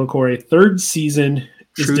Wake Up Little Corey. Third season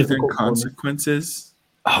is Truth and Difficult Consequences.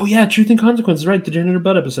 Oh yeah, Truth and Consequences. Right, the Janitor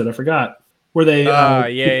Bud episode. I forgot where they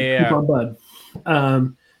yeah. on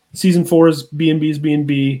Bud. Season 4 is B&B's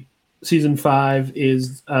B&B. Season 5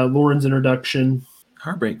 is Lauren's Introduction.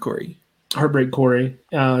 Heartbreak Corey.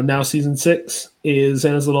 Now season 6 is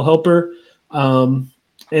Santa's Little Helper. And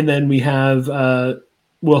then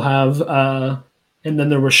and then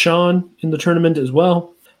there was Sean in the tournament as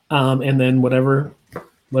well. And then whatever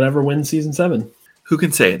wins season 7. Who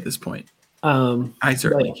can say at this point? I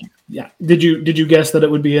certainly can. Yeah. Did you guess that it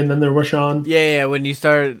would be and then there was Sean? Yeah. When you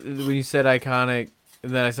said iconic,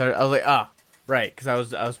 and then I was like, right, because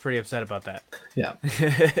I was pretty upset about that. Yeah.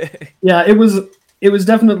 Yeah. It was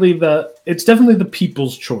definitely the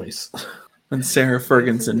people's choice. When Sarah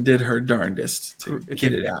Ferguson did her darndest to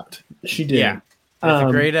get it out. She did. Yeah. It's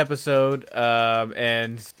a great episode.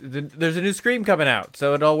 And there's a new Scream coming out,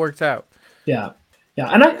 so it all works out. Yeah. Yeah.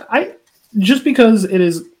 And just because it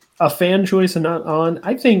is a fan choice and not on,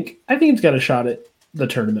 I think it's got a shot at the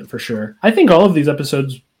tournament for sure. I think all of these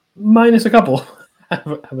episodes, minus a couple,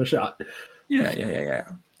 have a shot. Yeah.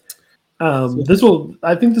 I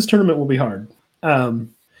think this tournament will be hard.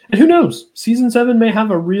 And who knows? Season 7 may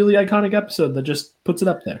have a really iconic episode that just puts it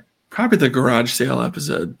up there. Probably the garage sale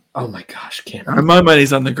episode. Oh my gosh, Cameron. My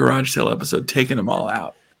money's on the garage sale episode, taking them all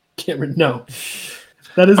out. Cameron, no.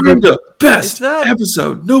 That is the best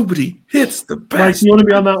episode. Nobody hits the best. Mike, you want to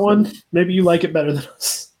be on that one? Maybe you like it better than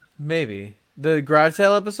us. Maybe. The garage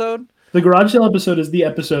sale episode? The garage sale episode is the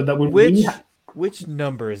episode that when which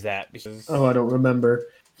number is that? Because I don't remember.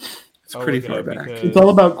 It's pretty far back. It's all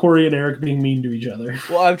about Corey and Eric being mean to each other.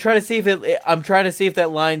 Well, I'm trying to see if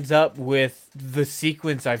that lines up with the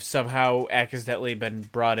sequence I've somehow accidentally been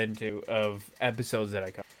brought into of episodes that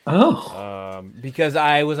I covered. Oh. Because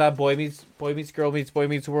I was on Boy Meets Girl Meets Boy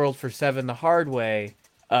Meets World for 7 the hard way.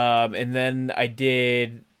 And then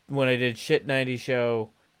when I did Shit 90 Show,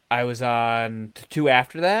 I was on 2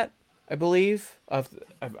 after that, I believe. I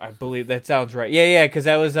believe that sounds right. Yeah, because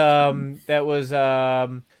that was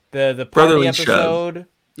the party episode. Shove.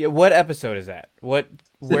 Yeah, what episode is that? Where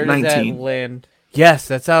does 19? That land? Yes,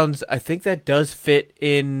 that sounds. I think that does fit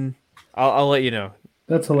in. I'll let you know.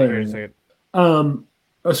 That's hilarious.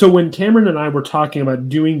 So when Cameron and I were talking about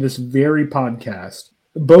doing this very podcast,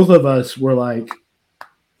 both of us were like,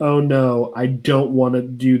 "Oh no, I don't want to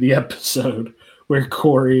do the episode where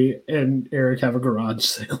Corey and Eric have a garage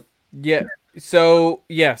sale." Yeah. So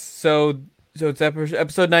yes. So it's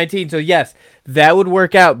episode 19. So yes, that would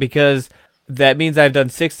work out because that means I've done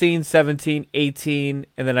 16, 17, 18,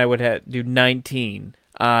 and then I would do 19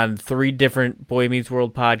 on 3 different Boy Meets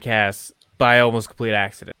World podcasts by almost complete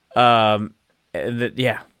accident.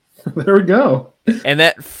 Yeah. There we go. And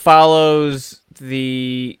that follows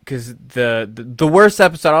because the worst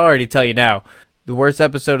episode, I'll already tell you now, the worst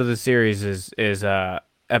episode of the series is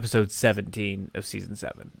episode 17 of season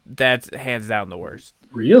 7. That's hands down the worst.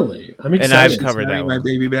 Really? I'm excited. And I've covered that my one.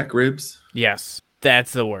 baby back ribs. Yes,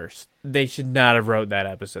 that's the worst. They should not have wrote that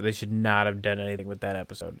episode. They should not have done anything with that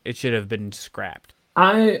episode. It should have been scrapped.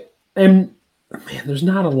 There's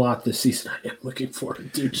not a lot this season I am looking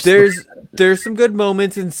forward to. There's some good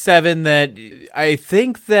moments in 7 that I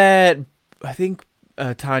think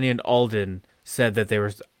Tanya and Alden said that they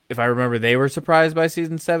were, if I remember, they were surprised by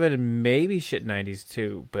season 7 and maybe Shit 90s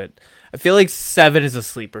too. But I feel like 7 is a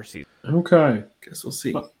sleeper season. Okay. Guess we'll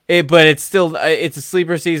see. But it's still it's a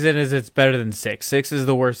sleeper season as it's better than 6. 6 is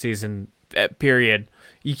the worst season, period.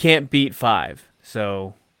 You can't beat 5.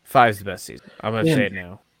 So 5's the best season. I'm going to say it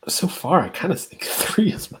now. So far, I kind of think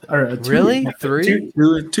 3 is... Really? 3?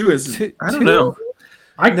 2 is... I don't know.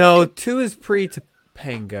 No, 2 is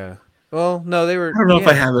pre-Topanga. Well, no, they were... I don't know if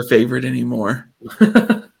I have a favorite anymore.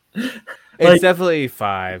 It's definitely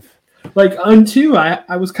 5. Like, on 2,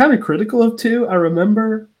 I was kind of critical of 2, I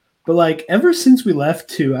remember. But, like, ever since we left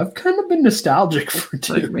 2, I've kind of been nostalgic for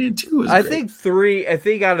 2. Like, man, 2 was I think 3... I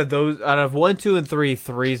think out of 1, 2, and 3,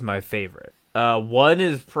 3 is my favorite. 1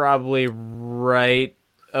 is probably right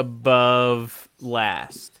above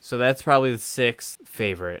last. So that's probably the 6th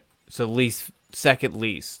favorite. So second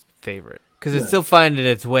least favorite. Because it's still finding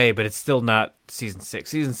its way, but it's still not season 6.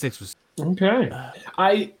 Season 6 was... Okay.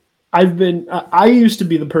 I used to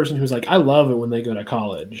be the person who's like, I love it when they go to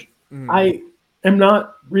college. I am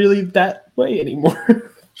not really that way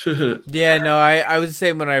anymore. Yeah, no, I was the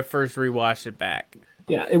same when I first rewatched it back.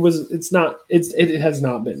 Yeah, it has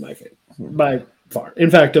not been my favorite by far. In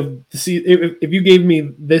fact, if you gave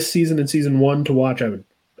me this season and season 1 to watch, I would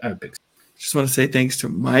pick. Just want to say thanks to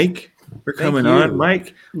Mike for coming on.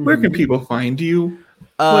 Mike, where can people find you?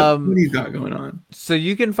 What do you got going on? So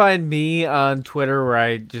you can find me on Twitter where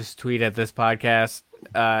I just tweet at this podcast,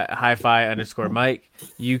 hi-fi_Mike.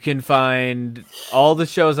 You can find all the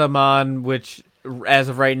shows I'm on, which as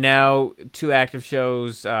of right now, 2 active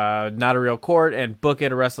shows, Not a Real Court and Book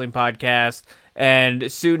It, a wrestling podcast. And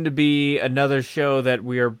soon to be another show that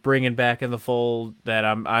we are bringing back in the fold that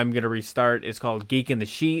I'm going to restart. It's called Geek in the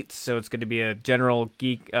Sheets. So it's going to be a general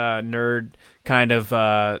geek nerd kind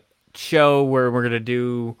of show where we're going to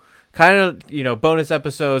do kind of, bonus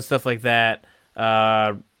episodes, stuff like that.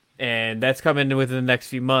 And that's coming within the next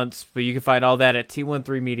few months. But you can find all that at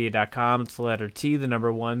T13media.com. It's the letter T, the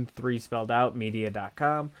number 1, 3 spelled out,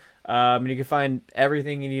 media.com. And you can find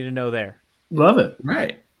everything you need to know there. Love it.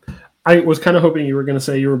 Right. I was kind of hoping you were going to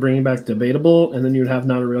say you were bringing back Debatable, and then you would have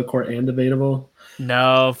Not a Real Court and Debatable.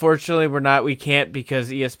 No, fortunately, we're not. We can't because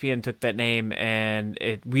ESPN took that name, and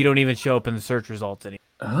we don't even show up in the search results anymore.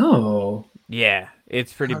 Oh. Yeah,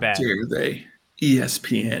 it's pretty bad. How dare they?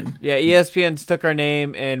 ESPN. Yeah, ESPN took our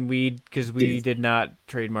name, and because we did not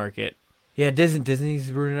trademark it. Yeah,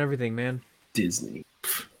 Disney's ruining everything, man. Disney.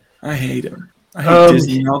 I hate them. I hate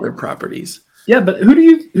Disney and all their properties. Yeah, but who do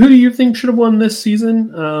you think should have won this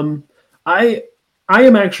season? I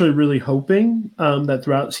am actually really hoping that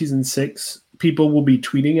throughout season 6, people will be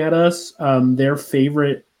tweeting at us their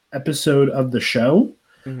favorite episode of the show,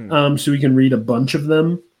 so we can read a bunch of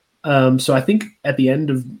them. So I think at the end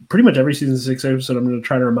of pretty much every season 6 episode, I'm going to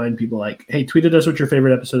try to remind people like, hey, tweet at us what your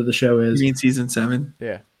favorite episode of the show is. You mean season 7?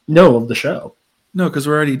 Yeah. No, of the show. No, because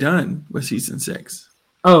we're already done with season 6.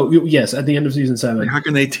 Oh, yes, at the end of season 7. Like, how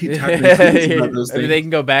can they tweet about those things? I mean, they can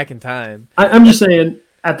go back in time. I'm just saying,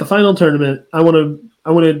 at the final tournament, I want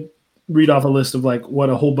to read off a list of like what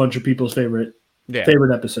a whole bunch of people's favorite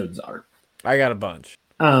episodes are. I got a bunch.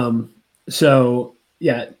 So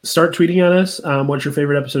yeah, start tweeting at us what your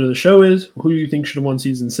favorite episode of the show is, who you think should have won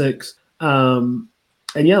season 6, and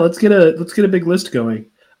yeah, let's get a big list going.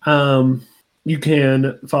 You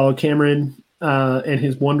can follow Cameron and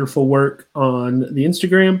his wonderful work on the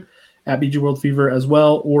Instagram at BGWorldFever as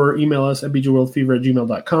well, or email us at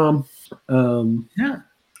bgworldfever@gmail.com. Yeah,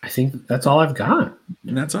 I think that's all I've got.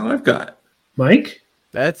 And that's all I've got. Mike?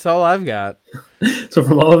 That's all I've got. So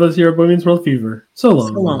from all of us here at Boy Meets World Fever, so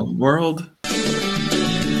long. So long, world.